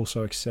Eye is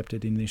also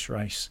accepted in this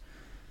race.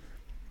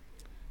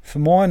 For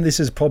mine, this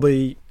is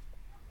probably...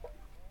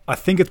 I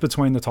think it's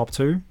between the top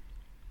two.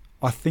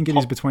 I think it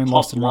is between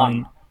Lost and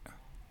Running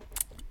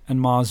and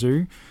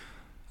Marzu.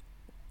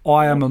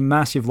 I am a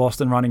massive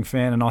Lost and Running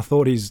fan, and I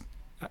thought his...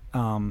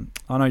 I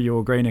know you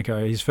agree,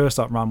 Nico. His first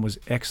up run was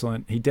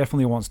excellent. He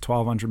definitely wants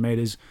 1,200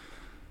 metres.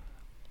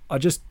 I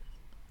just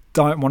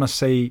don't want to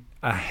see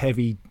a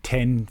heavy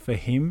 10 for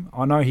him.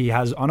 I know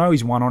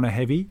he's won on a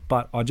heavy,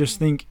 but I just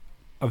think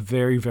a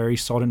very, very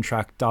sodden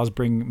track does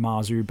bring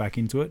Marzu back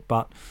into it.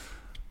 But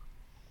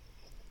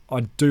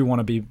I do want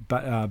to be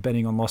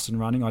betting on Lost and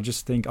Running. I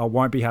just think I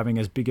won't be having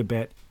as big a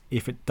bet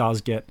if it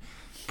does get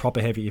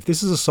proper heavy. If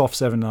this is a soft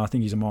 7, then I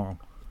think he's a moral.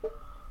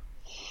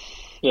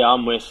 Yeah,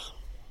 I'm with.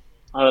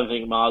 I don't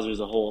think Marzu is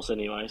a horse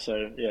anyway,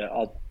 so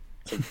yeah,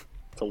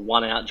 it's a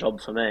one-out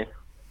job for me.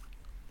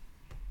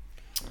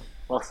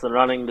 Lost and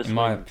Running just in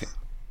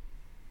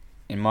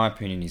my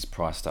opinion, he's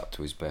priced up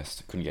to his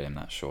best. Couldn't get him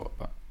that short,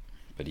 but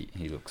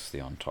he looks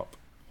the on-top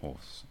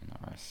horse in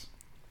that race.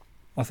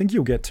 I think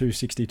you'll get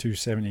 260,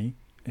 270,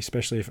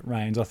 especially if it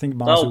rains. I think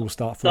Marzu will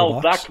start $4. They'll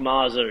back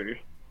Marzu.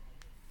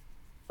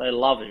 They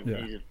love him.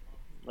 Yeah.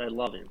 They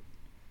love him.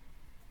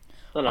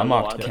 I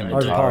marked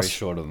Kementari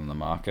shorter than the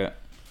market.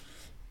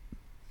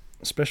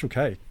 Special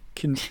K.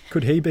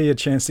 Could he be a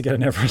chance to get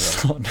an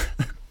Everest slot?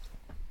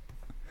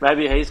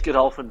 Maybe he's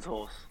Godolphin's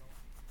horse.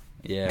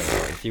 Yeah,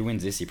 well, if he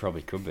wins this, he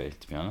probably could be,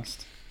 to be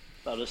honest.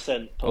 They'll just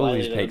send all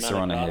his peaks are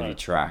on a heavy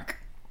track.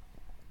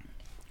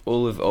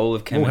 All of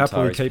Kementari's we'll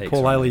happily keep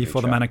Paul Ailey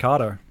for the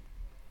Manicato.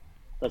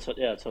 That's what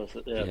I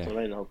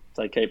mean.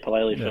 They keep Paul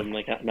Ailey for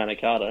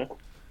Manicato.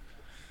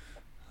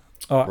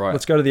 All right,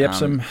 let's go to the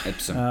Epsom.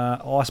 Epsom.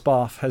 Ice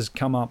Bath has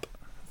come up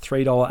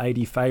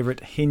 $3.80 favourite.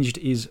 Hinged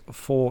is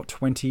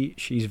 $4.20.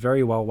 She's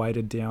very well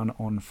weighted down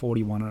on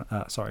 51 and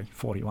a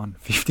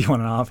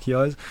half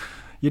kilos.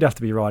 You'd have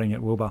to be riding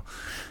it, Wilbur.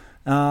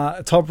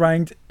 Top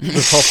ranked, the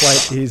top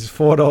weight is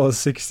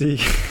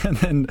 $4.60, and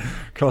then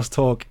Cross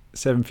Talk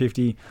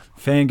 $7.50.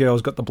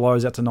 Fangirl's got the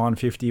blows out to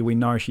 $9.50. We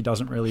know she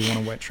doesn't really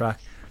want a wet track.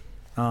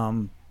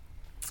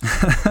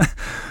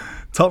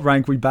 Top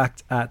rank we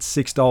backed at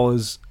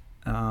 $6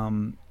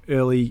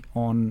 early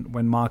on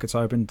when markets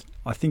opened.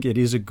 I think it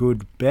is a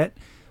good bet.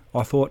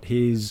 I thought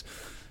his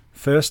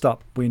first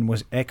up win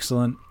was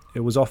excellent. It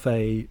was off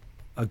a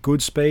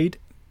good speed.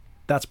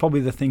 That's probably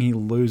the thing he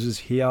loses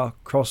here.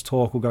 Cross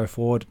Talk will go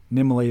forward.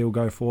 Nimmerly will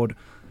go forward.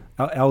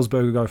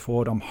 Ellsberg will go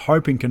forward. I'm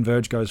hoping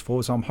Converge goes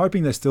forward. So I'm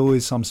hoping there still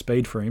is some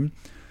speed for him.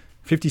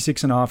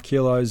 56.5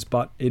 kilos,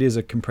 but it is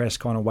a compressed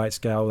kind of weight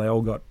scale. They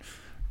all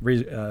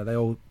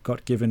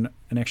got given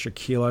an extra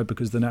kilo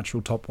because the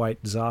natural top weight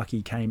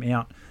Zaki came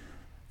out.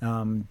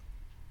 I'm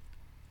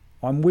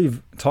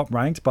with Top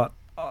Ranked, but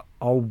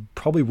I'll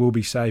probably will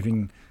be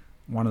saving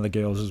one of the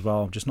girls as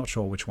well. Just not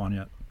sure which one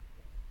yet.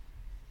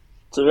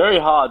 It's a very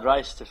hard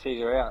race to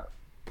figure out.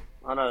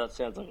 I know that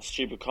sounds like a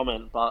stupid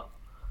comment, but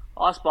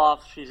Ice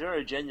Bath, she's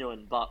very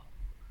genuine, but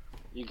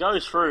it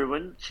goes through.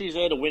 When she's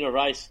there to win a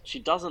race, she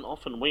doesn't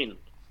often win.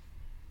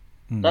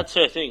 That's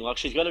her thing. Like,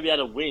 she's got to be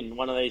able to win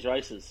one of these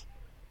races.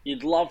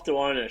 You'd love to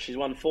own her. She's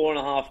won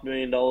 $4.5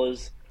 million.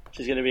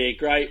 She's going to be a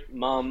great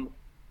mum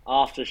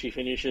after she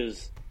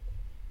finishes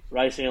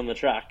racing on the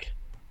track.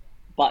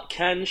 But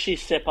can she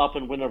step up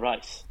and win a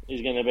race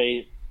is going to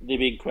be the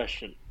big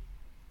question.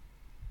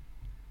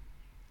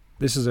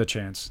 This is her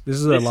chance. This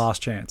is her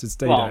last chance. It's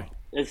D-Day. Well,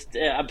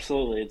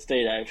 absolutely, it's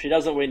D-Day. If she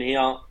doesn't win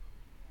here,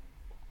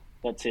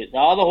 that's it. The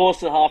other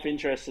horse that half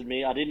interested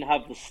me, I didn't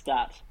have the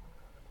stat.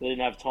 I didn't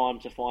have time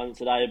to find it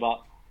today,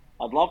 but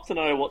I'd love to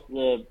know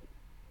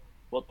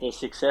what the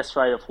success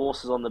rate of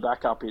horses on the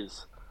backup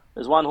is.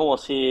 There's one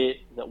horse here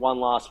that won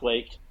last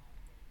week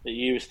that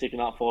you were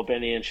sticking up for,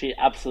 Benny, and she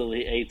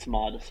absolutely eats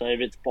mud. So if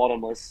it's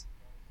bottomless,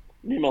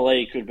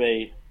 Nimali could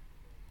be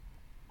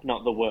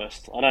not the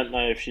worst. I don't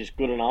know if she's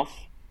good enough,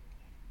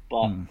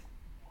 but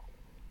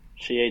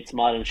she eats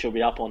mud and she'll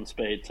be up on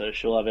speed, so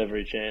she'll have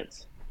every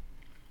chance.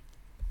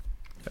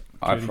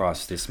 I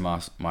priced this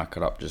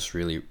market up just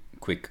really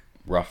quick,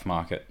 rough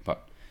market,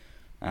 but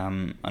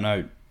I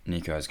know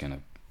Nico's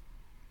going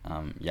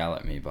to yell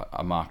at me, but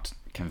I marked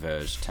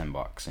Converge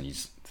 $10 and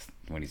he's,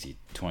 what is he,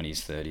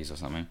 20s, 30s or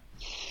something.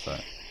 So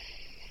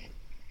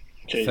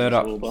Jesus,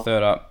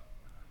 third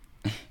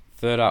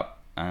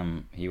up,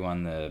 he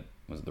won the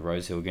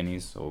Rose Hill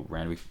Guineas or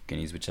Randwick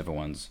Guineas, whichever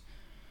one's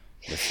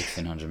the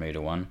 1600 metre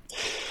one.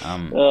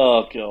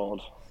 Oh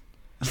God!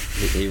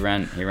 He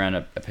ran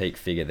a peak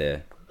figure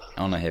there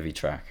on a heavy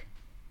track.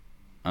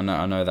 I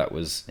know that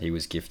he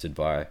was gifted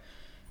by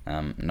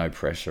no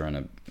pressure and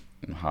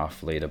a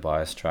half-litre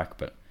bias track,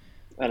 but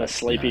a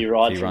sleepy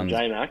ride from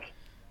J-Mac.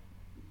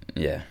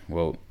 Yeah,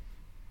 well,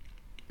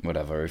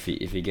 whatever. If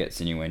he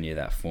gets anywhere near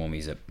that form,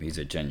 he's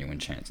a genuine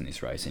chance in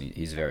this race, and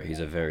he's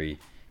a very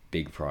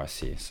big price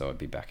here, so I'd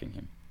be backing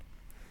him.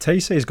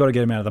 TC's got to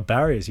get him out of the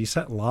barriers. He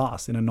sat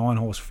last in a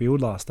 9-horse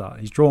field last start.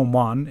 He's drawn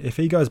one. If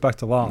he goes back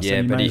to last,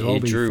 then he may as well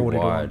be 40 drew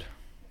wide.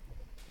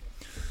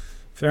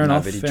 Fair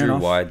enough. But he drew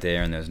wide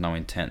there, and there's no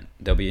intent.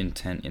 There'll be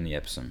intent in the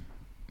Epsom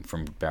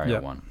from barrier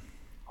 1.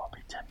 I'll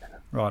be 10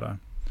 minutes. Righto.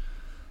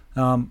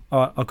 All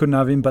right, I couldn't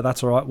have him, but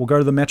that's all right. We'll go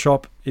to the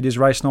Metrop. It is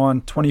race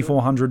 9,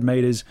 2,400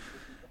 metres.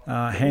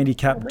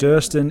 Handicap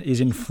Durston is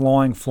in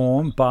flying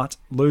form, but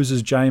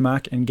loses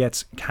J-Mac and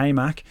gets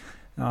K-Mac.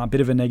 A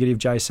bit of a negative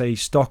JC.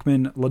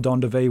 Stockman,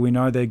 Ladonda, we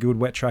know they're good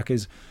wet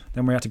trackers.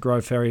 Then we're out to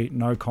Grove Ferry,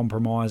 No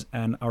Compromise,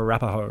 and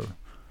Arapaho.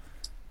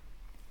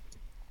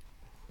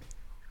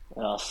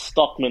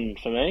 Stockman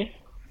for me.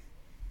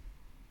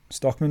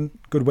 Stockman,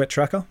 good wet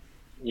tracker?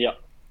 Yep.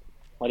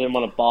 I didn't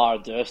want to bar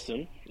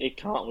Durston. It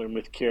can't win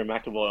with Kieran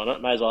McAvoy on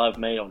it. May as well have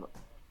me on it.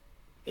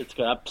 It's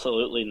got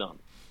absolutely none.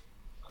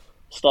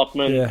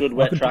 Stockman, good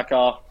wet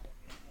tracker.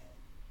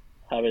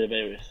 Happy to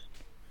be with.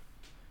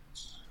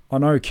 I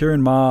know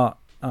Kieran Ma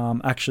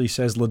actually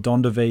says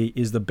Ladonda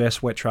is the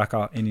best wet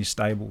tracker in his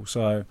stable,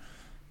 so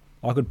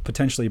I could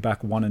potentially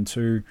back 1 and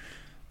 2.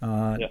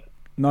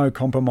 No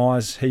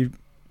Compromise. He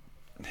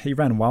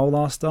ran well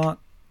last start.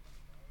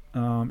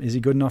 Is he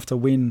good enough to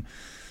win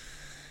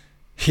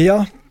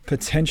here?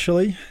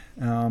 Potentially.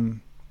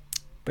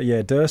 But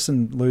yeah,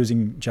 Durston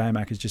losing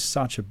J-Mac is just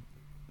such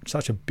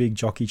a big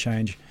jockey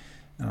change.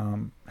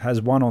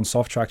 Has won on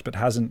soft tracks but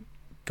hasn't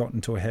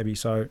gotten to a heavy,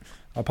 so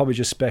I'll probably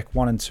just spec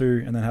 1 and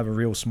 2 and then have a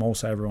real small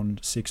saver on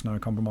 6, No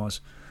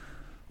Compromise.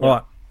 All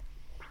right,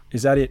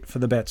 is that it for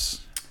the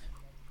bets?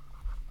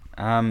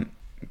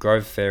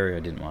 Grove Ferry I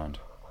didn't mind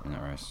in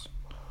that race.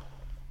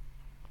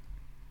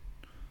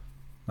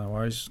 No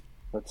worries.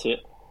 That's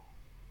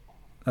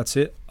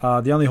it.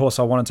 The only horse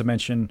I wanted to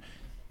mention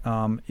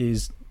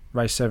is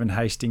race 7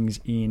 Hastings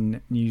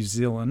in New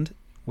Zealand.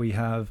 We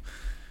have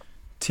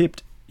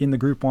tipped in the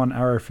Group 1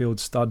 Arrowfield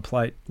stud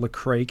plate Le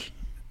Creek.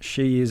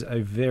 She is a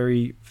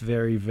very,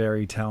 very,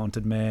 very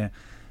talented mare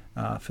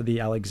for the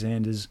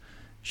Alexanders.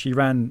 She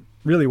ran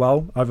really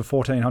well, over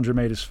 1,400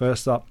 metres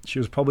first up. She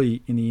was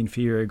probably in the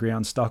inferior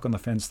ground, stuck on the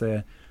fence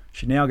there.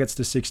 She now gets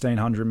to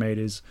 1,600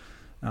 metres.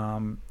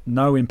 No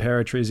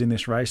Imperatriz in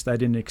this race. They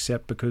didn't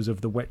accept because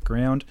of the wet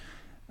ground.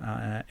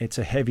 It's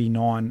a heavy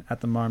 9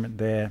 at the moment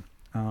there.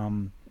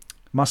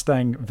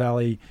 Mustang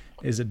Valley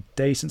is a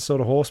decent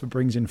sort of horse, but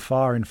brings in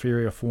far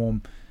inferior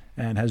form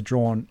and has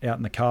drawn out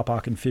in the car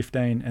park in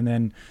 15. And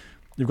then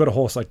you've got a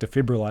horse like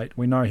Defibrillate.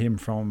 We know him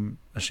from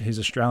his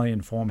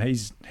Australian form.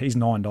 He's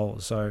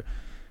 $9. So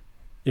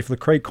if the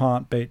Creek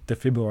can't beat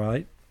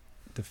Defibrillate,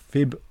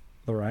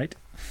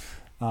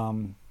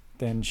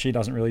 then she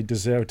doesn't really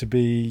deserve to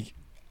be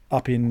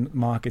up in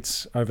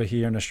markets over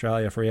here in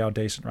Australia for our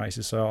decent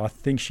races. So I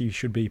think she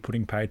should be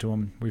putting pay to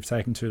him. We've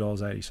taken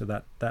 $2.80, so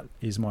that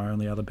is my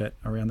only other bet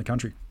around the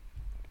country.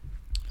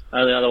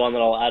 Only other one that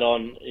I'll add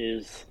on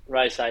is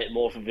race 8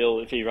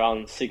 Morphettville if he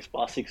runs 6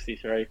 by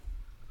 63.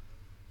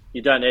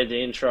 You don't need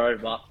the intro,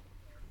 but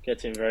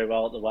gets in very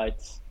well at the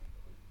weights.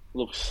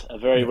 Looks a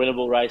very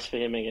winnable race for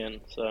him again.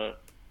 So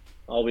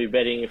I'll be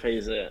betting if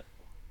he's there.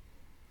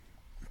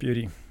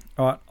 Beauty.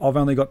 All right, I've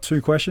only got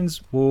 2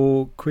 questions.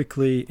 We'll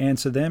quickly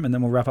answer them and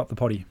then we'll wrap up the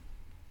potty.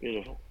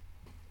 Beautiful.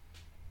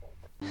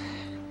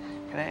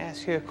 Can I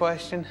ask you a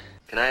question?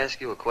 Can I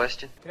ask you a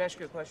question? Can I ask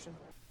you a question?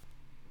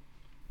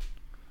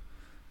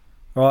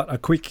 All right, a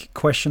quick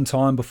question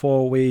time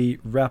before we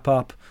wrap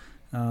up.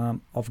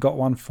 I've got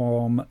one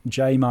from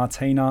Jay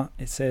Martina.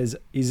 It says,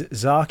 is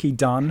Zaki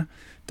done?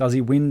 Does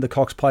he win the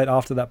Cox Plate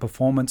after that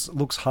performance? It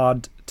looks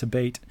hard to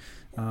beat.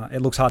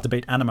 It looks hard to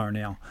beat Animo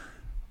now.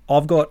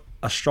 I've got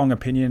a strong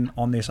opinion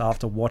on this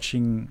after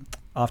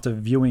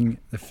viewing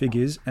the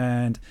figures,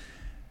 and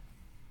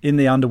in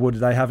the Underwood,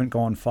 they haven't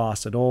gone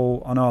fast at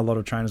all. I know a lot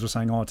of trainers were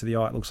saying, to the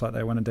eye, it looks like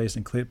they went a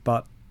decent clip,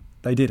 but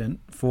they didn't.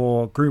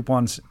 For Group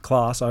 1's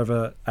class,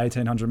 over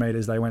 1,800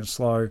 metres, they went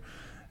slow,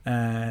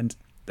 and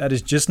that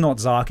is just not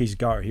Zaki's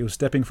go. He was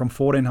stepping from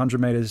 1,400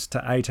 metres to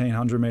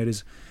 1,800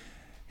 metres.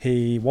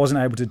 He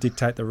wasn't able to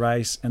dictate the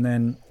race, and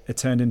then it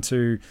turned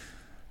into,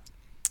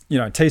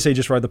 TC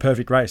just rode the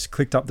perfect race,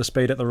 clicked up the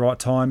speed at the right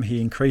time. He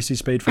increased his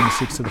speed from the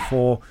 6 to the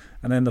 4,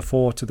 and then the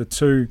 4 to the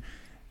 2,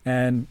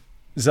 and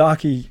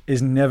Zaki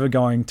is never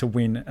going to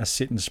win a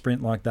sit and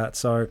sprint like that.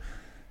 So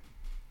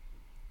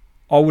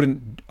I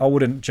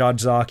wouldn't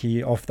judge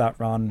Zaki off that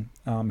run.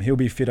 He'll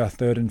be fitter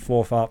 3rd and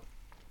 4th up,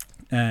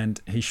 and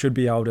he should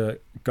be able to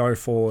go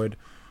forward,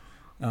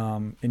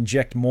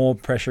 inject more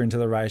pressure into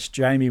the race.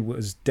 Jamie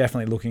was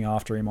definitely looking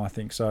after him, I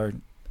think. So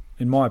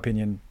in my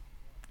opinion,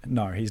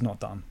 no, he's not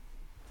done.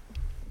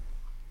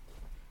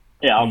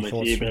 Yeah, I'm Any with you,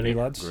 thoughts from Benny.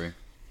 lads? Agree.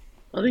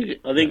 I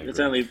think it's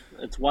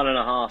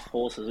 1.5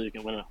 horses who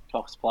can win a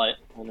Cox Plate,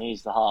 and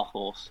he's the half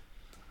horse.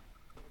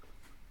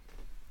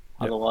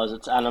 Yep. Otherwise,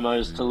 it's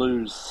Animo's to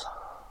lose.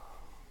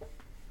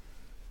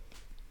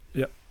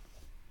 Yep.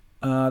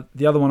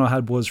 The other one I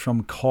had was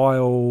from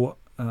Kyle.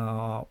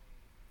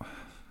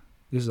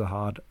 This is a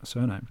hard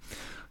surname.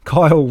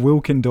 Kyle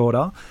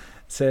Wilkendaughter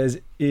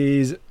says,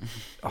 is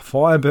a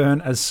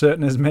Fireburn as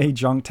certain as me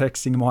junk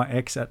texting my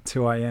ex at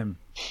 2 a.m.?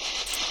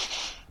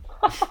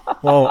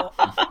 Well,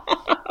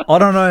 I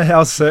don't know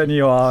how certain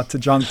you are to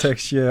junk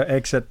text your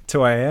ex at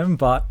 2 a.m.,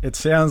 but it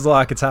sounds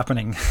like it's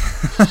happening.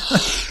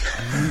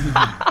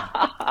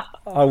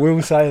 I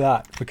will say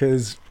that,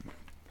 because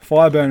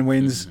Fireburn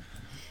wins,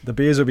 the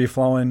beers will be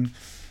flowing,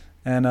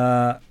 and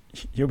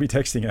you'll be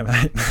texting her,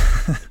 mate.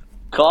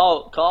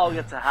 Kyle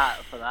gets a hat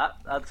for that.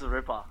 That's a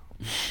ripper.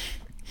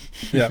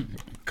 Yeah.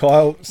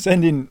 Kyle,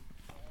 send in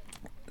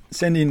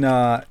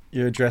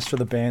your address for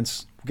the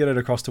bands. We'll get it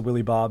across to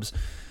Willie Barb's,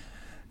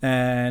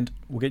 and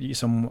we'll get you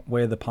some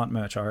Wear the Punt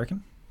merch, I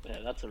reckon. Yeah,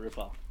 that's a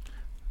ripper.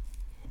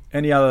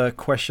 Any other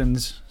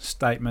questions,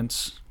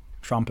 statements,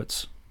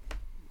 trumpets?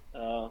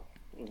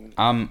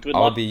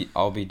 I'll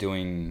be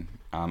doing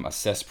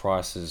assess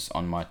prices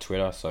on my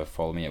Twitter, so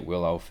follow me at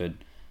Will Alford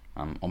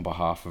on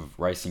behalf of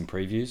Racing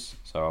Previews.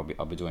 So I'll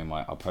be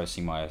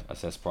posting my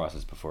assess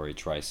prices before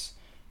each race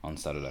on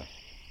Saturday.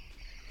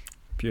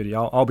 Beauty.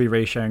 I'll be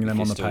resharing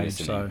them on the page.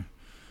 Listening. So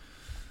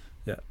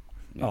yeah.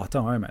 Oh,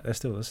 don't worry, mate. They're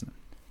still listening.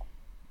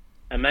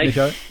 And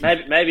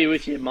maybe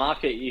with your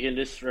market, you can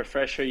just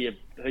refresh who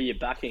you're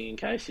backing in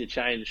case you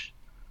change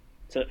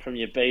from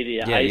your B to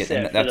your A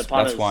set for the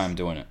punters. That's why I'm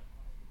doing it.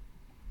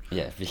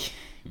 Yeah,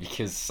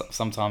 because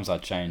sometimes I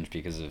change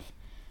because of,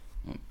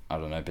 I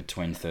don't know,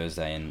 between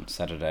Thursday and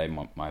Saturday,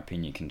 my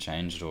opinion can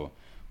change or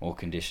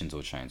conditions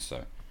will change.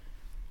 So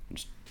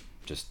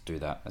just do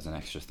that as an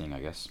extra thing,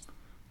 I guess.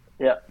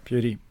 Yeah.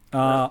 Beauty.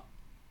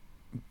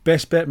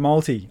 Best bet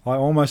multi. I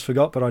almost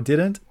forgot, but I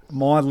didn't.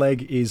 My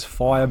leg is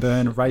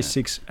Fireburn, race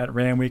 6 at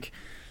Randwick.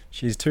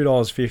 She's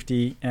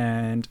 $2.50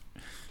 and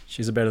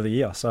she's a bet of the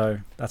year. So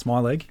that's my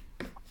leg.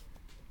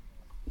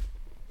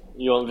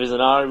 You want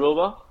Visionary,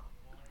 Wilbur?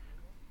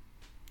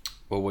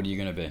 Well, what are you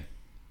going to be?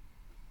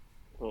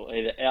 Well,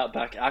 either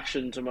Outback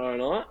Action tomorrow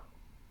night,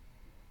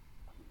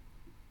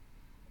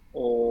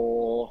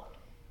 or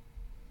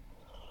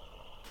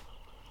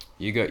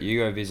you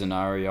go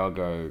Visionary. I'll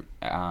go.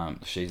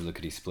 She's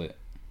Lickety Split.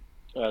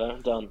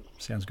 Right, done.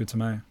 Sounds good to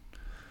me.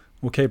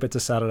 We'll keep it to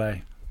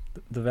Saturday.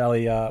 The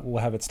Valley will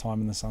have its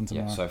time in the sun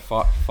tomorrow. Yeah. So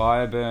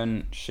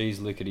Fireburn, She's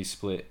Lickety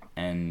Split,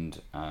 and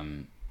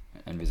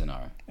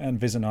Visionary. And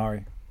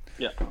Visionary.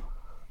 Yeah.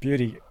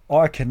 Beauty.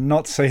 I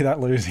cannot see that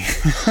losing.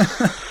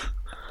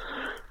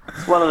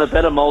 It's one of the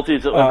better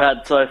multis that we've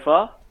had so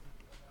far.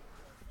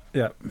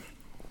 Yeah.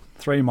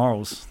 3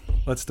 morals.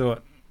 Let's do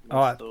it. All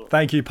right.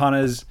 Thank you,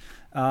 punters.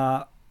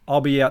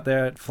 I'll be out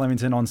there at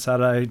Flemington on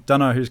Saturday. Don't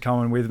know who's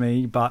coming with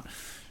me, but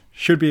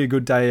should be a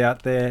good day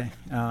out there.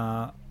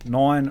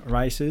 9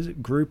 races,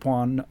 Group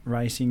 1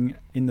 racing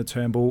in the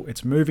Turnbull.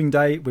 It's moving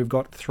day. We've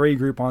got 3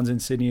 Group 1s in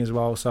Sydney as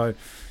well. So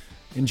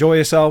enjoy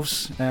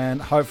yourselves,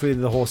 and hopefully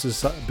the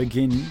horses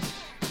begin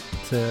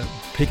to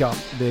pick up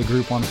their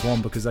Group 1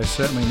 form, because they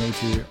certainly need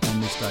to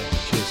on this day.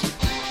 Cheers.